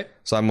other. Okay.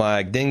 So I'm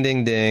like, ding,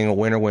 ding, ding,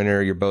 winner,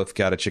 winner, you both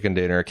got a chicken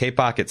dinner.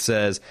 K-Pocket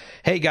says,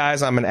 hey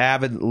guys, I'm an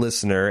avid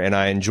listener and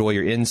I enjoy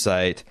your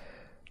insight.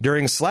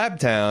 During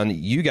Slabtown,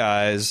 you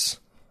guys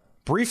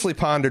briefly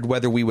pondered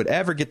whether we would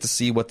ever get to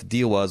see what the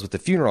deal was with the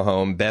funeral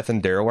home Beth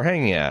and Daryl were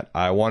hanging at.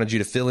 I wanted you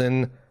to fill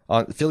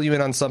you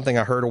in on something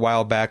I heard a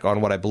while back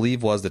on what I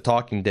believe was The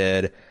Talking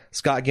Dead.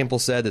 Scott Gimple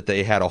said that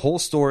they had a whole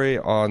story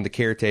on the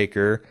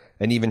caretaker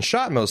and even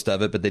shot most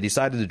of it, but they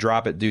decided to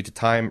drop it due to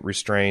time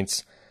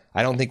restraints.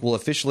 I don't think we'll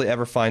officially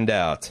ever find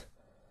out.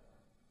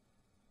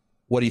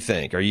 What do you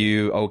think? Are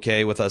you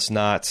okay with us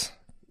not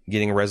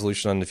getting a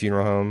resolution on the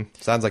funeral home?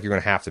 Sounds like you're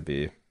going to have to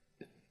be.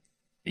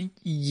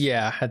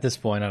 Yeah, at this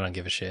point, I don't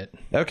give a shit.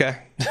 Okay.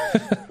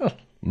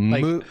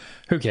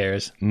 Who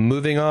cares?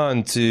 Moving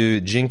on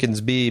to Jenkins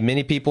B.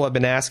 Many people have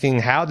been asking,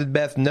 how did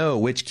Beth know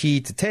which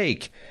key to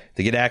take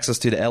to get access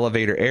to the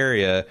elevator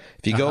area?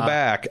 If you go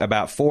back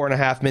about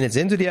 4.5 minutes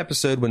into the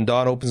episode when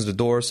Dawn opens the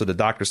door so that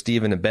Dr.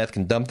 Steven and Beth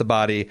can dump the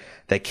body,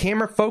 the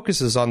camera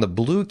focuses on the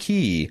blue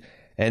key,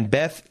 and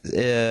Beth,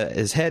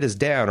 his head is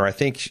down, or I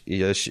think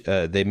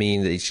they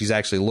mean that she's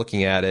actually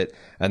looking at it,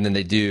 and then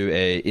they do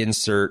a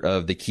insert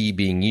of the key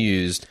being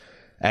used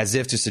as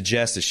if to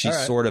suggest that she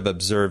sort of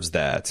observes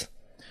that.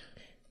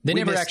 They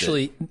never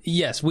actually...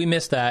 Yes, we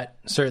missed that,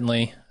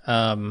 certainly.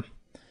 I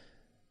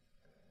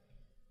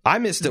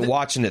missed it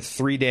watching it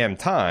 3 damn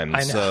times. I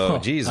know. So,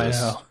 Jesus.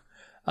 I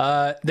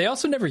know. They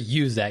also never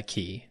use that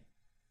key.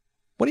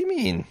 What do you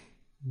mean?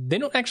 They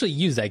don't actually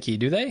use that key,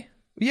 do they?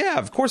 Yeah,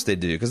 of course they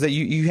do. Because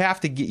you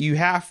have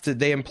to.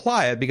 They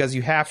imply it because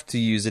you have to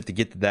use it to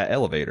get to that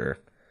elevator.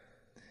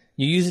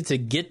 You use it to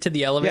get to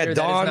the elevator? Yeah,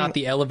 Dawn, that is not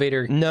the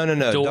elevator. No.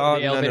 Door,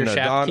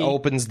 Dawn key?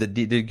 opens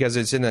because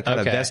it's in a kind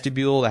of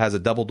vestibule that has a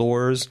double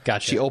doors.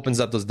 Gotcha. She opens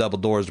up those double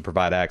doors to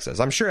provide access.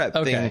 I'm sure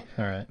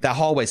that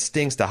hallway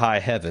stinks to high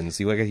heavens.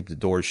 You got to keep the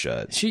doors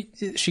shut. She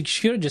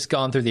should have just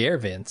gone through the air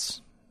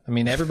vents. I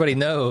mean, everybody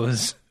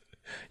knows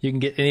you can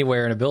get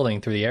anywhere in a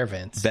building through the air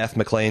vents. Beth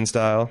McLean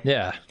style?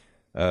 Yeah.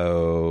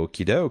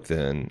 Okie doke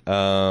then.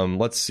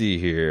 Let's see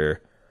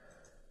here.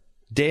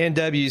 Dan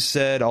W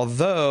said,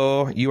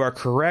 although you are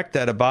correct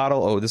that a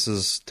bottle... Oh, this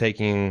is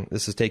taking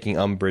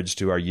umbrage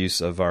to our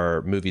use of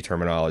our movie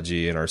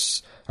terminology and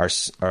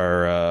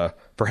our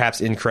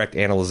perhaps incorrect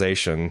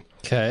analyzation.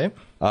 Okay.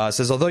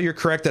 Says, although you're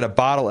correct that a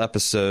bottle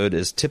episode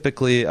is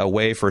typically a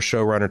way for a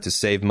showrunner to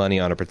save money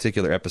on a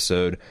particular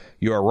episode,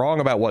 you are wrong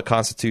about what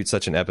constitutes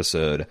such an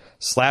episode.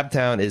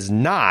 Slabtown is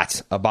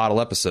not a bottle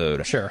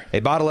episode. Sure. A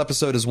bottle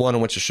episode is one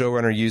in which a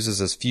showrunner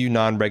uses as few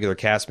non-regular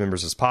cast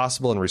members as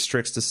possible and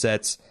restricts the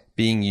sets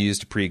being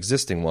used to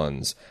pre-existing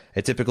ones.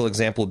 A typical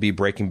example would be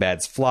Breaking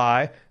Bad's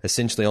Fly,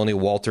 essentially only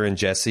Walter and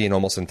Jesse and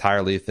almost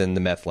entirely within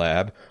the meth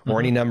lab, or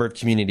any number of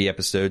Community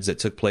episodes that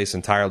took place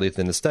entirely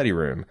within the study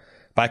room.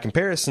 By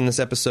comparison, this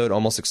episode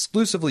almost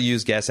exclusively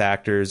used guest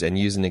actors and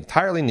used an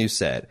entirely new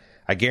set.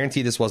 I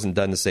guarantee this wasn't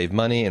done to save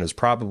money and was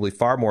probably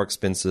far more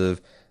expensive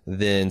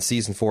than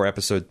Season 4,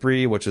 Episode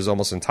 3, which was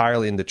almost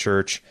entirely in the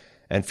church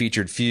and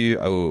featured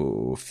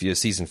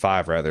Season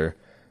 5, rather.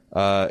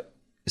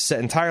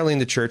 Set entirely in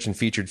the church and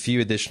featured few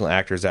additional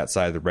actors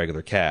outside of the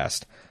regular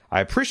cast.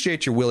 I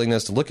appreciate your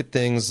willingness to look at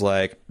things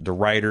like the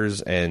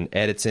writers and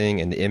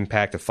editing and the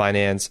impact of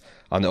finance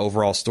on the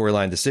overall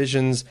storyline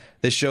decisions.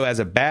 This show has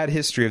a bad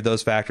history of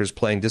those factors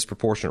playing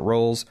disproportionate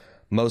roles,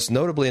 most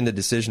notably in the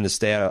decision to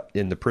stay out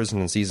in the prison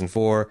in Season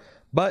 4,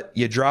 but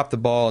you dropped the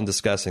ball in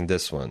discussing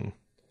this one.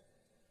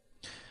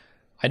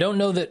 I don't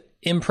know that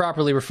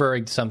improperly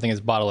referring to something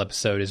as bottle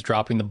episode is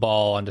dropping the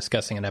ball on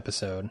discussing an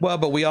episode. Well,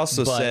 but we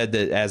also said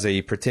that as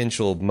a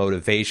potential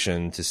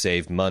motivation to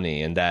save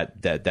money, and that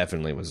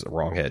definitely was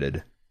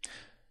wrongheaded.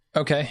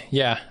 Okay,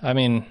 yeah. I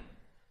mean,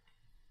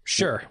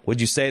 sure. Would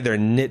you say they're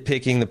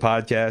nitpicking the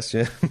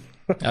podcast?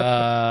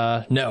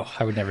 No,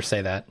 I would never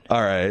say that.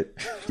 All right.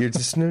 You're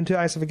just too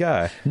nice of a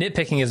guy.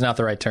 Nitpicking is not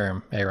the right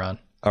term, Aaron.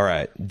 All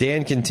right.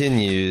 Dan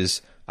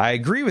continues... I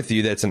agree with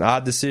you that it's an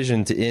odd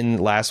decision to end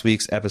last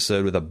week's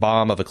episode with a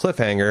bomb of a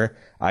cliffhanger,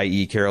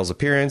 i.e. Carol's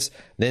appearance,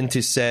 then to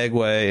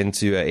segue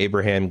into an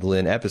Abraham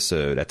Glenn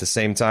episode. At the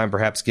same time,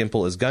 perhaps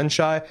Gimple is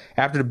gun-shy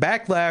after the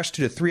backlash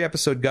to the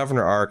 3-episode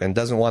Governor arc and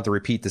doesn't want to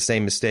repeat the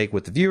same mistake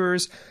with the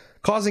viewers,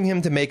 causing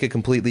him to make a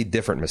completely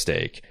different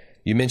mistake.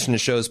 You mentioned the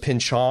show's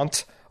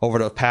penchant over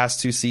the past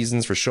 2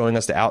 seasons for showing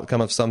us the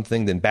outcome of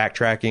something, then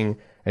backtracking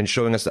and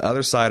showing us the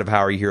other side of how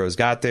our heroes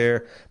got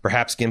there.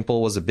 Perhaps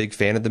Gimple was a big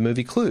fan of the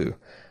movie Clue.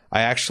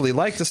 I actually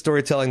like the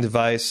storytelling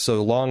device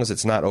so long as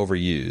it's not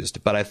overused,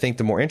 but I think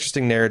the more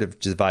interesting narrative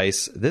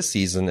device this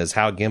season is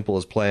how Gimple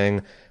is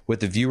playing with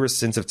the viewer's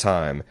sense of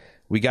time.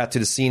 We got to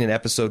the scene in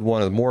episode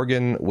 1 of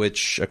Morgan,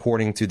 which,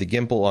 according to the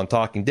Gimple on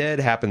Talking Dead,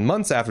 happened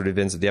months after the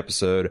events of the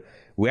episode.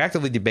 We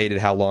actively debated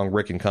how long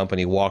Rick and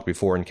company walked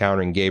before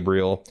encountering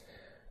Gabriel.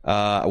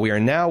 We are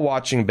now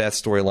watching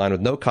Beth's storyline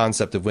with no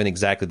concept of when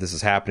exactly this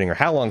is happening or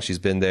how long she's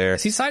been there.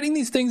 Is he citing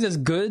these things as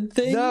good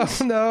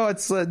things? No,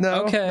 it's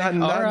no, okay,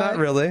 not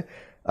really.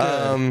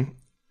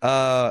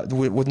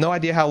 with no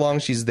idea how long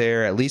she's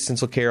there, at least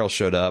until Carol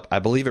showed up. I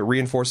believe it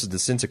reinforces the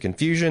sense of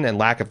confusion and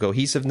lack of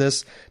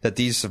cohesiveness that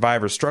these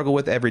survivors struggle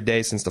with every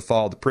day since the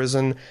fall of the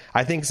prison.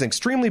 I think it's an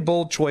extremely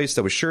bold choice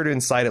that was sure to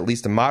incite at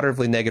least a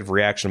moderately negative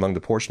reaction among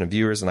the portion of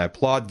viewers, and I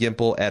applaud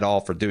Gimple et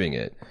al. For doing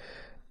it.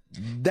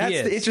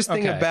 That's the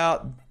interesting thing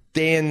about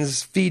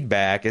Dan's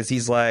feedback, is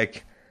he's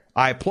like,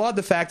 I applaud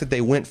the fact that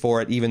they went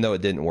for it even though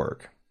it didn't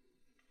work.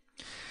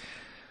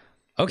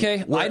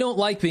 Okay, I don't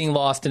like being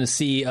lost in a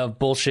sea of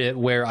bullshit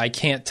where I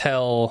can't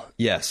tell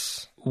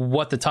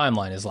what the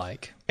timeline is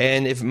like.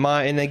 And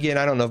again,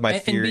 I don't know if my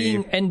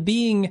theory... And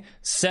being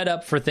set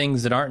up for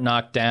things that aren't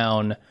knocked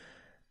down.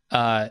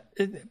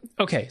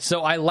 Okay,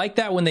 so I like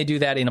that when they do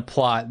that in a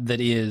plot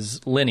that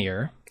is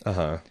linear.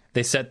 Uh-huh.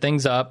 They set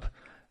things up,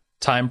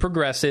 time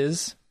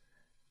progresses,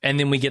 and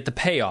then we get the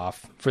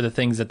payoff for the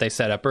things that they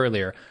set up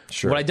earlier.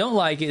 Sure. What I don't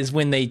like is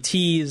when they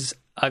tease,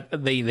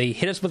 they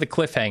hit us with a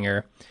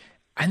cliffhanger,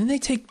 and then they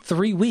take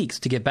 3 weeks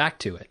to get back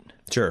to it.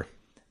 Sure.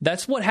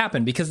 That's what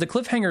happened, because the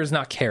cliffhanger is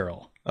not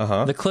Carol.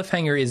 Uh-huh. The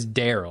cliffhanger is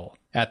Daryl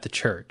at the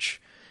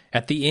church.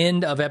 At the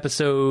end of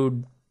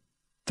episode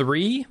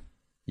 3?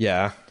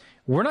 Yeah.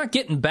 We're not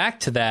getting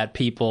back to that,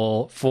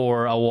 people,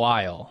 for a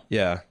while.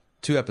 Yeah.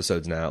 2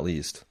 episodes now, at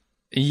least.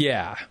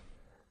 Yeah.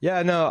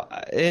 Yeah, no,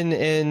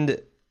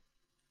 and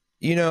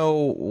you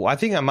know, I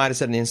think I might have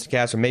said an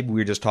Instacast, or maybe we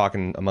were just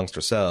talking amongst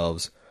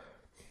ourselves.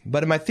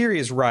 But my theory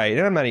is right,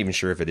 and I'm not even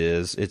sure if it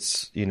is.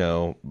 It's, you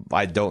know,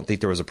 I don't think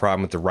there was a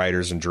problem with the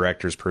writers and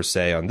directors per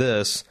se on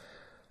this.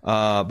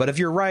 But if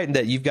you're right in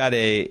that you've got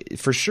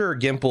for sure,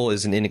 Gimple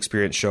is an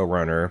inexperienced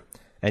showrunner,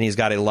 and he's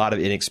got a lot of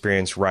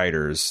inexperienced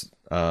writers.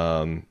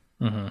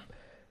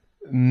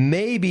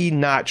 Maybe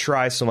not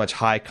try so much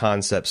high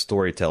concept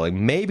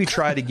storytelling. Maybe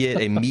try to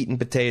get a meat and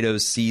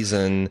potatoes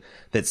season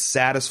that's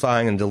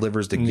satisfying and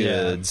delivers the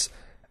goods. Yeah.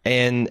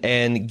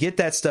 And get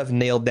that stuff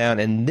nailed down,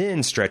 and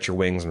then stretch your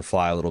wings and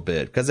fly a little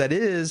bit. Because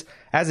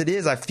as it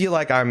is, I feel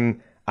like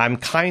I'm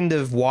kind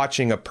of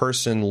watching a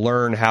person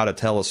learn how to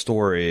tell a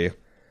story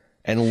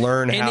and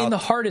learn how. And in the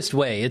hardest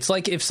way. It's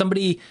like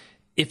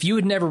if you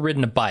had never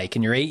ridden a bike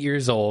and you're 8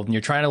 years old and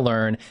you're trying to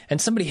learn, and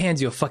somebody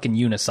hands you a fucking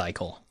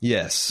unicycle.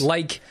 Yes.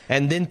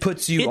 And then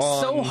puts you on.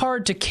 It's so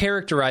hard to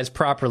characterize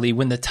properly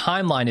when the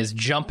timeline is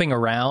jumping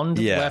around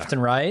left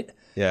and right.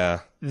 Yeah.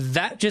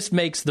 That just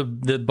makes the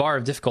bar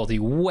of difficulty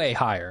way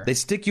higher. They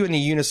stick you in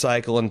a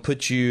unicycle and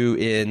put you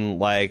in,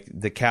 like,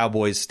 the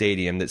Cowboys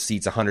Stadium that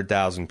seats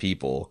 100,000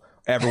 people.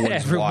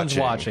 Everyone's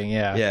watching.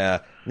 Yeah.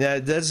 Yeah,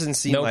 it doesn't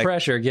seem no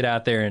pressure. Get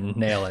out there and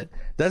nail it.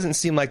 Doesn't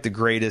seem like the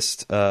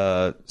greatest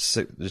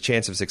the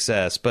chance of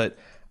success. But,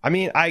 I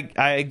mean, I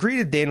agree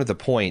to Dan with the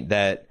point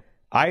that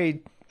I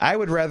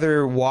would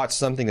rather watch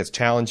something that's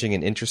challenging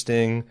and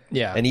interesting.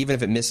 Yeah. And even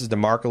if it misses the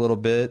mark a little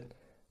bit,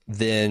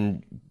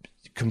 then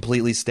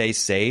completely stay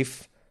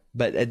safe.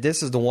 But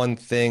this is the one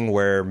thing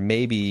where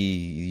maybe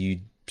you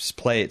just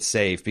play it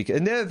safe.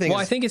 And the other thing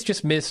I think it's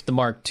just missed the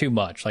mark too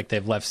much. Like,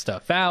 they've left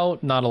stuff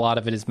out. Not a lot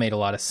of it has made a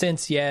lot of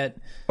sense yet.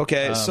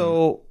 Okay,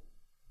 so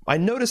I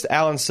noticed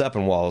Alan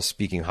Sepinwall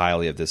speaking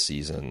highly of this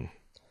season.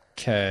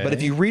 Okay. But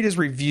if you read his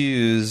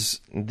reviews,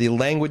 the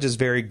language is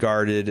very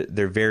guarded.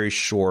 They're very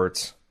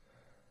short.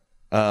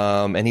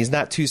 And he's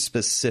not too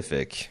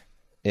specific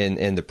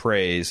in the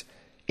praise.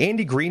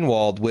 Andy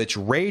Greenwald, which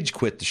rage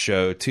quit the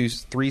show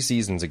 3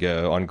 seasons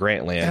ago on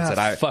Grantland,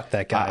 said, fuck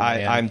that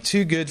guy. I'm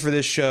too good for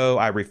this show.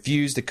 I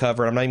refuse to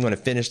cover it. I'm not even going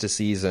to finish the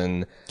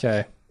season.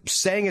 Okay.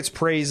 Sang its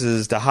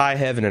praises to high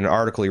heaven in an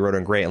article he wrote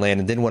on Grantland,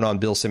 and then went on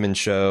Bill Simmons'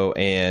 show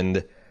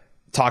and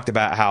talked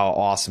about how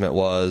awesome it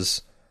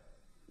was.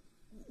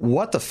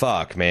 What the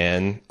fuck,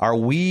 man? I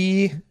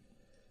don't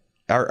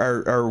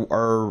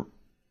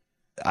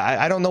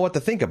know what to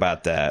think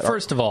about that.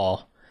 First of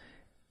all,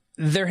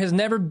 there has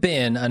never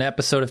been an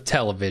episode of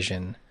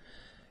television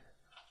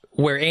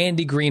where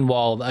Andy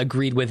Greenwald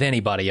agreed with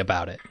anybody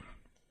about it.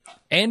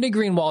 Andy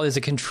Greenwald is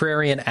a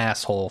contrarian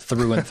asshole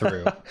through and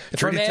through.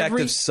 True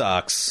Detective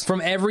sucks. From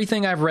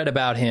everything I've read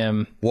about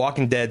him,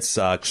 Walking Dead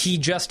sucks. He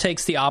just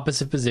takes the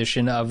opposite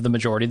position of the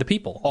majority of the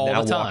people all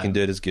the time. Walking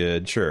Dead is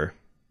good, sure.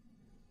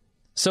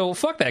 So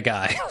fuck that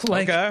guy.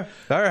 Okay,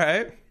 all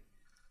right.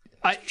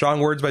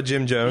 Strong words by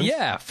Jim Jones.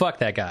 Yeah, fuck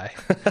that guy.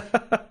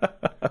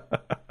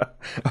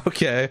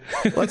 Okay,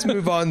 let's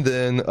move on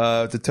then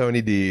to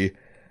Tony D.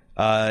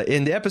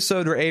 In the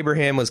episode where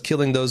Abraham was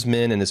killing those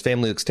men and his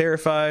family looks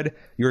terrified,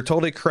 you were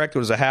totally correct. It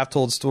was a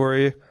half-told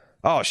story.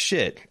 Oh,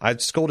 shit. I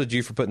scolded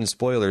you for putting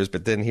spoilers,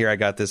 but then here I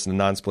got this in the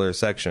non-spoiler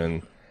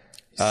section.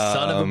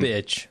 Son of a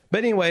bitch. But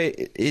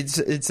anyway, it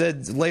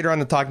said later on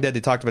in Talking Dead,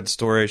 they talked about the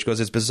story. She goes,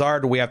 it's bizarre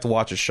that we have to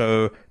watch a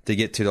show to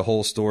get to the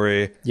whole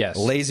story. Yes.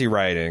 Lazy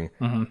writing.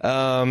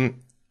 Mm-hmm.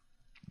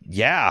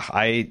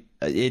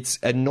 It's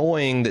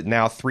annoying that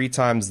now 3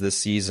 times this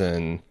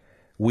season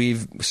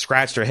we've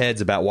scratched our heads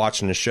about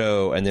watching the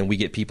show, and then we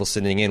get people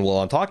sending in, well,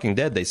 on Talking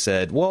Dead, they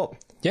said, well,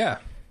 yeah,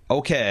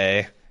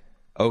 okay,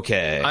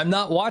 Okay. I'm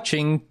not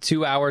watching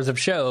 2 hours of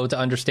show to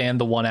understand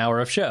the 1 hour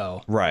of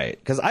show. Right.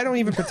 Because I don't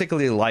even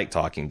particularly like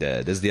Talking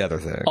Dead is the other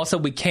thing. Also,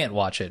 we can't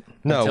watch it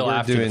until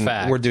after the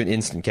fact. We're doing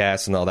instant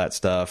casts and all that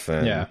stuff.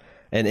 And,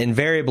 and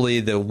invariably,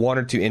 the one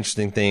or two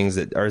interesting things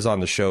that are on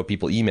the show,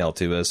 people email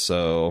to us.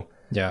 So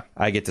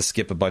I get to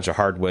skip a bunch of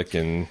Hardwick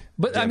and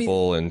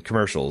Dimple and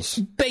commercials.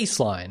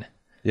 Baseline.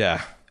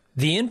 Yeah.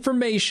 The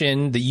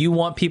information that you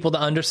want people to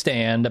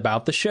understand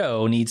about the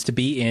show needs to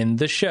be in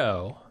the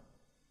show.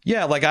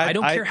 Yeah, like I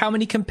don't care how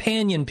many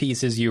companion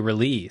pieces you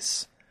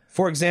release.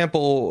 For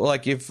example,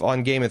 like if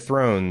on Game of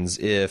Thrones,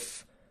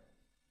 if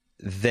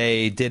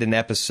they did an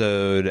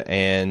episode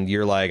and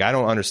you're like, I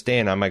don't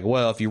understand. I'm like,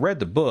 well, if you read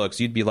the books,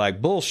 you'd be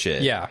like,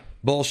 bullshit. Yeah.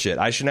 Bullshit.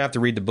 I shouldn't have to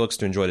read the books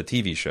to enjoy the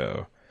TV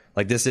show.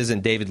 Like, this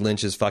isn't David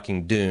Lynch's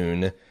fucking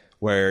Dune,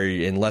 where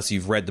unless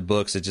you've read the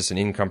books, it's just an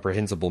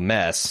incomprehensible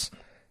mess.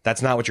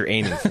 That's not what you're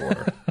aiming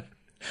for.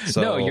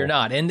 So, no, you're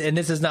not. And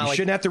this is not you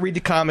shouldn't have to read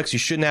the comics. You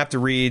shouldn't have to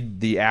read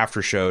the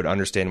after show to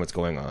understand what's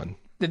going on.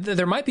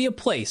 There might be a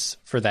place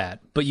for that,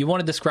 but you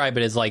want to describe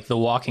it as like the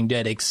Walking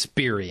Dead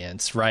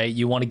experience, right?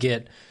 You want to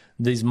get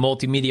these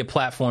multimedia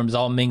platforms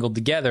all mingled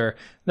together.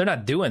 They're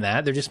not doing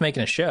that. They're just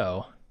making a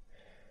show.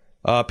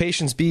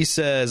 Patience B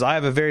says, I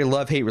have a very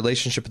love-hate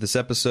relationship with this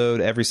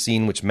episode. Every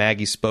scene which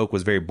Maggie spoke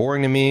was very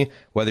boring to me.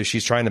 Whether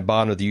she's trying to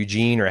bond with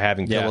Eugene or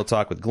having pillow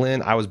talk with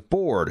Glenn, I was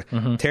bored.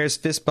 Tara's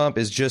fist bump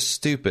is just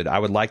stupid. I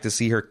would like to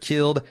see her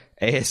killed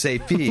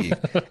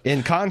ASAP.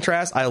 In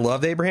contrast, I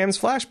loved Abraham's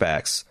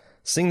flashbacks.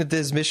 Seeing that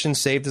this mission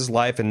saved his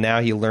life and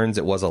now he learns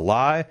it was a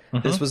lie,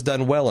 this was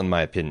done well in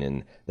my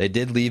opinion. They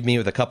did leave me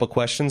with a couple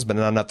questions, but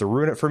not enough to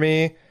ruin it for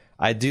me.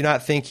 I do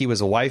not think he was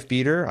a wife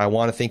beater. I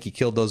want to think he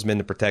killed those men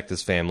to protect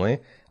his family.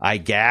 I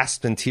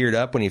gasped and teared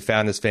up when he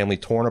found his family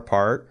torn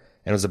apart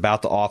and was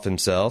about to off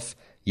himself.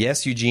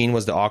 Yes, Eugene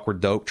was the awkward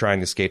dope trying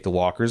to escape the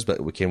walkers,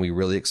 but can we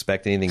really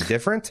expect anything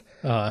different?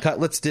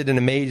 Cutlets did an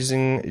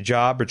amazing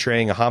job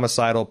portraying a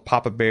homicidal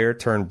Papa Bear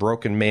turned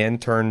broken man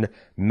turned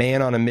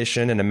man on a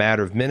mission in a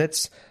matter of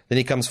minutes. Then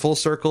he comes full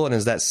circle and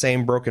is that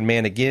same broken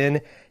man again.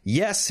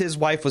 Yes, his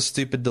wife was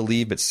stupid to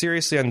leave, but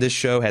seriously, on this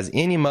show, has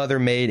any mother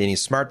made any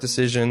smart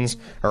decisions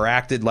or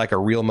acted like a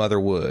real mother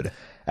would?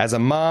 As a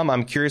mom,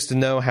 I'm curious to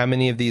know how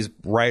many of these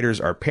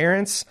writers are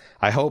parents.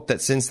 I hope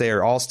that since they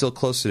are all still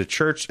close to the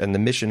church and the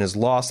mission is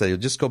lost, that you'll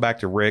just go back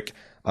to Rick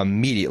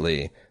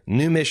immediately.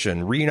 New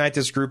mission, reunite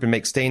this group and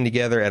make staying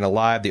together and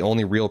alive the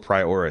only real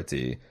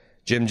priority.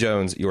 Jim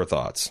Jones, your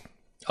thoughts?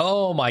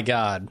 Oh, my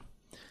God.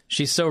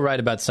 She's so right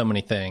about so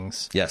many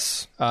things.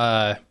 Yes.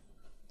 I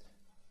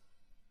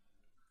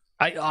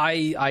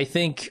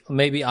think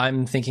maybe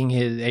I'm thinking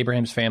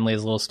Abraham's family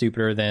is a little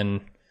stupider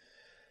than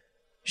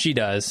she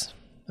does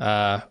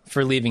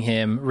for leaving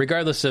him,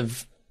 regardless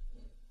of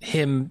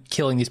him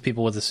killing these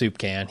people with a soup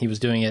can. He was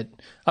doing it,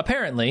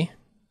 apparently,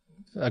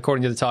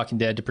 according to the Talking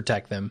Dead, to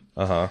protect them.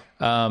 I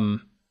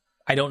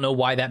don't know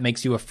why that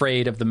makes you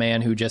afraid of the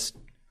man who just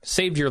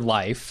saved your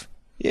life.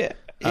 Yeah.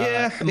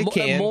 Yeah, it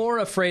can. More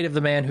afraid of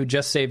the man who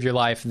just saved your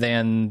life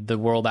than the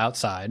world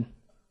outside.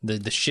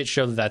 The shit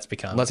show that's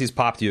become. Unless he's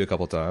popped you a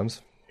couple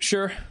times.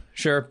 Sure.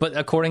 But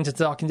according to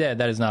Talking Dead,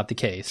 that is not the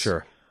case.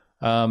 Sure.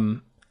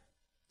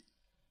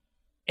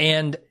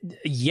 And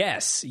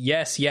yes,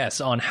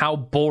 on how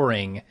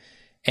boring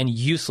and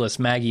useless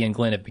Maggie and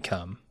Glenn have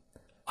become.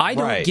 I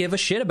don't give a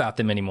shit about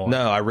them anymore.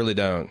 No, I really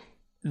don't.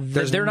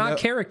 They're not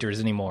characters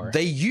anymore.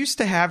 They used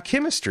to have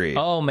chemistry.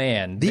 Oh,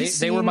 man.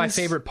 They were my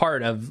favorite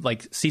part of,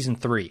 like, season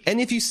 3.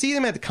 And if you see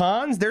them at the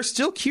cons, they're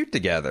still cute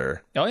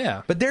together. Oh,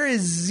 yeah. But there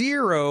is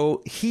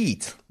zero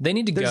heat. They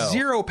need to go. There's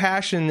zero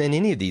passion in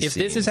any of these scenes.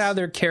 If this is how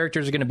their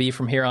characters are going to be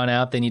from here on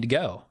out, they need to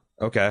go.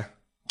 Okay.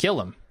 Kill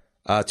them.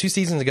 2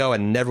 seasons ago, I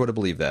never would have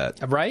believed that.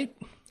 Right?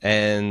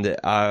 And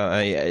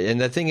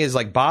the thing is,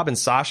 like, Bob and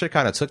Sasha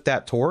kind of took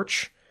that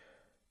torch.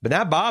 But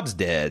now Bob's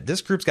dead.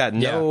 This group's got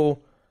no...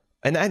 Yeah.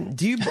 And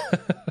do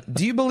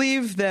you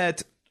believe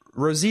that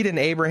Rosita and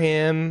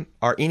Abraham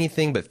are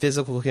anything but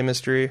physical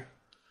chemistry?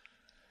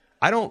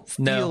 I don't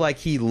feel like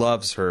he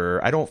loves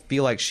her. I don't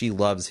feel like she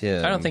loves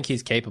him. I don't think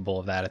he's capable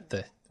of that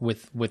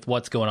with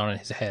what's going on in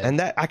his head. And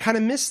that I kind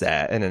of miss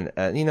that. And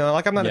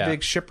like I'm not a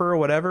big shipper or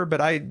whatever, but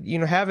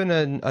having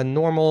a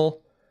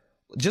normal,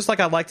 just like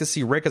I'd like to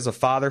see Rick as a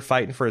father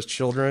fighting for his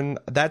children.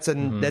 That's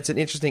an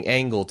interesting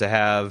angle to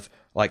have,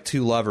 like,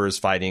 2 lovers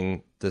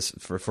fighting this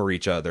for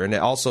each other, and it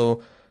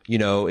also,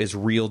 is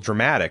real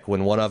dramatic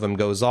when one of them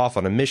goes off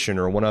on a mission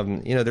or one of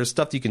them, there's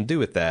stuff you can do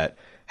with that.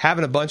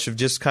 Having a bunch of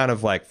just kind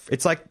of like,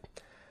 it's like,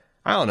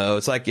 I don't know,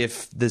 it's like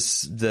if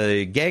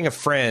the gang of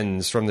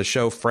friends from the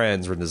show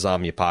Friends were in the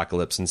zombie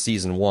apocalypse in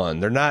season 1.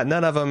 None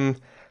of them,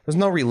 there's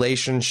no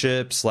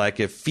relationships.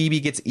 Like, if Phoebe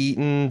gets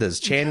eaten, does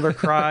Chandler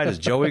cry? Does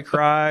Joey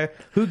cry?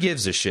 Who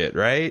gives a shit,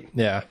 right?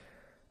 Yeah.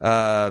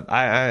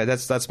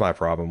 That's my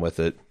problem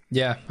with it.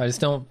 Yeah, I just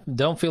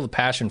don't feel the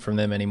passion from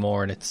them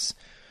anymore, and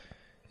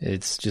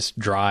it's just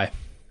dry.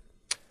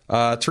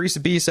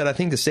 Teresa B said, I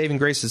think the saving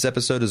grace of this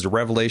episode is the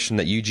revelation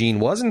that Eugene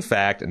was, in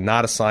fact,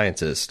 not a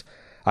scientist.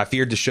 I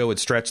feared the show would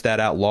stretch that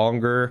out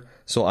longer,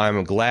 so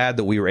I'm glad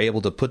that we were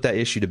able to put that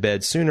issue to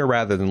bed sooner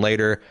rather than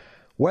later.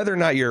 Whether or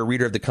not you're a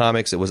reader of the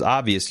comics, it was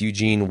obvious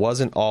Eugene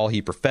wasn't all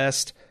he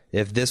professed.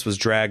 If this was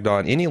dragged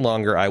on any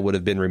longer, I would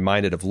have been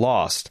reminded of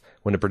Lost,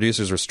 when the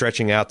producers were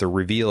stretching out the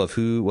reveal of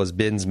who was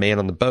Ben's man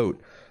on the boat.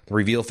 The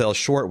reveal fell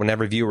short when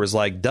every viewer was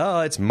like,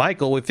 duh, it's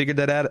Michael. We figured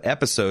that out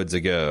episodes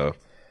ago.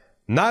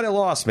 Not a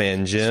Lost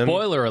Man, Jim.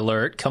 Spoiler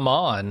alert, come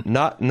on.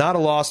 Not a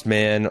Lost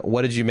Man.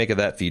 What did you make of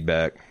that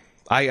feedback?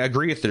 I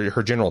agree with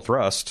her general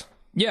thrust.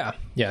 Yeah,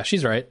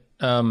 she's right.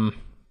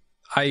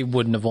 I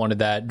wouldn't have wanted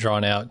that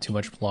drawn out too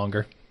much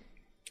longer.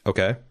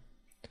 Okay.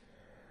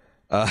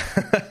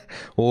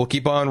 We'll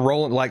keep on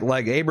rolling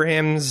like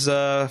Abraham's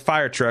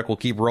fire truck. We'll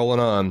keep rolling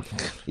on,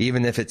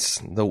 even if it's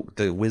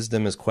the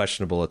wisdom is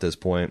questionable at this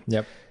point.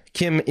 Yep.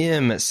 Kim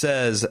M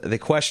says the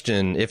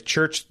question: if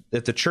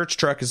the church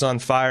truck is on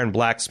fire and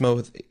black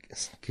smoke,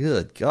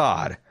 good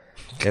God,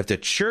 if the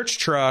church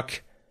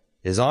truck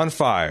is on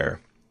fire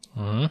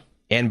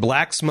and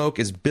black smoke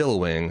is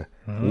billowing,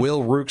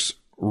 will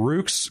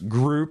Rick's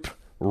group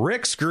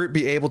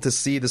be able to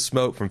see the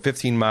smoke from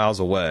 15 miles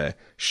away?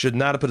 Should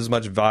not have put as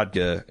much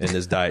vodka in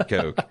his Diet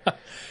Coke.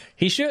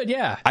 He should,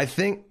 yeah. I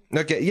think,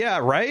 okay, yeah,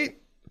 right?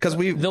 Because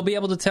they'll be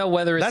able to tell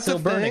whether it's still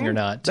burning or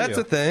not, too. That's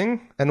a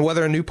thing. And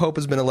whether a new pope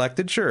has been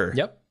elected, sure.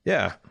 Yep.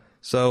 Yeah.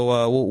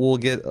 So we'll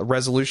get a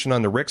resolution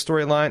on the Rick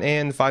storyline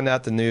and find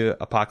out the new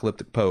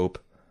apocalyptic pope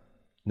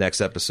next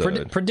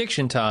episode.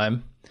 Prediction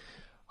time.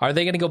 Are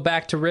they going to go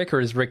back to Rick, or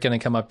is Rick going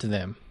to come up to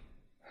them?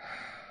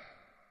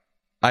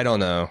 I don't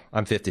know.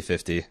 I'm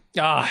 50-50.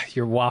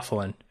 You're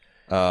waffling.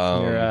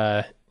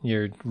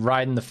 You're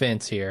riding the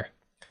fence here.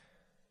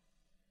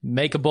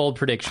 Make a bold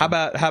prediction. How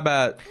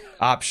about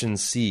option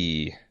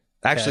C?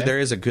 Actually, there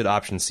is a good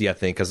option C, I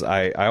think, because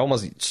I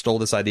almost stole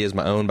this idea as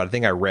my own, but I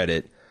think I read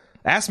it.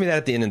 Ask me that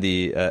at the end of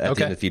the end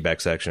of the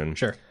feedback section.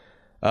 Sure.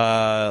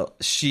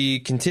 She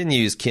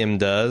continues, Kim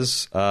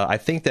does. I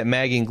think that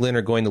Maggie and Glenn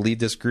are going to leave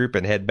this group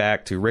and head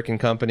back to Rick and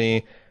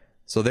Company.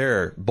 So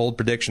there, bold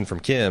prediction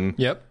from Kim.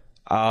 Yep.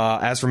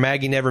 As for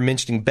Maggie never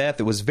mentioning Beth,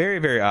 it was very,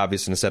 very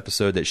obvious in this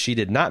episode that she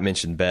did not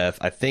mention Beth.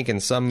 I think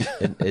it's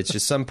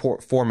just some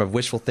form of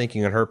wishful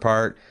thinking on her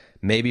part.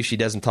 Maybe she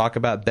doesn't talk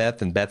about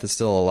Beth and Beth is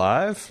still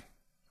alive.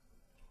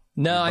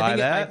 No,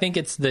 I think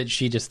it's that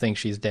she just thinks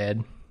she's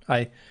dead.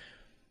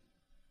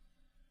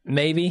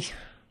 Maybe.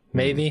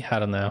 I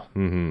don't know.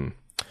 Mm-hmm.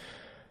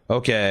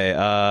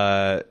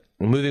 Okay.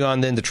 Moving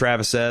on then to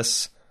Travis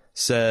S.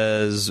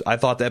 Says, I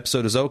thought the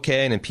episode was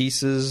okay, and the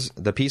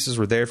pieces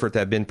were there for it to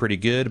have been pretty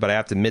good, but I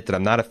have to admit that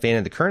I'm not a fan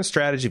of the current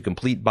strategy of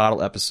complete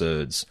bottle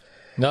episodes.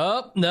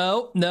 Nope,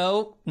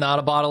 not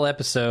a bottle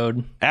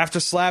episode. After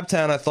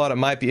Slabtown, I thought it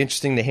might be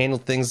interesting to handle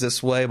things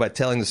this way by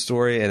telling the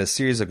story in a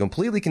series of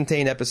completely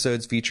contained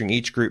episodes featuring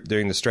each group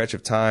during the stretch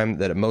of time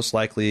that it most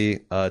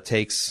likely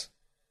takes...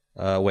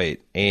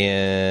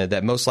 and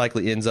that most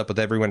likely ends up with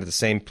everyone at the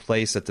same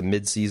place that the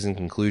mid-season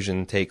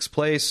conclusion takes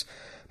place.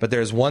 But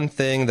there's one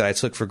thing that I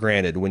took for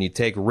granted. When you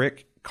take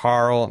Rick,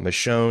 Carl,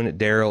 Michonne,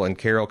 Daryl, and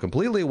Carol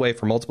completely away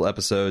for multiple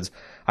episodes,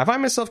 I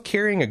find myself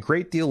caring a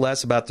great deal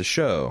less about the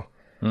show.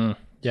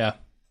 Yeah.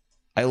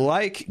 I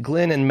like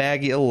Glenn and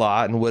Maggie a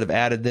lot and would have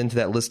added them to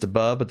that list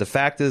above, but the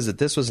fact is that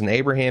this was an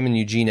Abraham and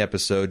Eugene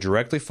episode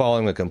directly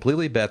following a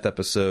completely Beth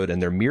episode,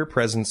 and their mere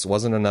presence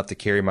wasn't enough to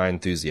carry my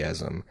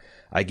enthusiasm.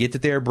 I get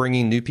that they are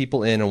bringing new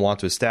people in and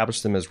want to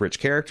establish them as rich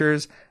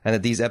characters, and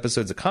that these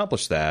episodes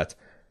accomplish that,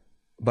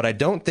 but I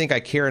don't think I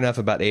care enough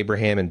about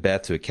Abraham and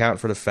Beth to account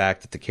for the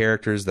fact that the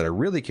characters that I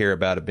really care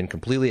about have been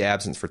completely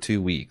absent for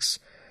 2 weeks.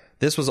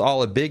 This was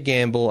all a big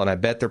gamble, and I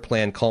bet their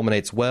plan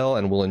culminates well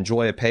and will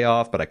enjoy a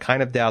payoff, but I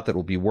kind of doubt that it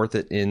will be worth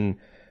it in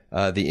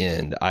the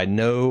end. I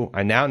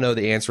now know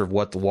the answer of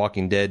what The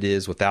Walking Dead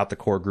is without the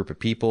core group of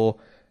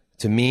people.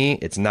 To me,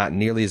 it's not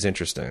nearly as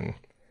interesting.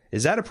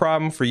 Is that a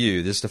problem for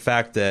you? Just the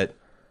fact that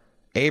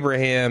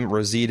Abraham,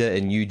 Rosita,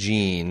 and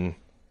Eugene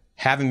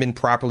haven't been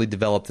properly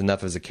developed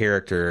enough as a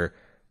character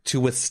to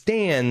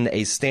withstand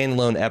a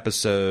standalone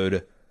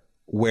episode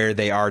where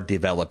they are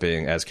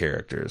developing as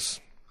characters?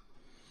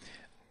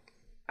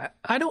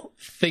 I don't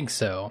think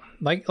so.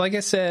 Like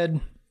I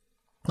said,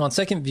 on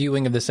second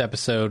viewing of this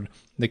episode,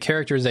 the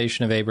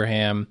characterization of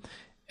Abraham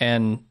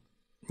and,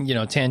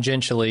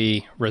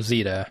 tangentially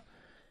Rosita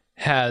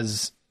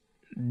has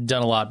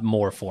done a lot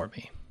more for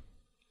me.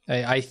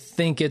 I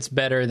think it's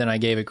better than I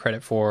gave it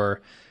credit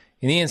for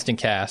in the Instant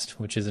Cast,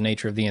 which is the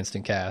nature of the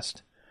Instant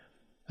Cast.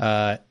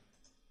 And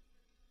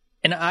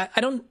I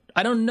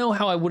don't know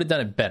how I would have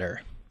done it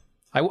better.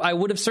 I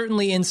would have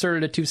certainly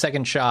inserted a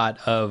 2-second shot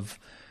of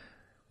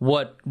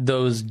what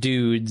those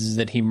dudes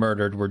that he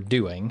murdered were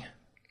doing.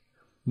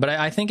 But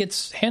I think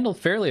it's handled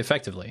fairly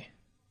effectively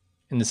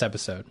in this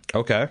episode.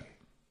 Okay.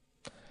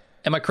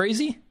 Am I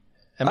crazy?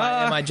 Am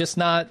I just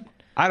not?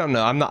 I don't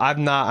know.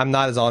 I'm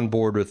not as on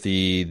board with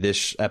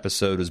this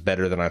episode was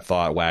better than I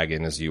thought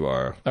wagon as you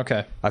are.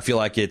 Okay. I feel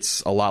like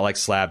it's a lot like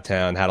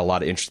Slabtown, had a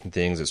lot of interesting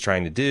things it's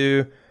trying to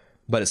do,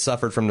 but it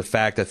suffered from the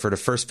fact that for the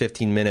first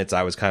 15 minutes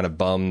I was kind of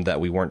bummed that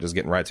we weren't just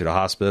getting right to the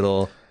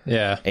hospital.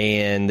 Yeah.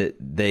 And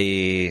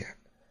they...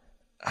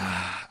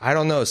 I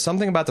don't know.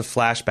 Something about the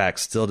flashback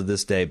still to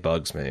this day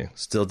bugs me.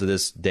 Still to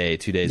this day,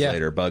 2 days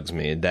later, bugs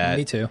me. That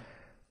me too.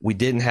 We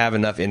didn't have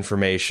enough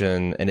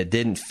information, and it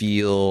didn't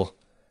feel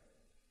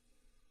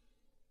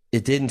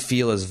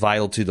as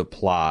vital to the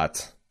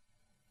plot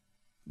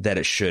that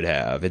it should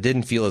have. It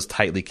didn't feel as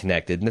tightly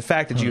connected. And the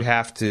fact that you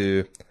have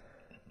to,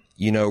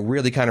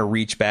 really kind of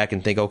reach back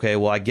and think, okay,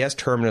 well, I guess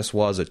Terminus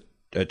was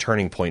a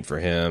turning point for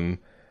him.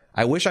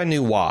 I wish I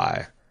knew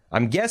why.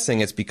 I'm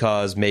guessing it's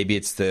because maybe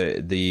it's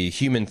the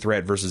human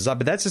threat versus zombie,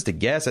 but that's just a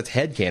guess. That's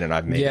headcanon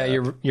I've made. Yeah,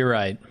 you're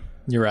right.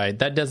 You're right.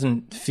 That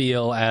doesn't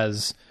feel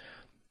as...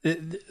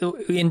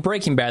 In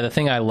Breaking Bad, the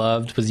thing I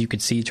loved was you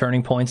could see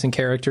turning points in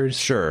characters.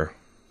 Sure.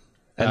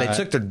 And they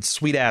took their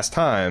sweet-ass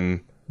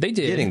time they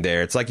did. Getting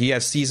there. It's like you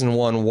have Season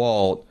 1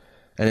 Walt,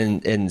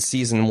 and in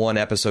Season 1,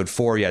 Episode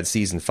 4, you had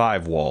Season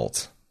 5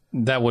 Walt.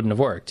 That wouldn't have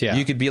worked, yeah.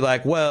 You could be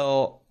like,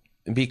 well...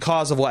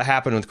 Because of what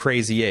happened with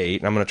Crazy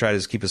 8, and I'm going to try to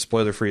just keep as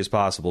spoiler-free as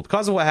possible.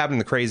 Because of what happened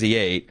to Crazy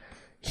 8,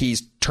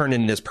 he's turned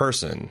into this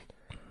person.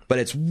 But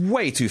it's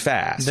way too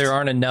fast. There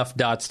aren't enough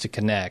dots to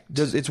connect.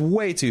 It's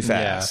way too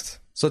fast. Yeah.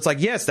 So it's like,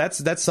 yes,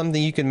 that's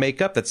something you can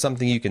make up. That's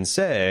something you can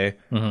say.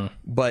 Mm-hmm.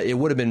 But it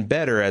would have been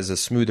better as a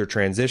smoother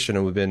transition.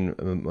 It would have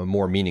been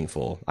more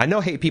meaningful. I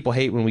know people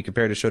hate when we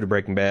compare the show to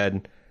Breaking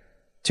Bad.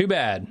 Too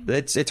bad.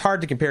 It's hard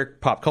to compare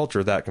pop culture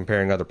without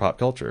comparing other pop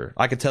culture.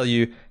 I could tell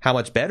you how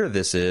much better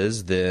this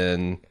is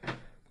than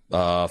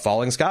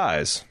Falling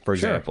Skies, for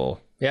example.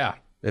 Yeah.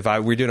 If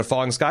we're doing a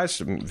Falling Skies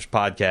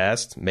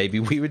podcast, maybe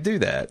we would do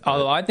that.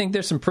 Although I think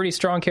there's some pretty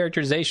strong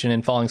characterization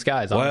in Falling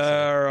Skies, honestly.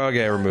 Well,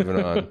 okay, we're moving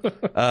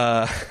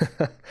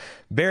on.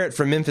 Barrett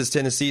from Memphis,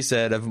 Tennessee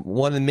said, of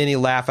one of the many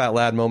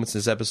laugh-out-loud moments in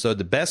this episode,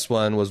 the best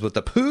one was with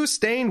the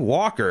poo-stained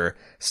Walker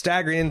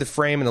staggering into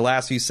frame in the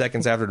last few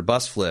seconds after the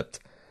bus flipped.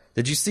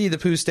 Did you see the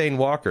poo-stained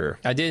Walker?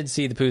 I did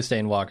see the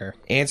poo-stained Walker.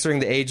 Answering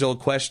the age-old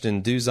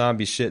question, do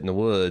zombies shit in the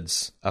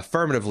woods?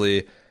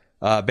 Affirmatively,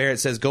 Barrett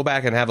says, go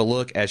back and have a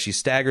look as she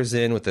staggers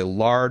in with a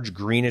large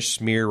greenish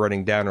smear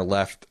running down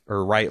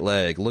her right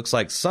leg. Looks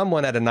like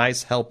someone had a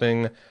nice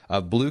helping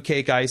of blue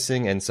cake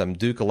icing and some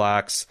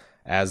Dukalaks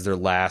as their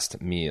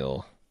last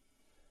meal.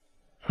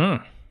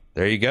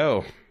 There you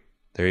go.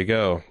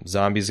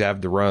 Zombies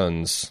have the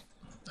runs.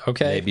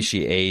 Okay. Maybe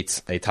she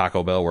ate a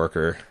Taco Bell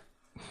worker.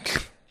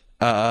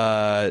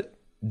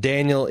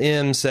 Daniel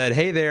M. said,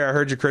 hey there, I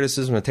heard your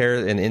criticism of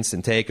Tara in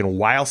Instant Take, and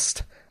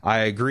whilst I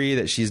agree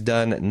that she's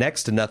done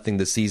next to nothing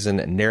this season,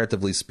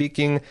 narratively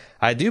speaking,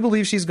 I do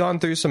believe she's gone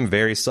through some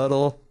very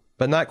subtle,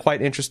 but not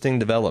quite interesting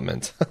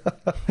development.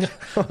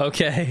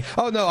 Okay.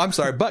 Oh, no, I'm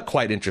sorry, but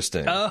quite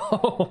interesting.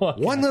 Oh.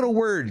 Okay. One little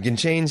word can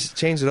change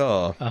it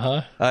all.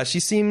 Uh-huh. She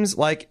seems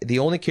like the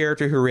only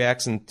character who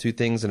reacts to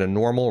things in a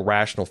normal,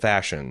 rational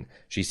fashion.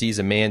 She sees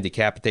a man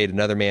decapitate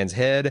another man's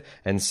head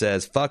and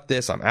says, fuck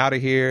this, I'm out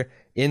of here.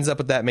 Ends up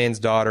with that man's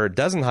daughter,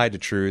 doesn't hide the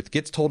truth,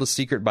 gets told a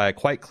secret by a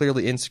quite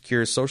clearly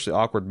insecure, socially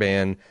awkward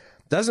man,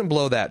 doesn't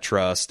blow that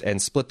trust,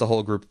 and split the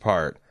whole group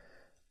apart.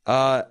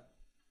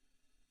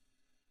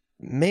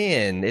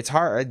 Man, it's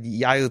hard.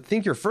 I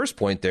think your first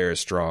point there is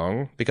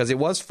strong because it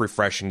was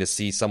refreshing to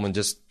see someone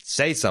just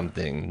say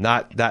something,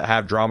 not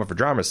have drama for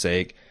drama's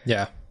sake.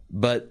 Yeah.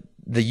 But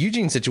the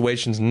Eugene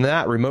situation's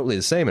not remotely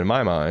the same in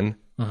my mind.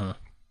 Mm-hmm.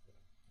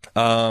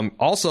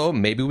 Also,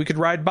 maybe we could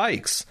ride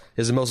bikes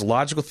is the most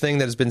logical thing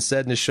that has been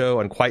said in the show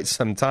in quite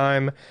some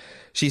time.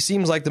 She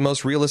seems like the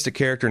most realistic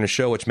character in the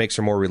show, which makes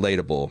her more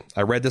relatable.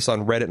 I read this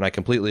on Reddit, and I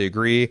completely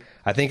agree.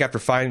 I think after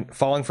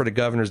falling for the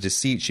governor's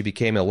deceit, she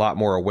became a lot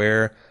more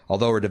aware.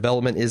 Although her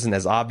development isn't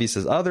as obvious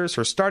as others,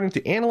 her starting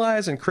to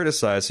analyze and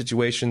criticize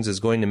situations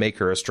is going to make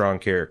her a strong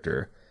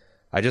character.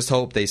 I just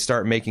hope they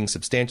start making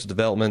substantial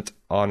development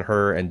on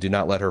her and do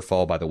not let her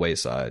fall by the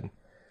wayside.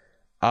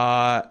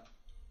 I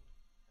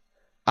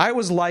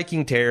was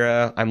liking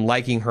Tara. I'm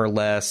liking her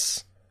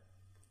less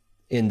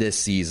in this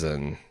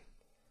season.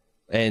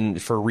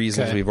 And for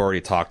reasons we've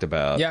already talked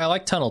about. Yeah, I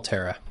like Tunnel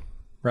Tara,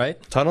 right?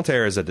 Tunnel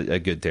Tara is a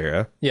good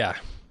Tara. Yeah,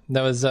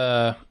 that was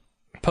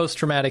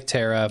post-traumatic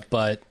Tara,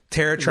 but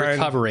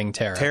recovering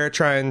Tara. Tara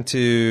trying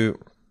to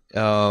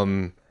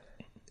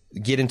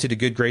get into the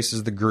good graces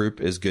of the group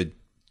is good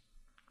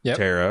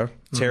Tara.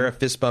 Tara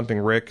fist-bumping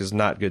Rick is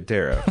not good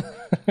Tara.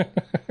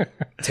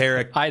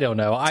 Tara, I don't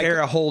know.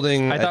 Tara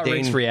holding... I thought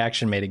Rick's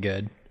reaction made it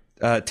good.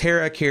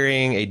 Tara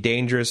carrying a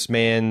dangerous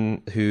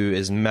man who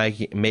is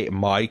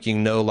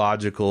making no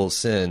logical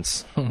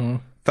sense. Mm-hmm.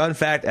 Fun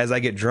fact: as I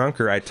get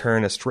drunker, I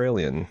turn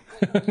Australian.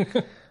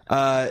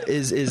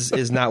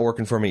 Is not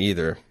working for me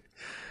either.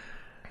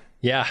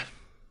 Yeah.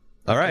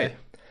 All right.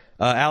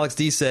 Alex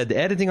D said the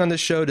editing on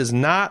this show does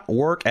not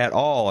work at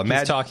all.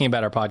 He's talking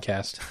about our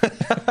podcast.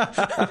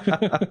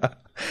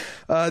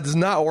 Does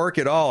not work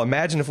at all.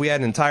 Imagine if we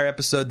had an entire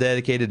episode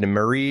dedicated to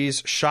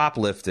Marie's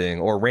shoplifting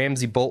or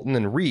Ramsey Bolton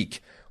and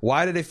Reek.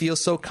 Why did I feel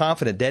so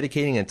confident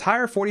dedicating an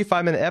entire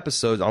 45-minute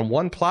episode on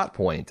one plot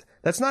point?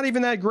 That's not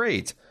even that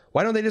great.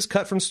 Why don't they just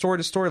cut from story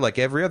to story like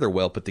every other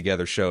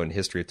well-put-together show in the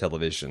history of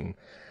television?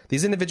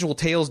 These individual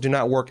tales do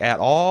not work at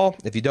all.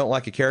 If you don't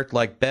like a character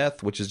like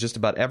Beth, which is just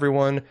about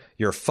everyone,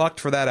 you're fucked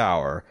for that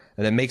hour.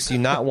 And it makes you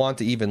not want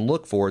to even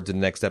look forward to the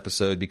next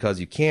episode because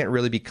you can't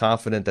really be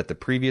confident that the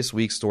previous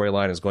week's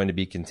storyline is going to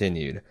be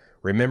continued.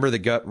 Remember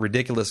the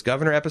ridiculous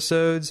governor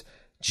episodes?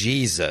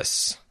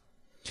 Jesus.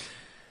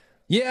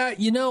 Yeah,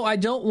 I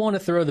don't want to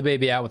throw the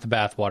baby out with the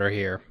bathwater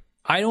here.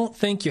 I don't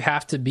think you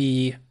have to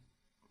be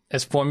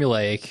as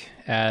formulaic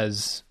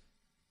as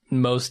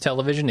most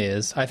television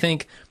is. I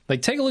think,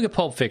 take a look at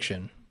Pulp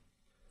Fiction.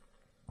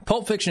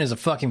 Pulp Fiction is a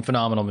fucking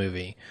phenomenal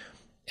movie,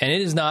 and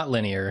it is not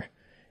linear,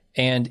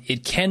 and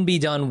it can be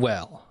done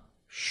well.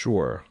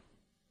 Sure.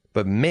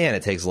 But man,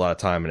 it takes a lot of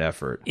time and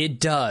effort. It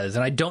does,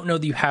 and I don't know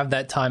that you have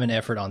that time and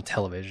effort on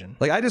television.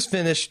 I just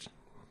finished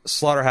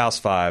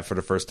Slaughterhouse-Five for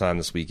the first time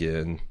this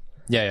weekend.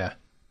 Yeah.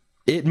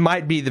 It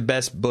might be the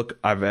best book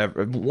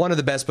one of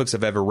the best books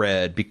I've ever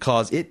read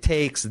because it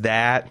takes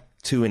that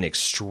to an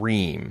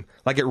extreme.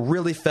 It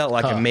really felt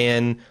like a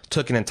man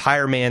took an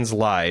entire man's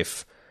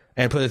life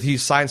and put a few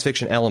science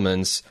fiction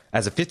elements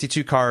as a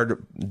 52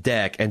 card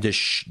deck and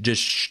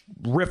just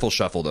riffle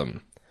shuffled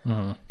them.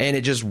 Mm-hmm. And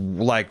it just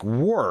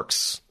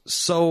works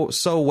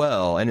so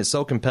well, and it's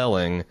so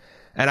compelling.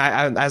 And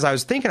I as I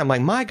was thinking, I'm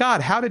like, my God,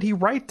 how did he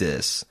write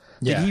this?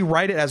 Did he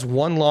write it as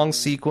one long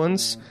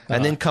sequence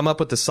and then come up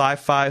with the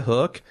sci-fi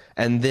hook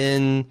and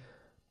then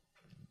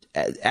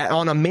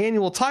on a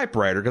manual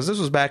typewriter, because this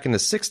was back in the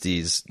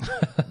 60s,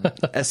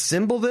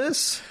 assemble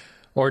this?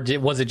 Or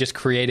was it just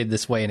created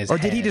this way in his head?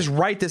 Or did he just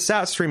write this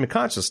out stream of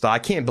consciousness style? I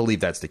can't believe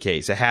that's the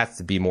case. It has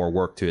to be more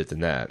work to it than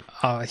that.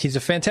 He's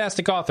a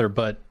fantastic author,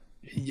 but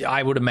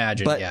I would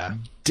imagine,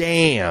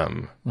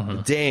 Damn.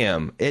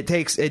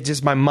 It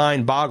just, my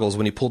mind boggles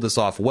when he pulled this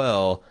off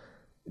well.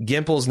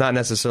 Gimple's not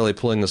necessarily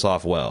pulling this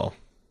off well.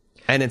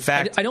 And in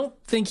fact, I don't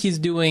think he's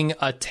doing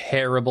a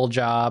terrible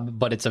job,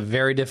 but it's a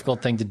very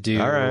difficult thing to do.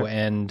 All right.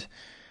 And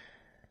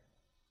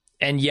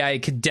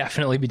it could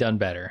definitely be done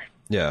better.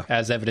 Yeah.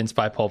 As evidenced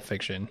by Pulp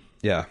Fiction.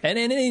 Yeah. And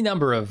any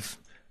number of...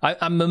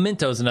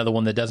 Memento's another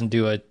one that doesn't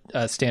do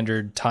a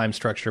standard time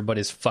structure, but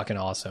is fucking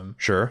awesome.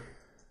 Sure.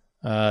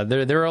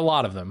 There are a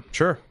lot of them.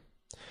 Sure.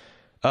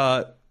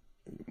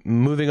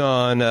 Moving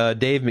on,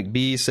 Dave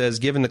McBee says,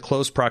 given the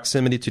close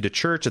proximity to the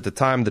church at the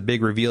time of the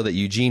big reveal that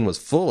Eugene was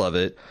full of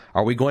it,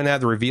 are we going to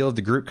have the reveal of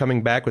the group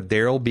coming back with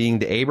Daryl being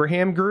the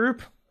Abraham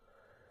group?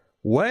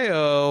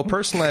 Wayo.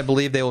 Personally, I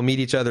believe they will meet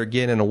each other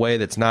again in a way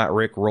that's not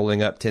Rick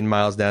rolling up 10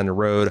 miles down the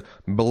road,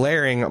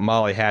 blaring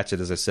Molly Hatchet,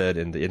 as I said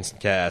in the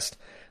instant cast.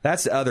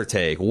 That's the other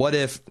take. What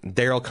if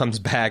Daryl comes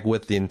back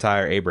with the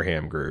entire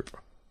Abraham group?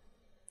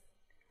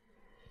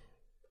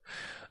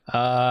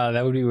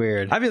 That would be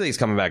weird. I feel like he's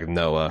coming back with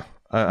Noah.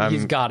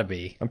 He's got to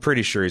be. I'm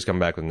pretty sure he's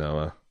coming back with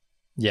Noah.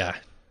 Yeah.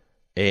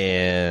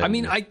 And I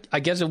mean, I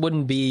guess it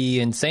wouldn't be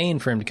insane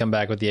for him to come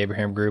back with the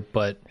Abraham group,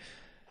 but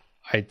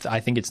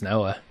I think it's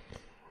Noah.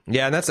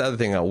 Yeah, and that's the other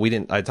thing.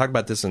 I talked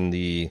about this in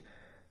the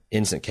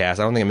instant cast.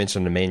 I don't think I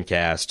mentioned the main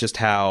cast. Just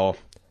how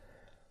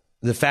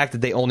the fact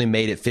that they only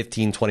made it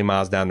 15, 20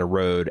 miles down the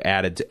road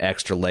added to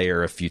extra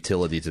layer of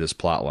futility to this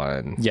plot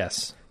line.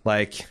 Yes.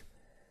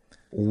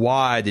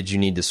 Why did you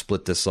need to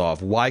split this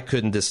off? Why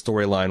couldn't this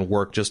storyline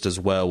work just as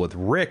well with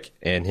Rick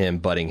and him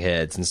butting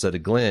heads instead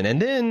of Glenn?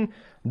 And then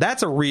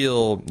that's a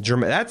real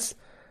that's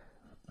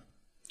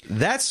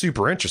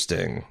super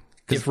interesting.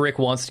 If Rick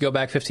wants to go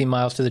back 15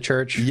 miles to the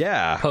church,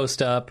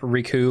 post up,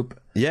 recoup,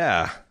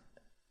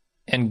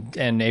 and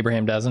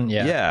Abraham doesn't,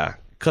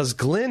 because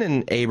Glenn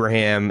and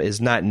Abraham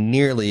is not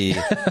nearly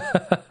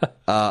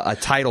a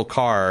title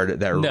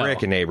card that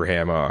Rick and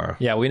Abraham are.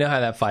 Yeah, we know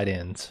how that fight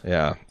ends.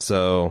 Yeah,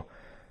 so.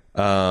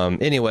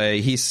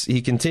 Anyway,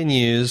 he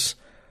continues.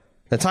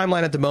 The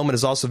timeline at the moment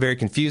is also very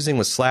confusing,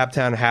 with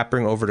Slabtown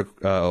happening over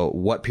to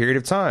what period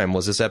of time?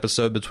 Was this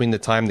episode between the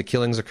time the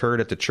killings occurred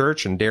at the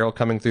church and Daryl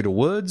coming through the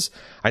woods?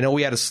 I know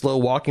we had a slow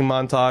walking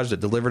montage that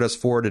delivered us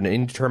forward in an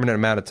indeterminate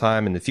amount of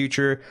time in the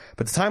future,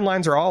 but the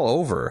timelines are all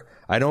over.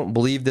 I don't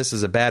believe this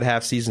is a bad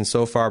half season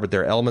so far, but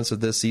there are elements of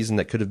this season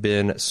that could have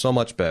been so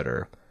much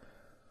better.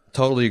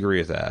 Totally agree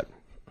with that.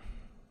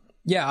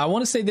 Yeah, I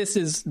want to say this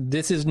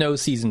is no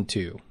season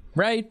 2.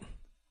 Right?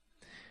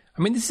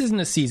 I mean, this isn't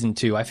a season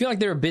 2. I feel like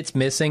there are bits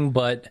missing,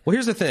 but... Well,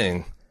 here's the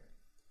thing.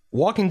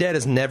 Walking Dead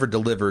has never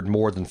delivered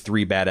more than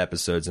 3 bad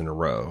episodes in a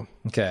row.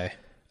 Okay.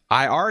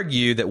 I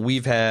argue that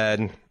we've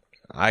had...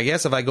 I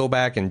guess if I go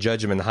back and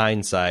judge them in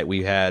hindsight,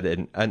 we had...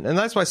 And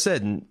that's why I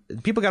said,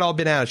 people got all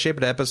bent out of shape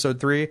at episode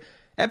 3.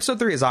 Episode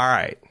 3 is all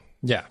right.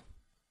 Yeah.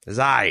 It's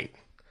all right.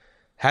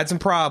 Had some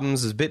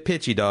problems. It's a bit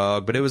pitchy,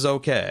 dog, but it was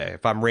okay.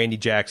 If I'm Randy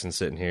Jackson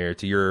sitting here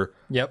to your...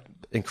 Yep.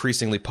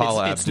 Increasingly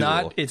Paula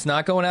Abdul. It's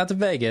not going out to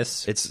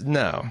Vegas.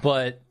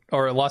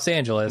 Or Los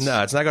Angeles.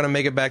 No, it's not going to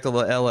make it back to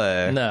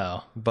LA.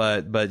 No.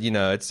 But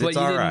it's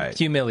all right.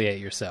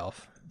 Humiliate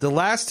yourself. The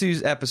last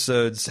 2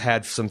 episodes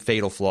had some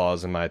fatal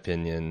flaws in my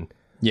opinion.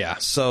 Yeah.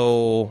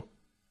 So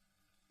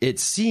it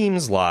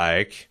seems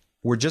like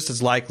we're just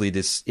as likely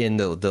to end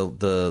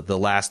the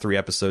last 3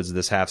 episodes of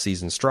this half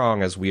season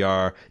strong as we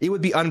are. It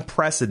would be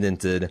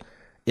unprecedented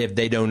if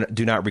they do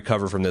not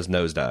recover from this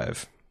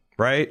nosedive,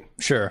 right?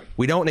 Sure.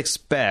 We don't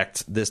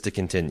expect this to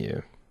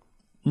continue.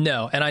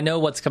 No, and I know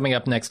what's coming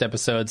up next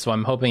episode, so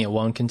I'm hoping it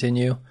won't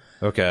continue.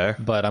 Okay.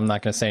 But I'm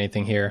not going to say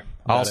anything here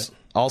about it.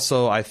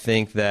 Also, I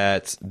think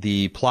that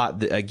the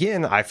plot,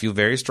 again, I feel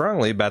very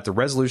strongly about the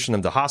resolution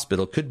of the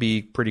hospital could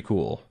be pretty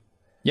cool.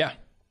 Yeah.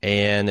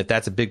 And if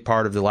that's a big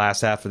part of the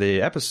last half of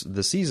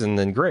the season,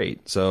 then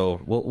great.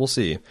 So we'll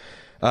see.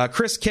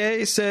 Chris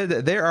K said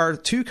there are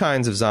 2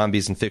 kinds of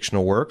zombies in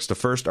fictional works. The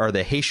first are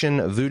the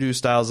Haitian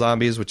voodoo-style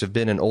zombies, which have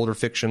been in older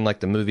fiction like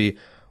the movie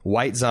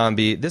White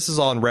Zombie. This is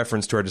all in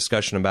reference to our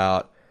discussion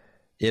about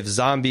if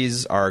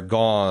zombies are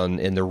gone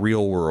in the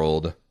real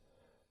world,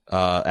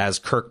 as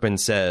Kirkman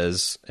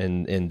says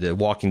in the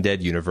Walking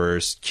Dead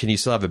universe, can you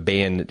still have a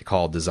band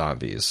called the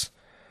Zombies?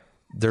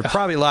 There are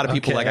probably a lot of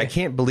people like, I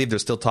can't believe they're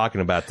still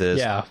talking about this.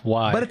 Yeah,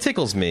 why? But it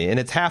tickles me, and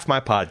it's half my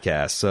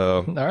podcast,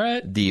 so all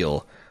right.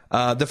 Deal.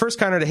 The first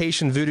kind are the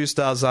Haitian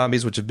voodoo-style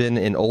zombies, which have been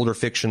in older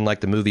fiction like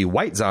the movie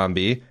White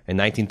Zombie in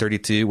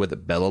 1932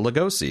 with Bela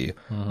Lugosi.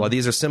 While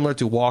these are similar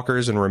to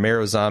Walker's and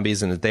Romero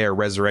zombies in that they are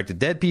resurrected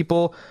dead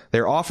people, they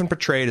are often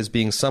portrayed as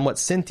being somewhat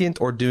sentient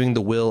or doing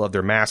the will of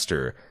their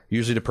master,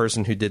 usually the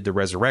person who did the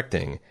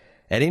resurrecting.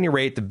 At any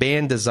rate, the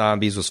band The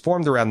Zombies was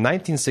formed around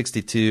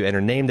 1962 and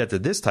are named after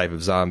this type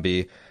of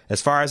zombie.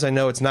 As far as I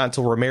know, it's not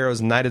until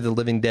Romero's Night of the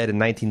Living Dead in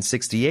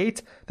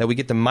 1968 that we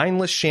get the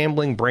mindless,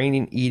 shambling,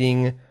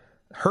 brain-eating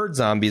herd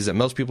zombies that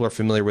most people are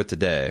familiar with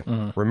today.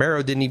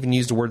 Romero didn't even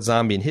use the word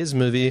zombie in his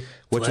movie,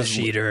 Flesh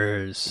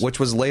eaters, which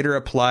was later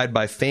applied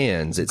by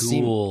fans.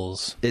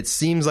 Ghouls. It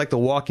seems like The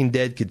Walking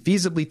Dead could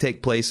feasibly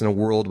take place in a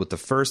world with the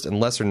first and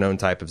lesser known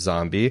type of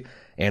zombie,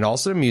 and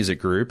also a music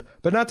group,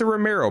 but not the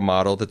Romero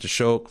model that the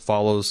show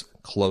follows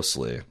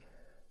closely.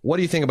 What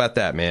do you think about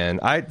that, man?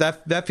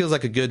 That feels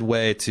like a good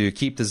way to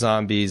keep the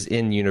zombies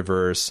in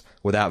universe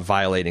without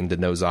violating the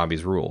no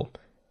zombies rule.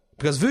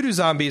 Because voodoo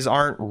zombies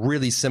aren't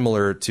really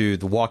similar to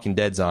the Walking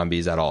Dead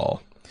zombies at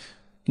all.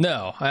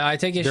 No, I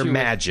take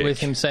issue with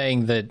him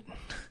saying that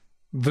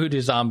voodoo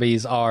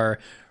zombies are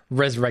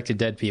resurrected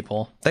dead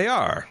people. They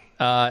are.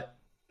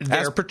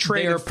 They're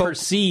portrayed. They're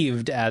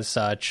perceived as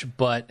such,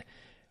 but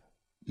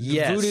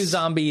yes, voodoo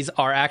zombies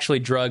are actually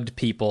drugged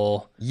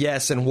people.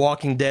 Yes, and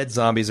Walking Dead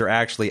zombies are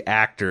actually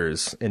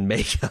actors in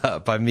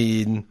makeup. I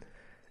mean,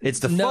 it's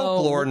the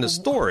folklore in the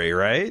story,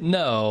 right?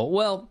 No,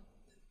 well...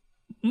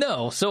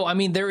 No, so I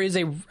mean, there is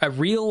a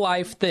real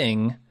life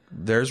thing.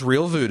 There's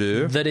real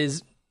voodoo. That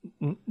is...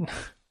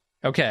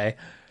 Okay.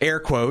 Air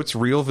quotes,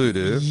 real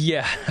voodoo.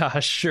 Yeah,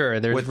 sure.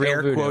 There's with real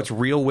air voodoo. Quotes,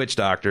 real witch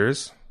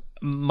doctors.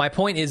 My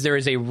point is there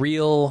is a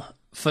real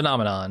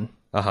phenomenon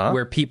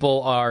where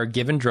people are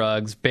given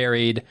drugs,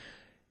 buried,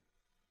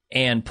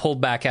 and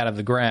pulled back out of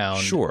the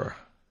ground. Sure.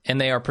 And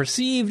they are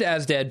perceived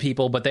as dead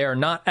people, but they are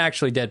not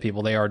actually dead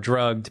people. They are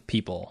drugged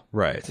people.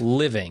 Right.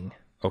 Living.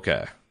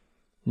 Okay.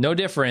 No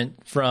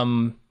different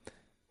from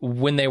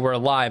when they were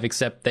alive,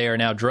 except they are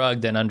now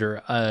drugged and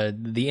under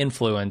the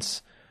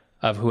influence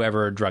of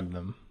whoever drugged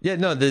them. Yeah,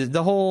 no,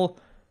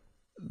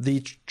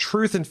 the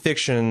truth and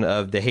fiction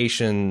of the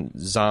Haitian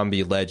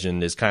zombie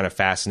legend is kind of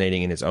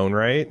fascinating in its own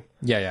right.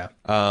 Yeah,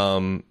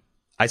 yeah.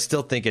 I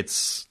still think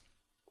it's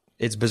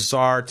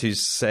bizarre to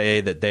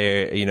say that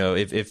they're,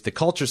 if the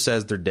culture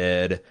says they're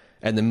dead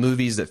and the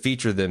movies that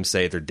feature them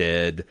say they're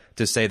dead,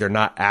 to say they're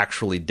not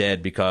actually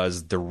dead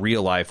because the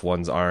real life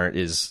ones aren't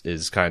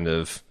is kind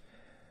of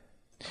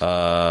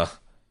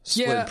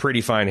split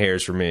pretty fine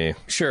hairs for me.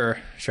 Sure.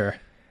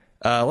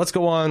 Let's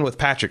go on with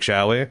Patrick,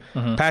 shall we?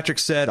 Patrick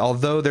said,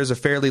 although there's a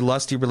fairly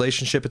lusty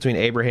relationship between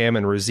Abraham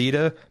and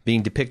Rosita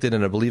being depicted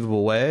in a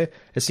believable way,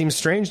 it seems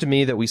strange to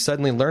me that we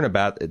suddenly learn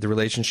about the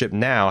relationship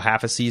now,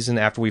 half a season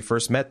after we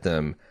first met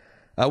them.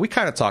 We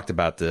kind of talked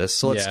about this,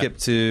 so let's skip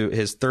to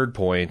his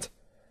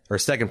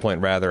second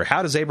point, rather.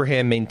 How does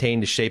Abraham maintain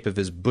the shape of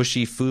his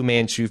bushy Fu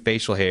Manchu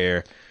facial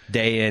hair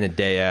day in and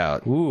day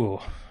out? Ooh,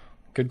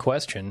 good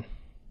question.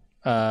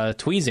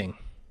 Tweezing.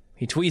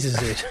 He tweezes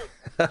it.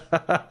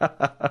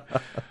 I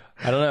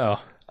don't know.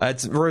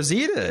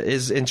 Rosita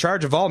is in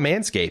charge of all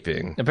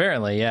manscaping.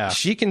 Apparently, yeah.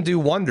 She can do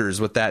wonders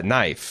with that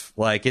knife.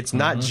 Like, it's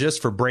not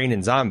just for brain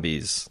and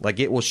zombies. Like,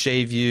 it will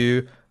shave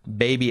you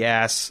baby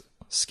ass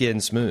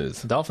skin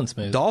smooth. Dolphin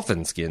smooth.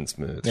 Dolphin skin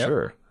smooth,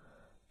 sure.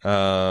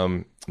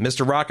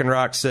 Mr. Rock and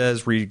Rock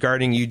says,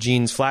 regarding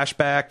Eugene's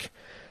flashback,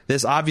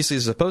 this obviously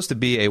is supposed to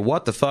be a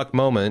what the fuck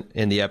moment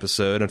in the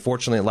episode.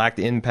 Unfortunately, it lacked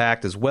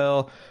impact as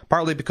well,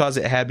 partly because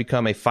it had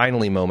become a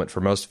finally moment for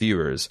most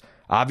viewers.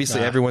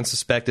 Obviously, everyone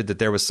suspected that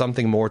there was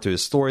something more to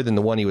his story than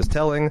the one he was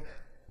telling,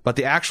 but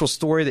the actual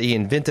story that he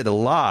invented a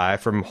lie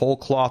from whole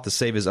cloth to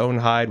save his own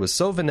hide was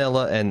so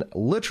vanilla and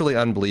literally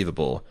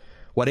unbelievable.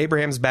 What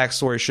Abraham's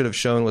backstory should have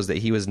shown was that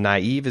he was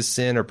naive as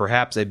sin, or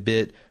perhaps a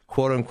bit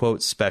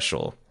quote-unquote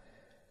special.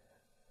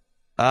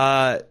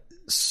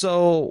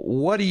 So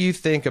what do you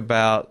think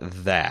about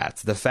that?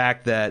 The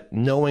fact that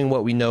knowing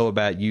what we know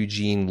about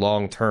Eugene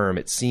long term,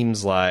 it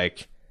seems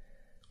like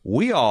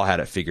We all had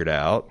it figured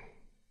out.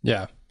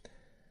 Yeah.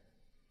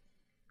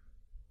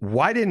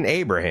 Why didn't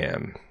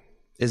Abraham?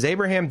 Is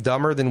Abraham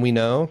dumber than we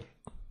know?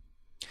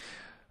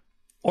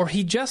 Or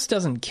he just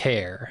doesn't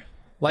care.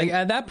 Like,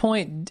 at that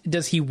point,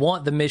 does he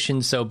want the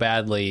mission so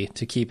badly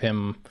to keep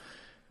him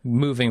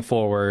moving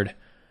forward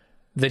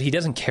that he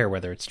doesn't care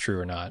whether it's true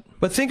or not?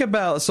 But think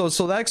about, so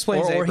that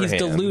explains or Abraham. He's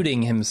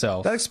deluding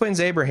himself. That explains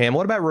Abraham.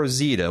 What about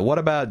Rosita? What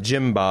about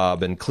Jim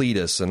Bob and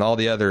Cletus and all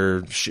the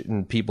other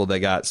people that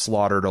got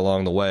slaughtered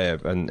along the way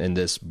in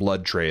this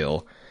blood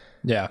trail?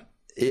 Yeah.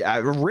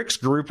 Rick's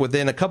group,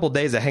 within a couple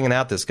days of hanging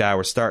out this guy,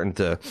 were starting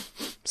to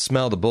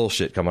smell the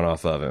bullshit coming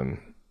off of him.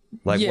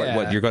 Like,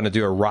 what you're going to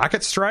do a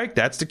rocket strike?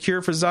 That's the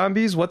cure for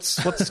zombies?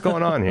 What's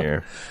going on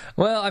here?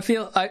 Well, I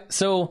feel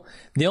so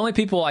the only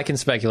people I can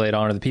speculate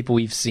on are the people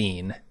we've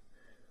seen.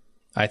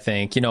 I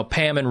think,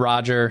 Pam and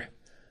Roger,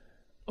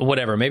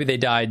 whatever. Maybe they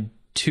died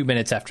 2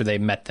 minutes after they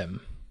met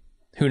them.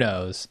 Who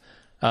knows?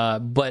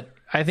 But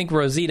I think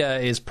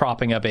Rosita is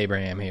propping up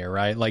Abraham here,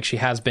 right? Like she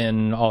has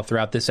been all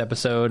throughout this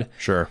episode.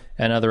 Sure.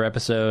 And other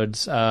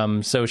episodes.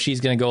 So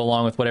she's going to go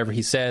along with whatever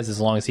he says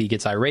as long as he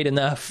gets irate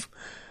enough.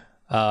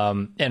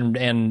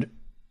 And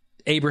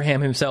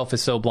Abraham himself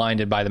is so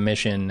blinded by the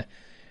mission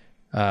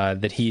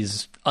that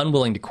he's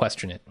unwilling to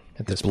question it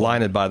at this point.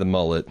 Blinded by the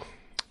mullet.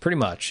 Pretty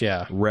much,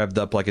 yeah. Revved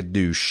up like a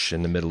douche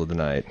in the middle of the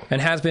night.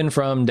 And has been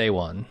from day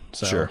one.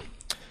 So. Sure.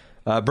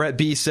 Brett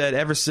B. said,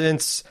 ever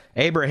since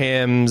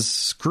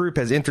Abraham's group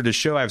has entered the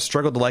show, I've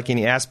struggled to like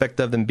any aspect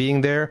of them being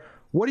there.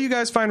 What do you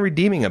guys find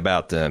redeeming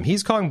about them?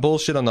 He's calling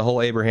bullshit on the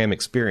whole Abraham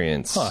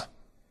experience.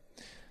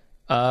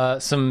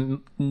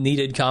 Some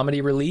needed comedy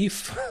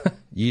relief.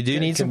 You do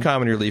need some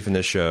comedy relief in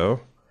this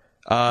show.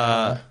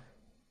 I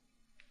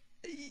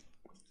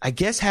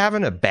guess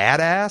having a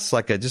badass,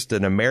 like just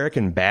an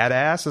American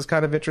badass, is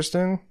kind of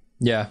interesting.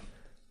 Yeah.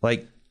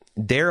 Like,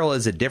 Daryl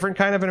is a different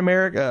kind of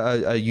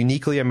a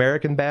uniquely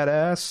American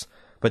badass,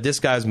 but this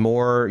guy's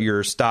more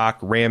your stock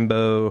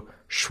Rambo,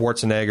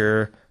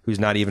 Schwarzenegger, who's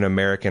not even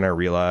American, I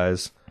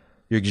realize.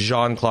 Your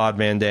Jean-Claude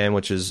Van Damme,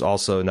 which is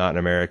also not an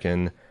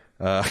American.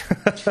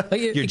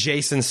 Your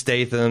Jason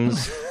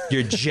Stathams,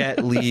 your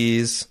Jet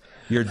Lees,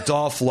 your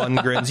Dolph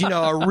Lundgrens,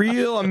 a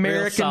real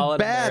American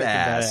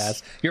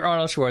badass. Your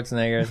Arnold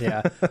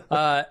Schwarzenegger,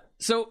 yeah.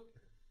 So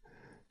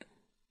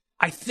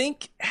I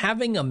think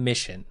having a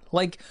mission,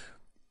 like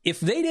if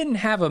they didn't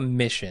have a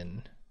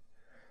mission,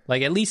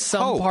 like at least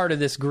some part of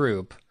this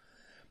group,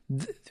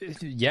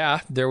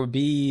 there would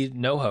be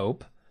no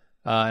hope.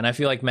 And I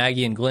feel like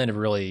Maggie and Glenn have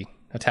really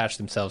attached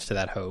themselves to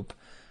that hope.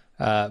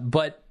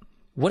 But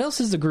what else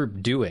is the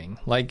group doing?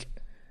 Like,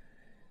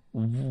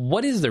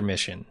 what is their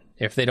mission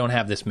if they don't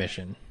have this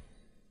mission?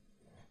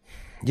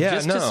 Yeah,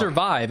 just to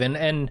survive,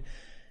 and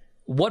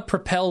what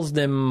propels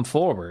them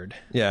forward?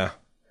 Yeah,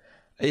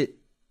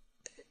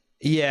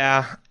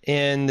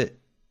 and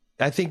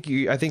I think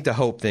the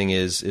hope thing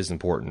is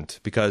important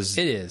because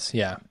it is.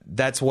 Yeah,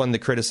 that's one of the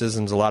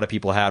criticisms a lot of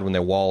people had when they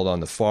walled on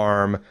the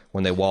farm,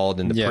 when they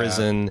walled into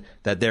prison,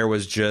 that there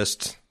was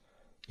just,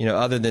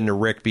 other than the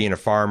Rick being a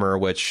farmer,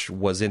 which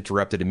was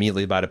interrupted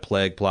immediately by the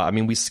plague plot. I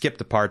mean, we skipped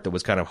the part that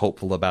was kind of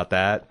hopeful about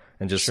that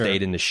and just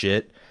stayed in the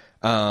shit.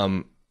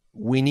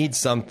 We need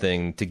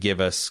something to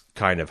give us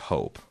kind of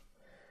hope.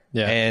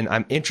 Yeah. And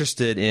I'm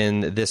interested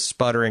in this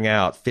sputtering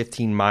out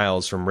 15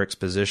 miles from Rick's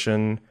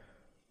position,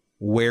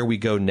 where we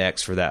go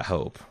next for that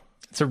hope.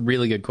 It's a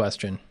really good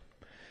question.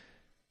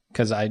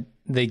 Because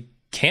they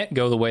can't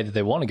go the way that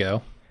they want to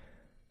go.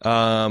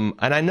 And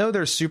I know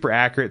they're super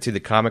accurate to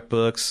the comic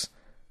books.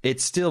 It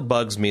still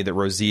bugs me that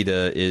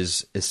Rosita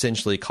is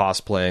essentially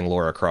cosplaying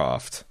Lara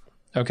Croft.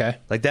 Okay.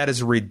 Like, that is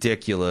a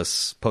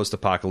ridiculous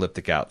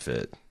post-apocalyptic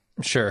outfit.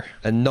 Sure.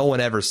 And no one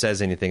ever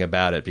says anything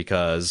about it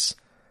because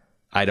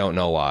I don't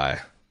know why.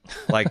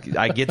 Like,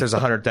 I get there's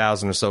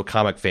 100,000 or so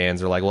comic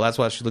fans. They're like, well, that's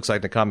what she looks like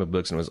in the comic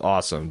books, and it was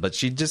awesome. But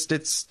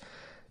it's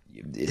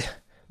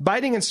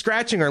biting and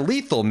scratching are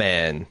lethal,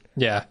 man.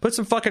 Yeah. Put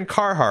some fucking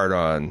Carhartt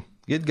on.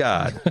 Good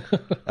God.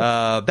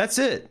 That's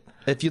it.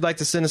 If you'd like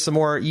to send us some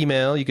more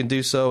email, you can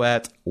do so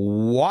at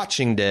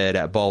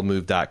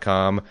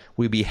watchingdead@baldmove.com.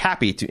 We'd be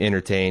happy to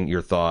entertain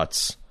your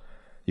thoughts.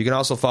 You can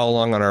also follow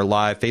along on our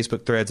live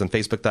Facebook threads on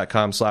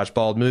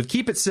facebook.com/baldmove.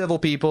 Keep it civil,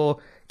 people.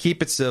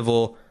 Keep it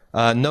civil.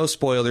 No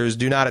spoilers.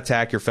 Do not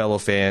attack your fellow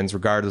fans,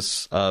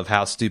 regardless of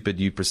how stupid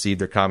you perceive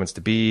their comments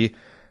to be.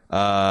 We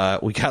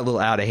got a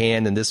little out of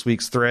hand in this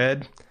week's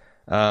thread,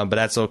 but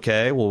that's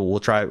okay. We'll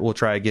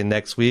try again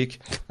next week.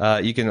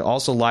 You can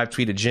also live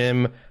tweet at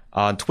Jim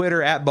on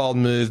Twitter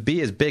 @BaldMove.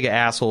 Be as big an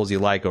asshole as you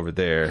like over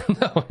there.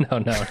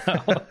 No.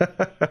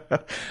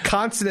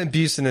 Constant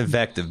abuse and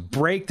invective.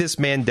 Break this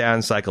man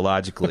down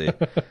psychologically.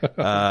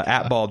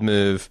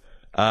 @BaldMove.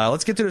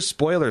 Let's get to the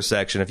spoiler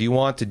section. If you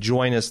want to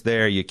join us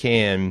there, you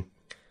can.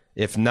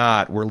 If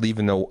not, we're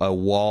leaving a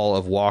wall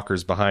of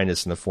walkers behind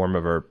us in the form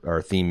of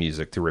our theme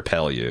music to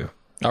repel you.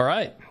 All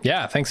right.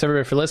 Yeah. Thanks,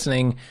 everybody, for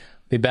listening.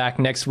 Be back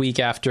next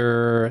week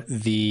after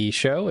the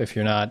show if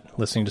you're not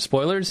listening to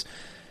spoilers.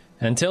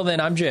 Until then,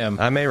 I'm Jim.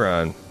 I'm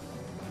Aaron.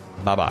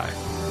 Bye-bye.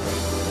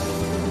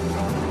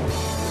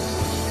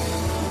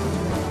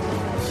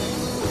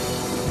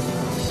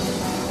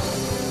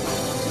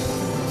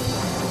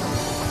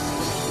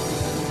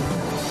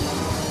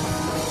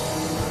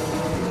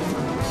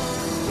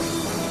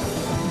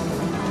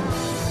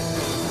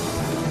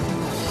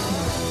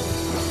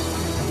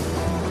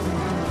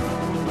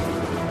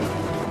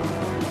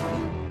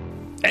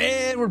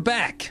 we're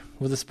back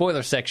with the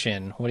spoiler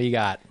section. What do you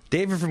got?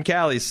 David from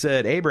Cali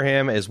said,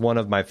 Abraham is one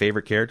of my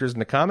favorite characters in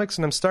the comics,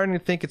 and I'm starting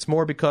to think it's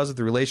more because of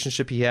the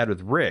relationship he had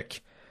with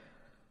Rick.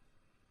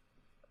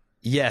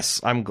 Yes,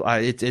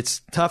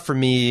 it's tough for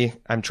me.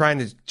 I'm trying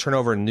to turn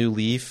over a new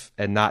leaf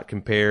and not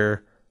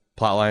compare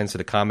plot lines to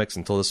the comics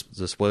until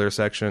the spoiler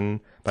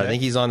section, but okay. I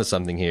think he's onto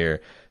something here.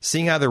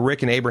 Seeing how the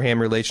Rick and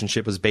Abraham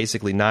relationship was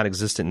basically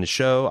non-existent in the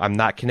show, I'm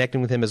not connecting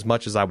with him as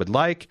much as I would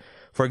like.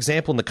 For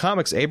example, in the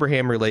comics,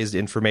 Abraham relays the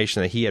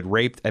information that he had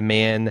raped a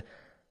man.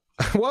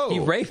 Whoa! He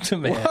raped a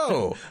man.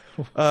 Whoa!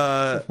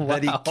 Wow.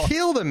 That he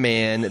killed a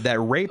man that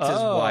raped his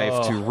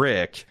wife to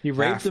Rick. He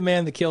raped the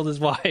man that killed his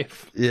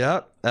wife.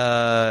 Yep.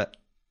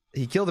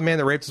 He killed the man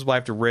that raped his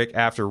wife to Rick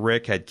after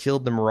Rick had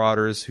killed the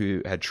marauders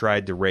who had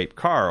tried to rape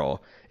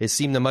Carl. It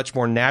seemed a much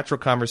more natural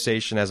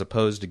conversation as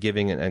opposed to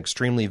giving an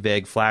extremely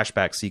vague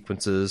flashback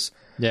sequences.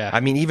 Yeah.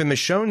 I mean, even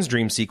Michonne's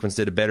dream sequence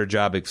did a better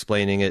job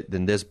explaining it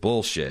than this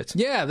bullshit.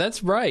 Yeah,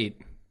 that's right.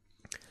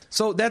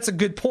 So that's a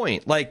good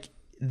point. Like,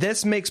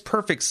 this makes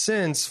perfect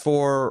sense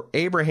for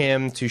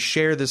Abraham to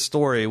share this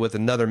story with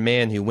another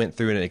man who went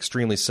through an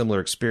extremely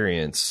similar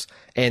experience,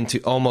 and to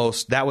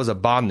almost, that was a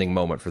bonding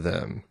moment for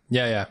them.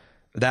 Yeah, yeah.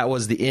 That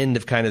was the end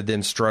of kind of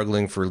them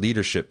struggling for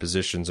leadership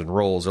positions and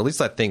roles, or at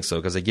least I think so,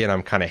 because again,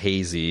 I'm kind of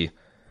hazy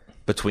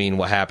between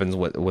what happens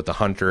with the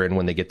Hunter and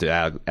when they get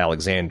to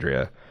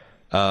Alexandria.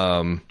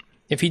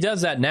 If he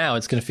does that now,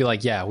 it's going to feel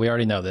like, yeah, we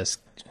already know this.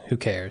 Who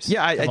cares?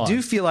 Yeah, I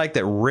do feel like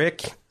that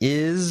Rick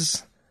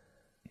is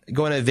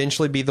going to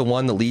eventually be the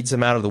one that leads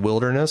him out of the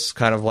wilderness,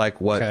 kind of like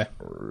what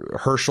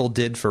Herschel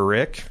did for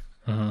Rick,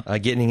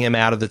 getting him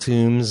out of the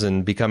tombs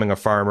and becoming a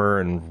farmer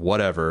and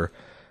whatever.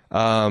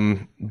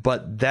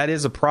 But that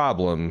is a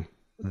problem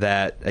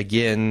that,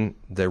 again,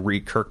 the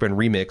Kirkman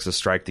remix is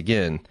Struck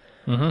Again.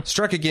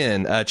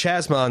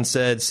 Chasmon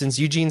said, since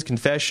Eugene's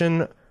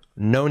confession,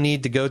 no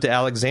need to go to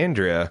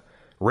Alexandria.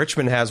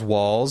 Richmond has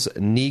walls.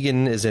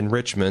 Negan is in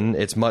Richmond.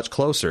 It's much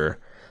closer.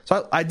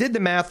 So I did the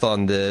math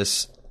on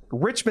this.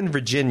 Richmond,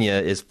 Virginia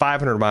is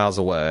 500 miles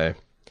away. Okay.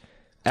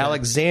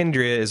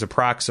 Alexandria is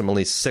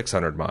approximately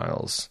 600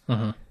 miles.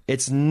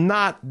 It's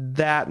not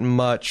that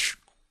much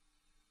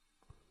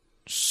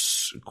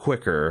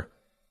quicker.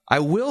 I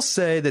will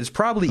say that it's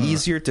probably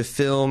easier to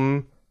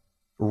film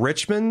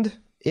Richmond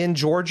in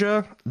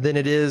Georgia than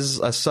it is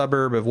a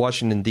suburb of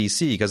Washington,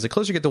 D.C., because the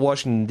closer you get to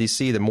Washington,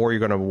 D.C., the more you're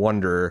going to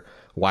wonder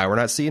why we're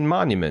not seeing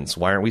monuments.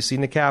 Why aren't we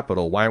seeing the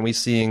Capitol? Why aren't we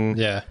seeing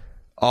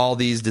all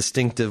these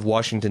distinctive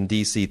Washington,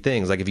 D.C.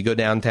 things? Like if you go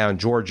downtown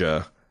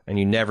Georgia and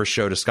you never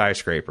showed a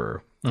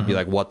skyscraper, you'd be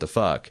like, what the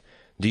fuck?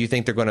 Do you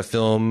think they're going to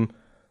film...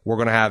 We're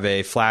going to have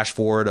a flash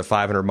forward of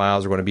 500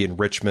 miles. We're going to be in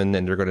Richmond,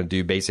 and they're going to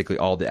do basically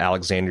all the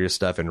Alexandria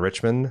stuff in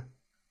Richmond.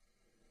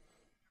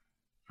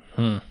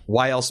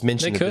 Why else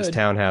mention that this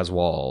town has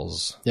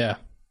walls? Yeah.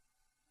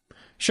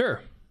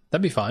 Sure.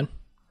 That'd be fine.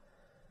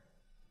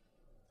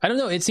 I don't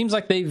know. It seems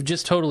like they've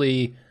just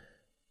totally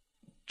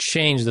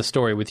changed the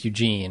story with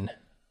Eugene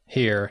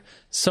here.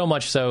 So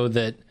much so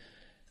that,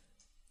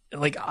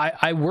 like,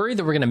 I worry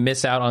that we're going to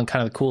miss out on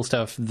kind of the cool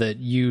stuff that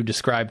you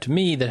described to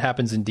me that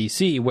happens in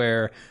DC,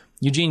 where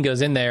Eugene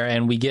goes in there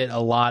and we get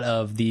a lot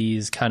of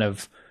these kind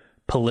of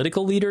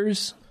political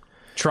leaders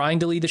trying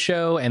to lead the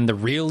show, and the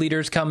real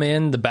leaders come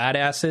in, the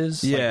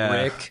badasses,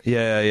 like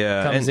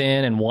Rick comes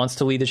in and wants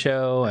to lead the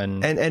show.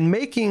 And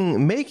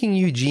making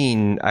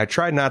Eugene, I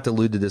tried not to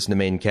allude to this in the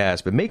main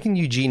cast, but making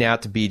Eugene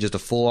out to be just a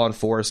full-on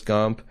Forrest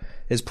Gump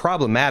is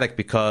problematic,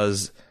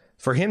 because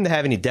for him to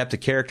have any depth of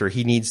character,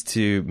 he needs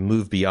to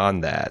move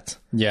beyond that.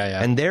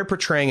 And they're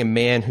portraying a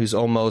man who's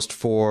almost,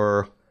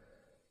 for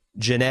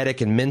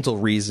genetic and mental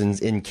reasons,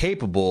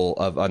 incapable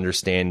of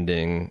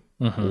understanding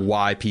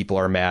why people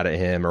are mad at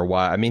him, or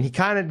why. I mean, he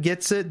kind of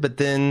gets it, but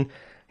then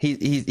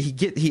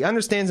he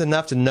understands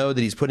enough to know that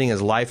he's putting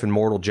his life in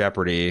mortal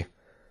jeopardy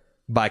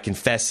by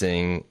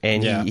confessing,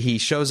 and he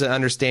shows an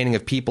understanding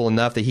of people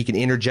enough that he can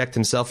interject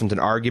himself into an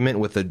argument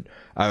with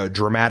a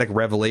dramatic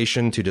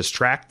revelation to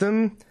distract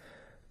them.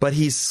 But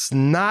he's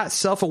not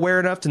self-aware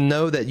enough to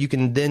know that you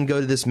can then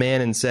go to this man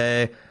and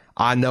say,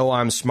 I know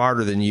I'm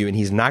smarter than you, and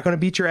he's not going to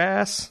beat your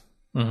ass.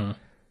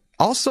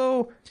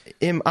 Also,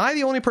 am I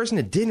the only person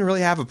that didn't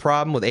really have a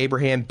problem with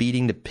Abraham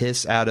beating the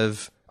piss out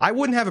of... I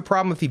wouldn't have a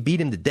problem if he beat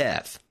him to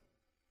death.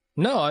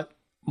 No,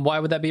 why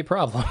would that be a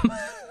problem?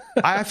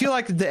 I feel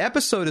like the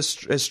episode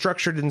is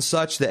structured in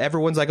such that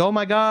everyone's like, oh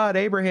my God,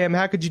 Abraham,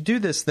 how could you do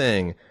this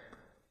thing?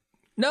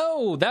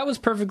 No, that was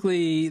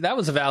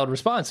a valid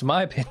response, in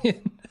my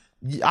opinion.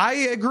 I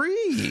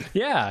agree.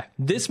 Yeah,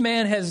 this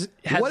man has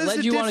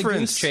led you on a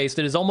goose chase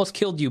that has almost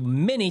killed you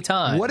many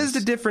times. What is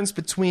the difference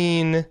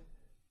between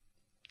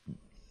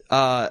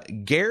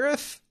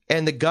Gareth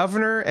and the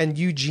governor and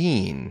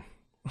Eugene?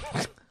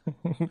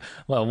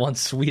 Well, one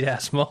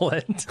sweet-ass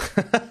mullet.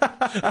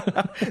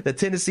 The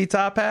Tennessee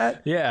top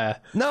hat? Yeah.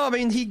 No, I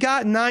mean, he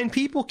got 9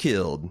 people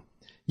killed.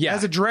 Yeah.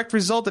 As a direct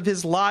result of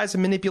his lies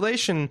and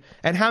manipulation,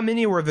 and how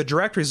many were the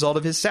direct result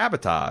of his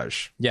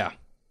sabotage? Yeah.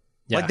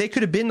 Like, they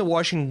could have been to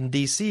Washington,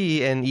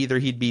 D.C., and either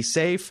he'd be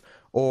safe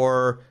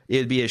or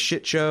it'd be a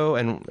shit show,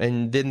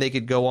 and then they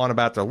could go on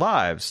about their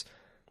lives.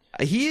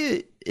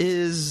 This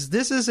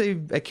is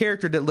a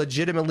character that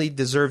legitimately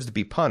deserves to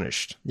be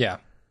punished. Yeah.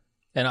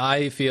 And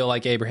I feel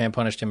like Abraham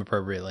punished him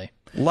appropriately.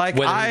 Like,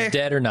 whether he's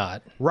dead or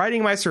not.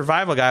 Writing my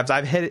survival guides,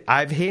 I've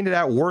handed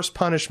out worse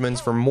punishments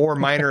for more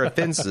minor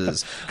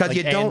offenses because like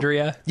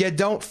you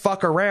don't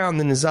fuck around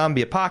in the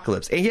zombie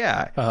apocalypse.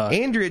 And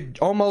Andrea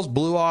almost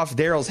blew off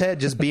Daryl's head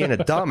just being a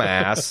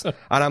dumbass,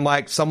 and I'm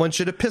like, someone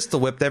should have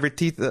pistol whipped every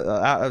tooth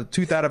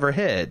out of her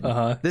head.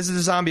 This is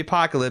a zombie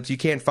apocalypse. You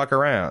can't fuck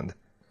around.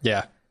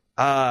 Yeah.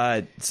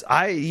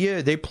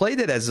 They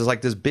played it as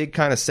like this big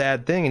kind of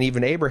sad thing, and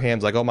even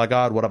Abraham's like, oh my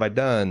God, what have I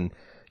done?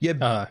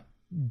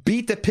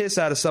 Beat the piss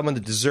out of someone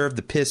that deserved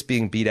the piss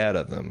being beat out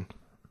of them.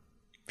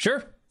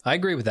 Sure, I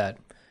agree with that.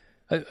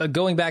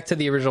 Going back to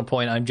the original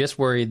point, I'm just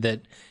worried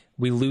that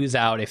we lose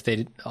out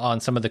on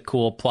some of the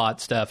cool plot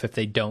stuff if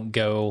they don't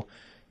go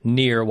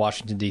near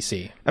Washington,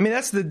 D.C. I mean,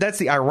 that's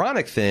the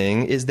ironic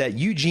thing, is that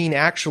Eugene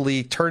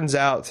actually turns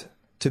out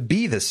to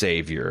be the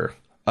savior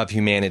of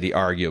humanity,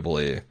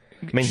 arguably.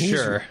 I mean,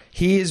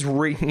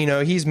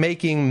 he's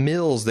making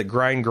mills that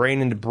grind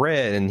grain into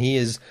bread, and he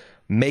is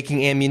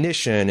making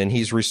ammunition, and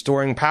he's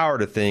restoring power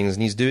to things,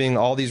 and he's doing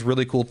all these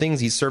really cool things.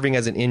 He's serving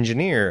as an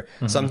engineer,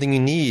 something you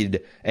need,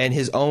 and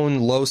his own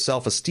low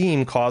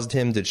self-esteem caused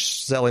him to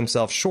sell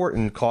himself short,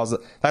 and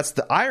that's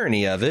the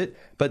irony of it.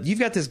 But you've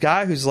got this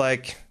guy who's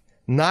like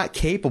not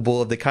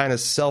capable of the kind of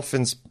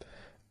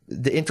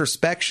the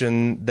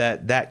introspection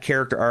that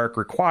character arc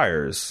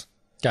requires.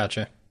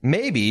 Gotcha.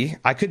 Maybe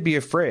I could be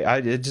afraid.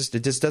 It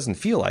just doesn't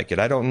feel like it.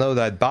 I don't know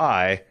that I'd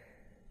buy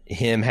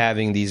him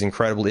having these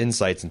incredible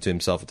insights into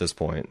himself at this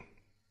point.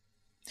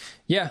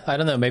 Yeah, I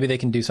don't know. Maybe they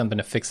can do something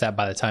to fix that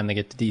by the time they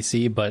get to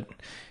DC, but it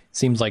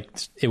seems like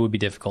it would be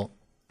difficult.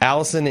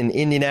 Allison in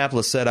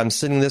Indianapolis said, I'm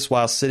sitting this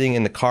while sitting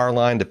in the car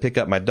line to pick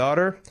up my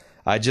daughter.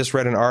 I just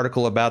read an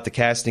article about the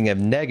casting of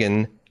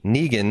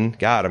Negan.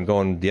 God, I'm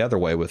going the other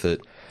way with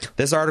it.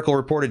 This article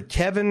reported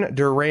Kevin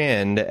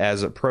Durand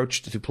as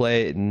approached to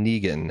play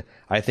Negan.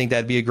 I think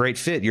that'd be a great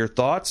fit. Your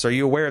thoughts? Are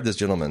you aware of this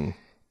gentleman?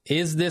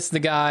 Is this the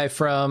guy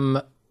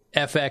from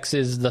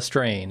FX's The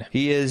Strain?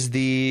 He is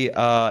the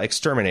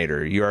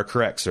exterminator. You are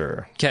correct,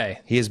 sir. Okay.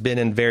 He has been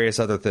in various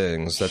other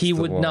things. He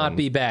would not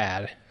be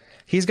bad.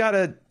 He's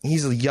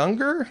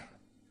younger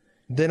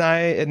than I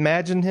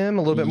imagined him,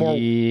 a little bit more.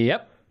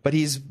 Yep. But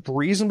he's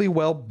reasonably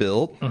well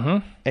built,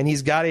 and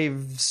he's got a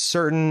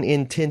certain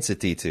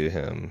intensity to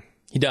him.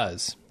 He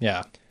does,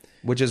 yeah.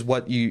 Which is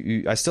what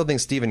I still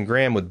think Stephen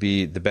Graham would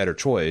be the better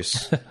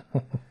choice.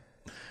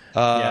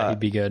 Yeah, he'd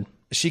be good.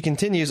 She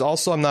continues,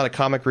 also, I'm not a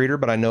comic reader,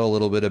 but I know a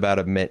little bit about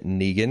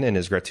Negan and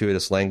his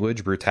gratuitous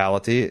language,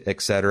 brutality,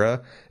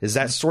 etc. Is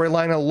that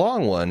storyline a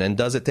long one, and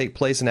does it take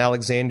place in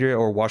Alexandria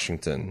or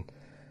Washington?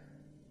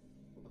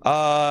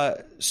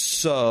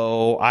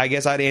 So I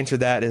guess I'd answer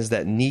that is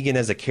that Negan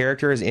as a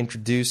character is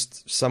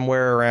introduced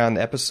somewhere around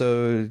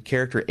episode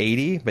character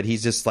 80, but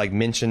he's just like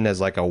mentioned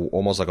as like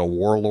almost like a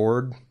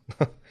warlord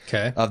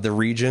of the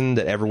region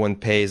that everyone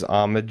pays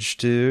homage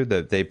to,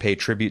 that they pay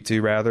tribute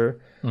to rather.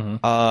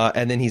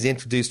 And then he's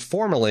introduced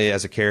formally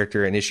as a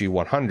character in issue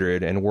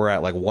 100, and we're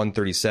at like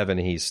 137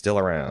 and he's still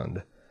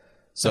around.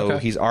 So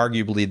he's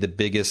arguably the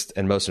biggest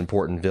and most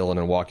important villain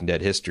in Walking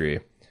Dead history.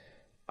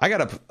 I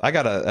gotta,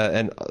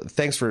 and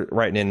thanks for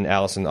writing in,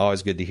 Allison.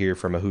 Always good to hear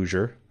from a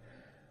Hoosier.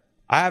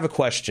 I have a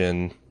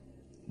question.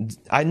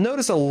 I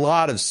notice a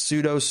lot of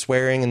pseudo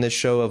swearing in this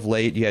show of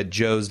late. You had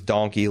Joe's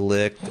donkey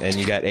licked, and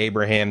you got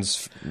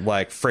Abraham's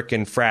like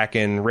frickin',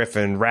 frackin',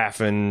 riffin',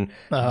 raffin',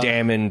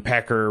 dammin',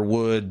 pecker,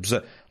 woods.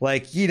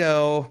 Like, you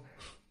know,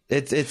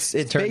 it's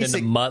turned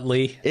basic into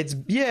Muttley.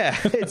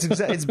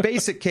 It's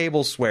basic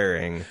cable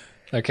swearing.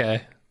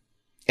 Okay.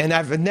 And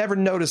I've never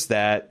noticed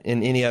that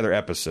in any other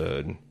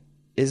episode.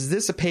 Is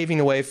this a paving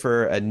the way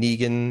for a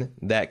Negan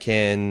that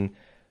can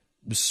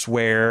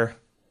swear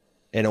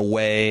in a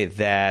way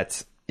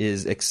that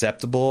is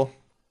acceptable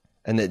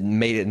and that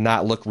made it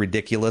not look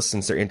ridiculous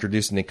since they're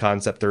introducing the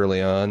concept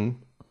early on?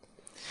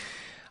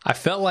 I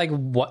felt like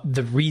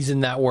the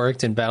reason that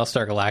worked in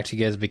Battlestar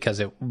Galactica is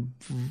because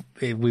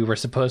we were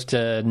supposed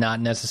to not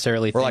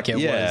necessarily think it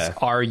was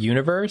our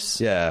universe.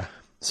 Yeah.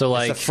 So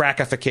like it's the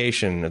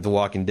frackification of The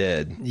Walking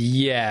Dead.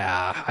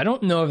 Yeah. I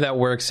don't know if that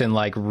works in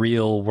like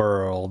real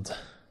world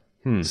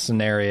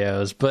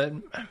scenarios, but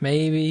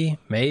maybe.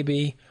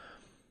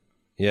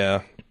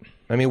 Yeah.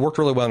 I mean, it worked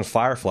really well in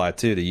Firefly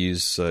too, to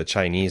use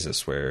Chinese as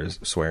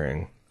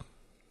swearing.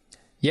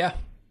 Yeah,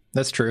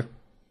 that's true.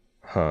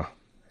 Huh.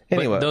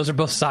 Anyway. But those are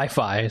both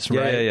sci-fis,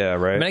 right? Yeah,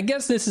 right. I mean, I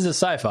guess this is a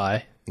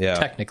sci-fi,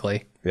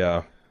 technically.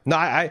 Yeah.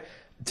 No,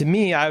 to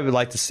me, I would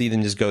like to see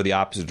them just go the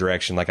opposite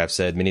direction, like I've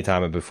said many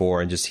times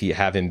before, and just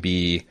have him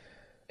be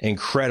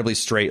incredibly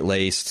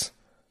straight-laced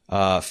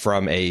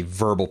from a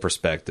verbal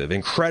perspective,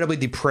 incredibly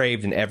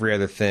depraved in every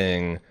other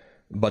thing,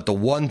 but the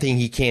one thing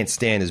he can't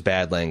stand is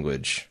bad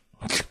language.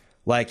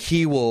 Like,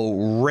 he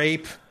will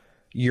rape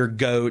your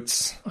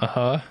goats.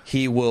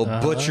 He will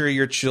butcher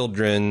your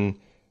children.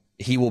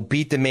 he will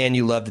beat the man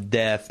you love to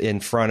death in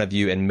front of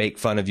you and make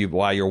fun of you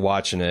while you're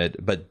watching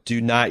it, but do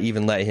not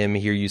even let him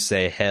hear you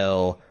say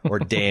hell or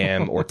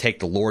damn or take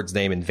the Lord's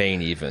name in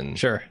vain even.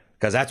 Sure.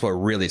 Because that's what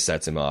really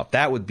sets him off.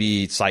 That would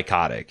be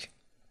psychotic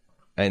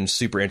and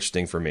super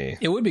interesting for me.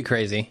 It would be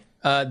crazy.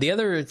 The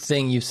other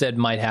thing you said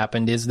might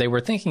happen is they were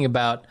thinking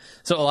about,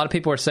 so a lot of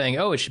people are saying,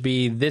 oh, it should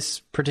be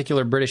this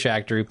particular British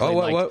actor who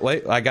played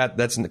wait.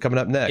 That's coming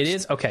up next. It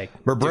is? Okay.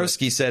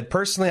 Bobrovsky said,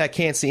 personally, I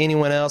can't see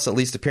anyone else, at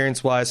least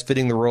appearance-wise,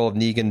 fitting the role of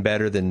Negan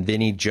better than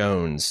Vinnie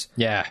Jones.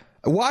 Yeah.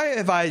 Why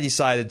have I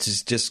decided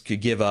to just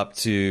give up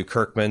to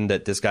Kirkman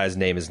that this guy's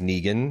name is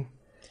Negan?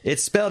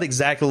 It's spelled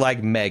exactly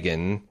like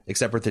Megan,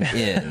 except with an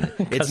N.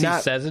 It's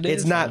not. Says it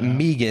is? It's not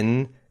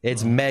Megan.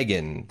 It's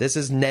Megan. This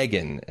is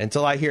Negan.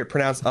 Until I hear it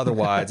pronounced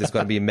otherwise, it's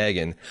going to be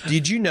Megan.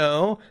 Did you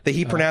know that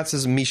he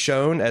pronounces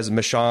Michonne as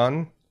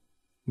Michonne?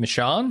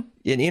 Michonne?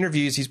 In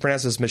interviews, he's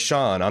pronounced as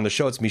Michonne. On the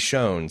show, it's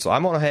Michonne. So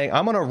I'm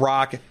gonna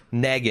rock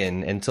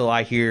Negan until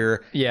I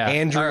hear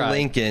Andrew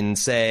Lincoln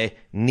say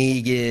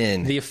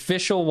Negan. The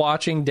official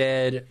Watching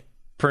Dead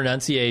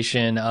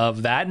pronunciation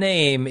of that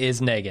name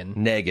is Negan.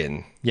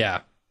 Negan.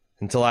 Yeah.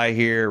 Until I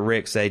hear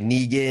Rick say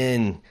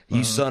Negan,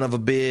 you son of a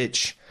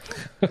bitch.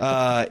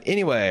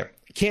 Anyway,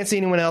 can't see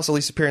anyone else, at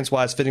least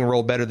appearance-wise, fitting a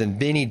role better than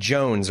Vinnie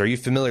Jones. Are you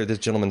familiar with this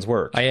gentleman's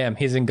work? I am.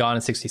 He's in Gone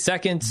in 60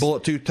 Seconds.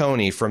 Bullet Tooth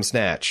Tony from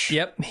Snatch.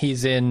 Yep.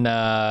 He's in...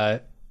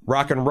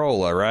 Rock and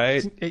Rolla,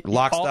 right?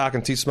 Lock, Stock,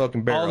 and Two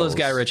Smoking Barrels. All those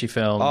Guy Ritchie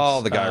films.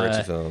 All the Guy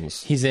Ritchie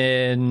films. He's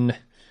in...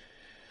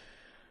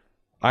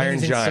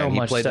 Iron Giant.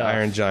 So he played the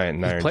Iron Giant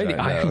in Iron Giant. He played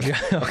the Iron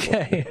Giant.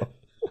 Okay.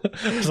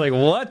 I was like,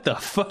 what the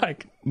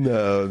fuck?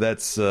 No,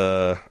 that's...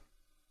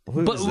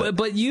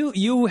 But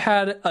you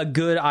had a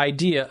good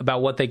idea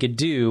about what they could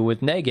do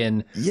with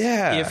Negan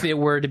if it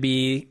were to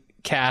be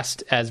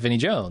cast as Vinnie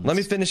Jones. Let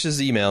me finish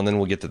his email and then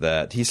we'll get to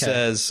that. He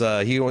says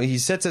he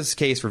sets his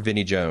case for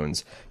Vinnie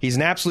Jones. He's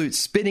an absolute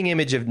spitting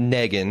image of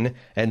Negan,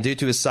 and due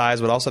to his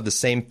size would also have the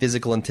same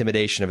physical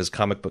intimidation of his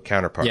comic book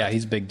counterpart. Yeah,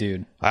 he's a big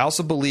dude. I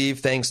also believe,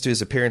 thanks to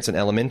his appearance in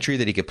Elementary,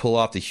 that he could pull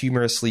off the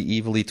humorously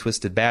evilly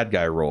twisted bad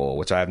guy role,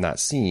 which I have not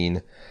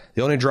seen.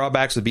 The only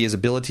drawbacks would be his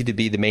ability to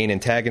be the main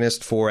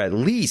antagonist for at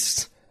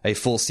least a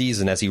full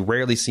season, as he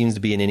rarely seems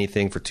to be in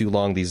anything for too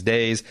long these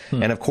days.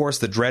 And of course,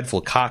 the dreadful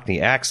Cockney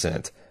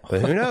accent.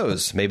 But who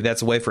knows? Maybe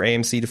that's a way for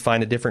AMC to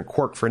find a different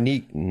quirk for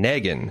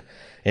Negan.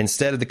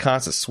 Instead of the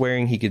constant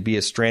swearing, he could be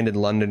a stranded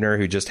Londoner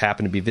who just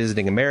happened to be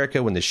visiting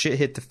America when the shit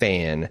hit the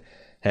fan,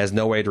 has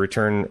no way to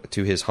return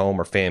to his home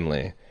or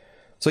family.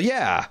 So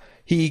yeah,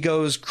 he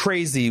goes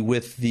crazy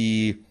with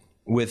the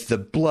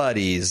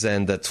bloodies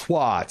and the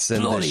twats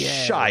and the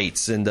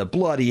shites and the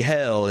bloody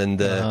hell and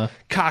the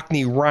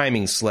Cockney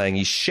rhyming slang.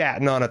 He's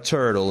shatting on a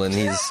turtle and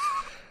he's,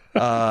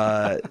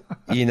 they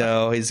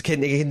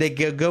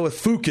go with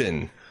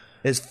fucking.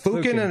 Is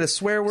fucking a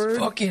swear word?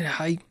 Fucking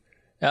hype.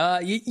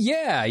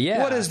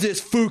 Yeah. What is this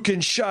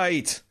fucking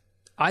shite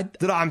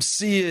that I'm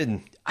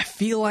seeing? I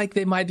feel like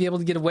they might be able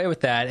to get away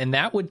with that, and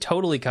that would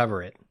totally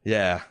cover it.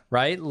 Yeah.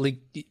 Right? Like,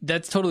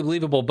 that's totally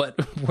believable,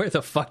 but where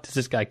the fuck does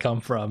this guy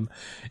come from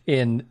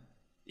in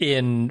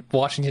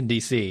Washington,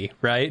 D.C.,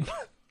 right?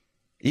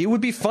 It would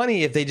be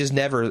funny if they just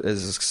never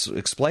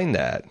explained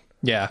that.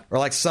 Yeah. Or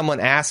like someone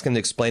asks him to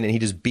explain it and he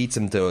just beats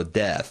him to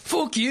death.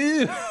 Fuck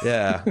you!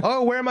 Yeah.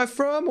 Oh, where am I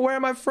from?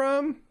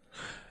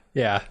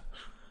 Yeah.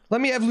 Let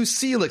me have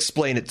Lucille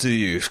explain it to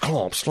you.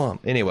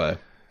 Slump. Anyway.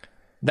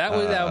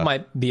 That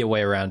might be a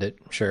way around it,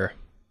 sure.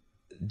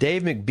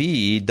 Dave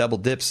McBee, double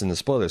dips in the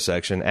spoiler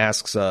section,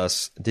 asks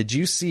us, did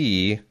you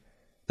see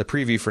the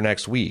preview for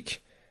next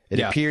week? It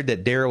appeared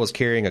that Daryl was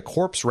carrying a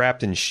corpse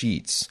wrapped in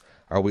sheets.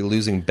 Are we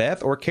losing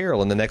Beth or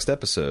Carol in the next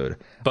episode?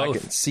 Both. I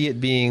can see it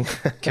being...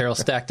 Carol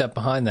stacked up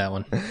behind that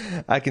one.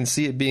 I can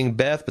see it being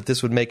Beth, but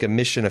this would make his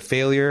mission a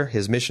failure,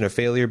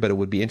 but it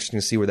would be interesting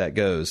to see where that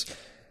goes.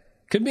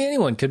 Could be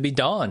anyone. Could be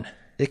Dawn.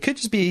 It could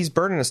just be he's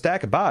burning a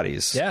stack of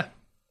bodies. Yeah.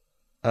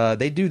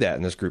 They do that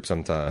in this group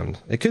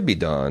sometimes. It could be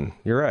Dawn.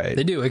 You're right.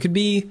 They do. It could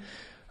be...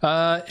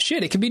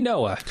 it could be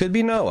Noah. Could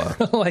be Noah.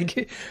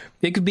 Like,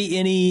 it could be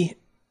any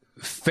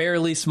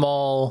fairly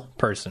small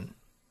person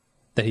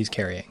that he's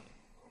carrying.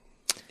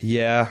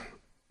 Yeah.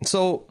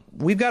 So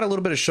we've got a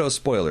little bit of show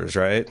spoilers,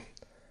 right?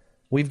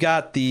 We've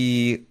got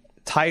the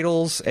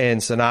titles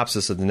and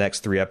synopsis of the next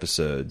 3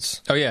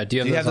 episodes. Oh, yeah. Do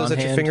you have those at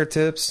your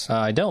fingertips?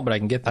 I don't, but I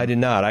can get them. I do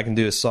not. I can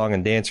do a song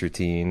and dance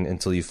routine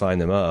until you find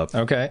them up.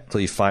 Okay.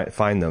 Until you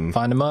find them.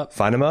 Find them up.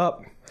 Find them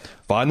up.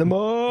 Find them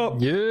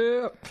up.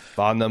 Yeah.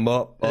 Find them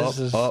up.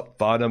 Up.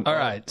 Find them all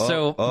right.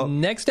 So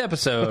next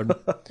episode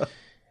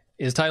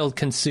is titled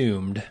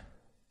Consumed.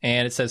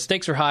 And it says,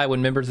 stakes are high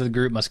when members of the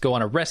group must go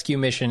on a rescue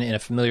mission in a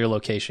familiar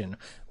location.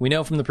 We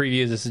know from the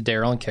previews this is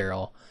Daryl and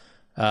Carol.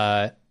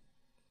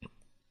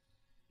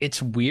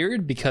 It's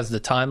weird because the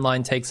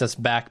timeline takes us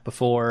back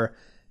before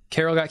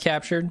Carol got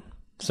captured.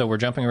 So we're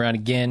jumping around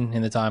again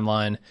in the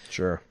timeline.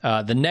 Sure.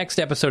 The next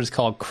episode is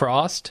called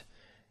Crossed.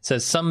 It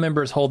says some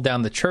members hold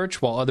down the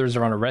church while others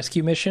are on a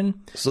rescue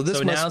mission. So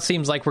now it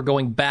seems like we're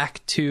going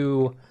back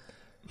to...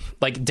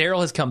 Like,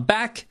 Daryl has come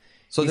back.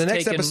 So the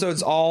next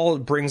episode's all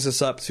brings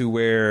us up to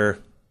where,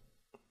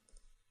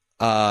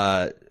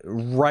 right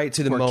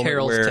to the moment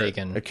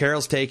where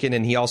Carol's taken,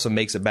 and he also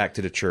makes it back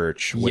to the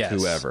church with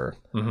whoever.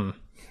 Mm-hmm.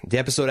 The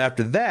episode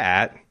after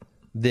that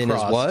then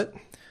is what?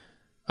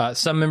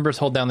 Some members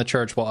hold down the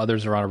church while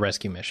others are on a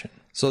rescue mission.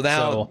 So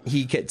now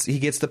he gets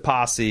the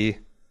posse,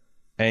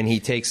 and he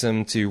takes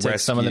them to rescue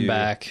some of them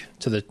back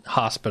to the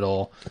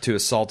hospital to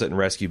assault it and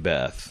rescue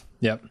Beth.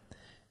 Yep.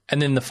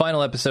 And then the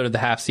final episode of the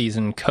half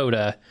season,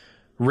 Coda,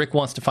 Rick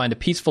wants to find a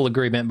peaceful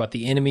agreement, but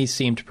the enemies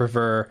seem to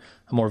prefer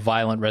a more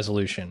violent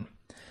resolution.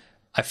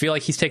 I feel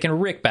like he's taking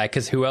Rick back,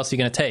 because who else are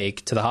you going to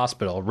take to the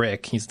hospital?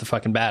 Rick, he's the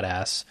fucking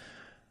badass.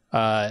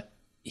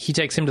 He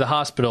takes him to the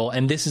hospital,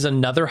 and this is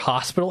another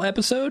hospital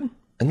episode?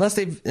 Unless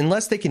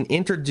they can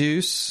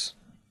introduce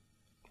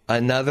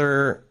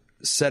another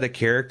set of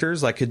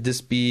characters, like could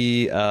this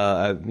be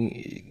a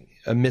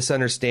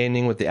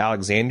misunderstanding with the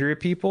Alexandria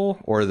people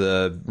or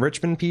the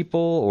Richmond people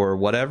or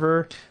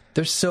whatever?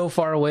 They're so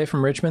far away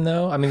from Richmond,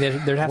 though. I mean,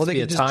 there'd have to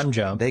be a time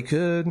jump. They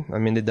could. I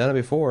mean, they've done it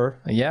before.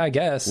 Yeah, I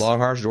guess. Long,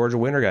 harsh Georgia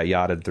winter got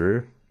yachted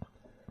through.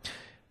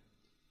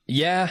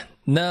 Yeah.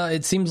 No,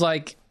 it seems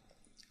like...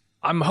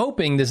 I'm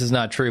hoping this is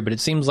not true, but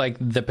it seems like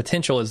the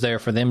potential is there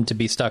for them to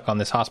be stuck on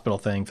this hospital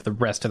thing for the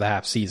rest of the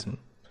half season.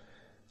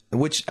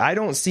 Which I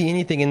don't see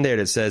anything in there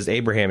that says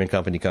Abraham and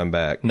company come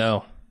back.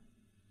 No.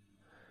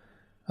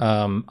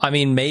 I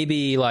mean,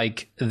 maybe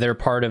like they're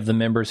part of the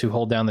members who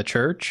hold down the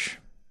church.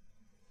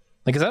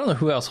 Like, 'cause I don't know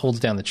who else holds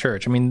down the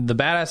church. I mean, the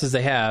badasses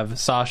they have,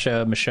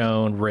 Sasha,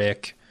 Michonne,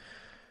 Rick,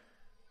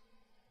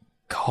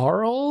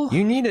 Carl?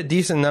 You need a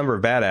decent number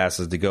of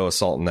badasses to go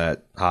assaulting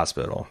that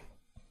hospital.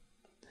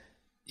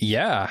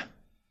 Yeah,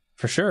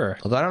 for sure.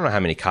 Although I don't know how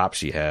many cops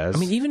she has. I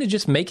mean, even to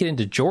just make it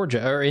into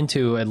Georgia or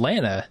into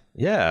Atlanta,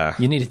 yeah,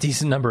 you need a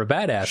decent number of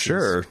badasses.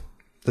 Sure.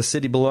 The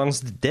city belongs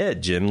to the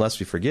dead, Jim,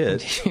 lest we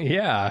forget.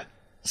 Yeah.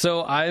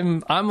 So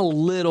I'm a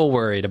little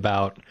worried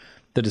about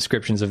the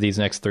descriptions of these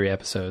next 3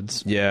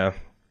 episodes. Yeah.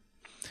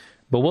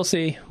 But we'll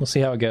see. We'll see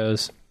how it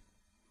goes.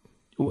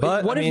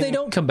 But what if they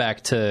don't come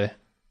back to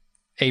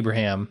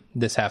Abraham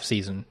this half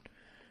season?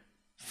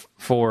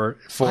 For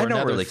I don't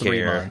another really 3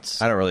 care.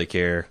 months. I don't really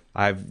care.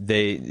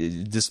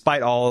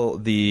 Despite all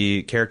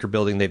the character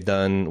building they've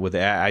done with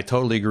it, I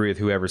totally agree with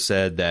whoever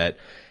said that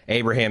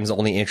Abraham's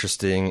only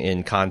interesting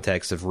in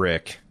context of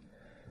Rick.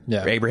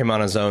 Yeah. Abraham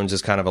on his own is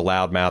just kind of a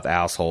loudmouth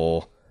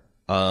asshole.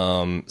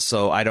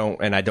 So I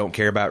don't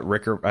care about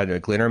Rick or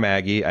Glenn or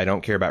Maggie. I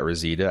don't care about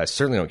Rosita. I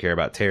certainly don't care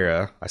about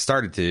Tara. I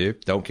started to.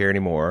 Don't care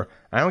anymore.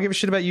 I don't give a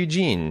shit about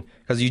Eugene,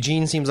 because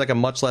Eugene seems like a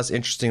much less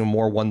interesting,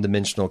 more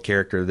one-dimensional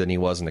character than he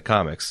was in the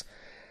comics.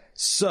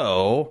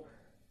 So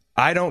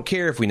I don't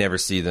care if we never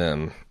see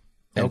them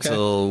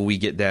until we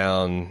get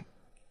down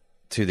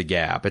to the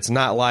Gap. It's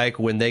not like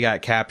when they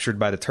got captured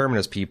by the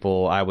Terminus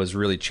people, I was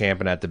really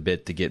champing at the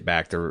bit to get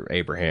back to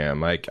Abraham.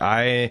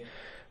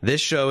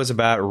 This show is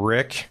about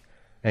Rick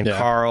and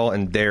Carl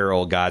and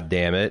Daryl,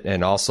 goddammit,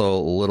 and also a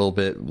little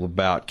bit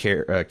about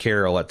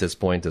Carol at this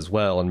point as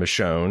well, and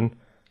Michonne.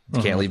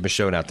 Can't leave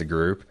Michonne out the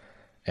group.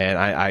 And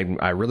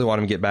I really want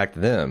him to get back to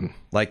them.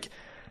 Like,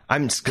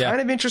 I'm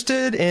kind of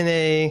interested in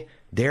a,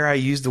 dare I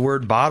use the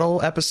word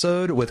bottle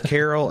episode with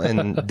Carol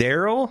and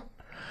Daryl,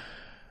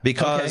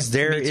 because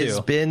there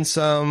has been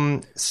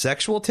some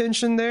sexual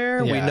tension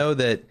there. Yeah. We know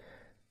that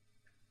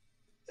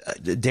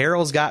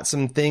Daryl's got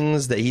some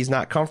things that he's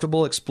not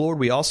comfortable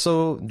explored.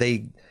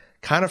 They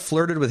kind of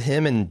flirted with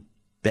him and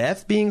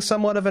Beth being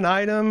somewhat of an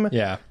item.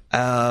 Yeah.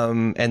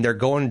 And they're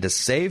going to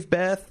save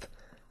Beth.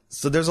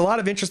 So there's a lot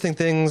of interesting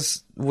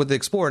things with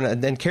exploring,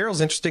 and then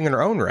Carol's interesting in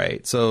her own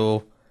right.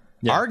 So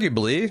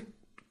arguably,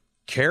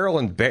 Carol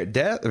and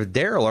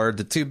Daryl are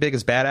the 2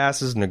 biggest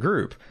badasses in the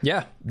group.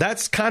 Yeah.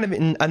 That's kind of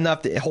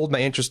enough to hold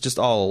my interest just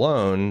all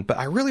alone, but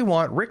I really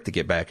want Rick to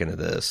get back into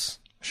this.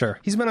 Sure.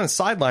 He's been on the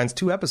sidelines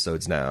 2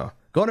 episodes now.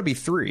 Going to be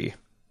 3.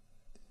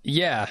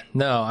 Yeah.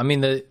 No, I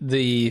mean,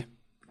 the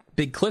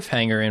big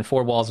cliffhanger in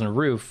 4 Walls and a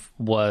Roof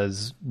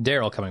was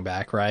Daryl coming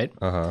back, right?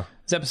 Uh-huh.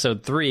 It's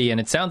episode 3, and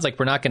it sounds like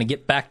we're not going to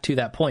get back to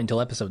that point until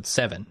episode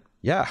 7.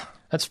 Yeah.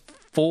 That's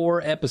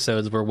 4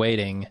 episodes we're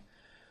waiting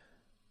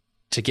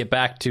to get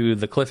back to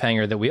the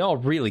cliffhanger that we all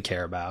really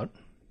care about.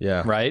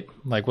 Yeah. Right?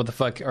 Like, what the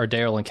fuck are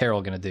Daryl and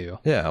Carol going to do?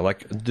 Yeah,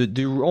 like,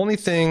 the only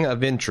thing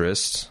of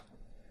interest,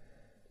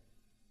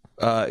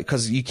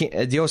 because you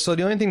can't, so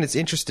the only thing that's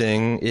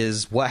interesting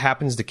is what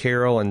happens to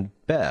Carol and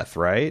Beth,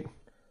 right?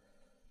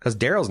 Because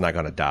Daryl's not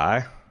going to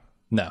die.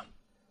 No.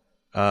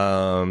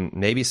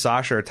 Maybe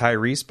Sasha or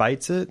Tyrese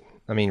bites it.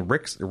 I mean,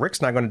 Rick's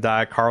not going to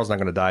die. Carl's not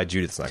going to die.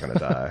 Judith's not going to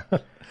die.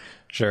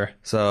 Sure.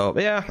 So,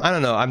 yeah, I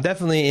don't know. I'm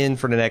definitely in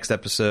for the next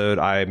episode.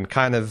 I'm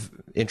kind of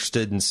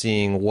interested in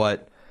seeing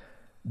what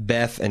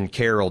Beth and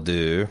Carol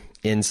do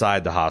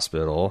inside the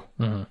hospital.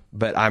 Mm-hmm.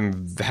 But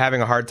I'm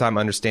having a hard time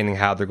understanding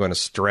how they're going to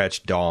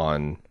stretch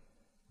Dawn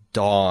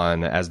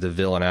as the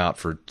villain out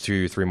for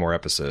 2-3 more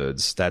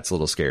episodes. That's a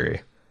little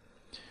scary.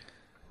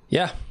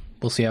 Yeah,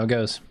 we'll see how it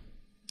goes.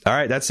 All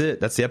right, that's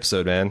it. That's the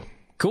episode, man.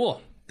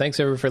 Cool. Thanks,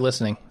 everyone, for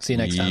listening. See you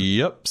next time.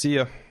 Yep. See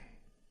ya.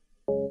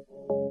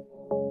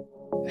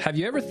 Have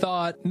you ever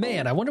thought,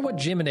 man, I wonder what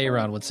Jim and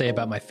Aaron would say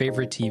about my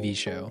favorite TV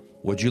show?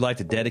 Would you like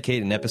to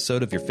dedicate an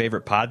episode of your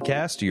favorite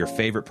podcast to your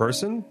favorite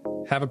person?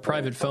 Have a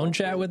private phone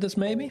chat with us,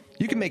 maybe?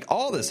 You can make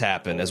all this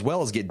happen, as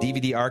well as get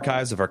DVD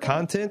archives of our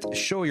content,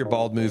 show your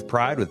Bald Move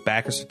pride with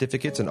backer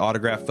certificates and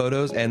autographed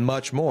photos, and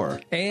much more.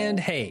 And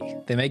hey,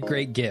 they make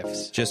great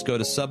gifts. Just go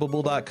to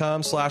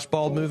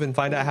subbable.com/baldmove and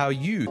find out how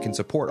you can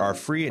support our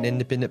free and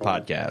independent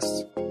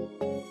podcasts.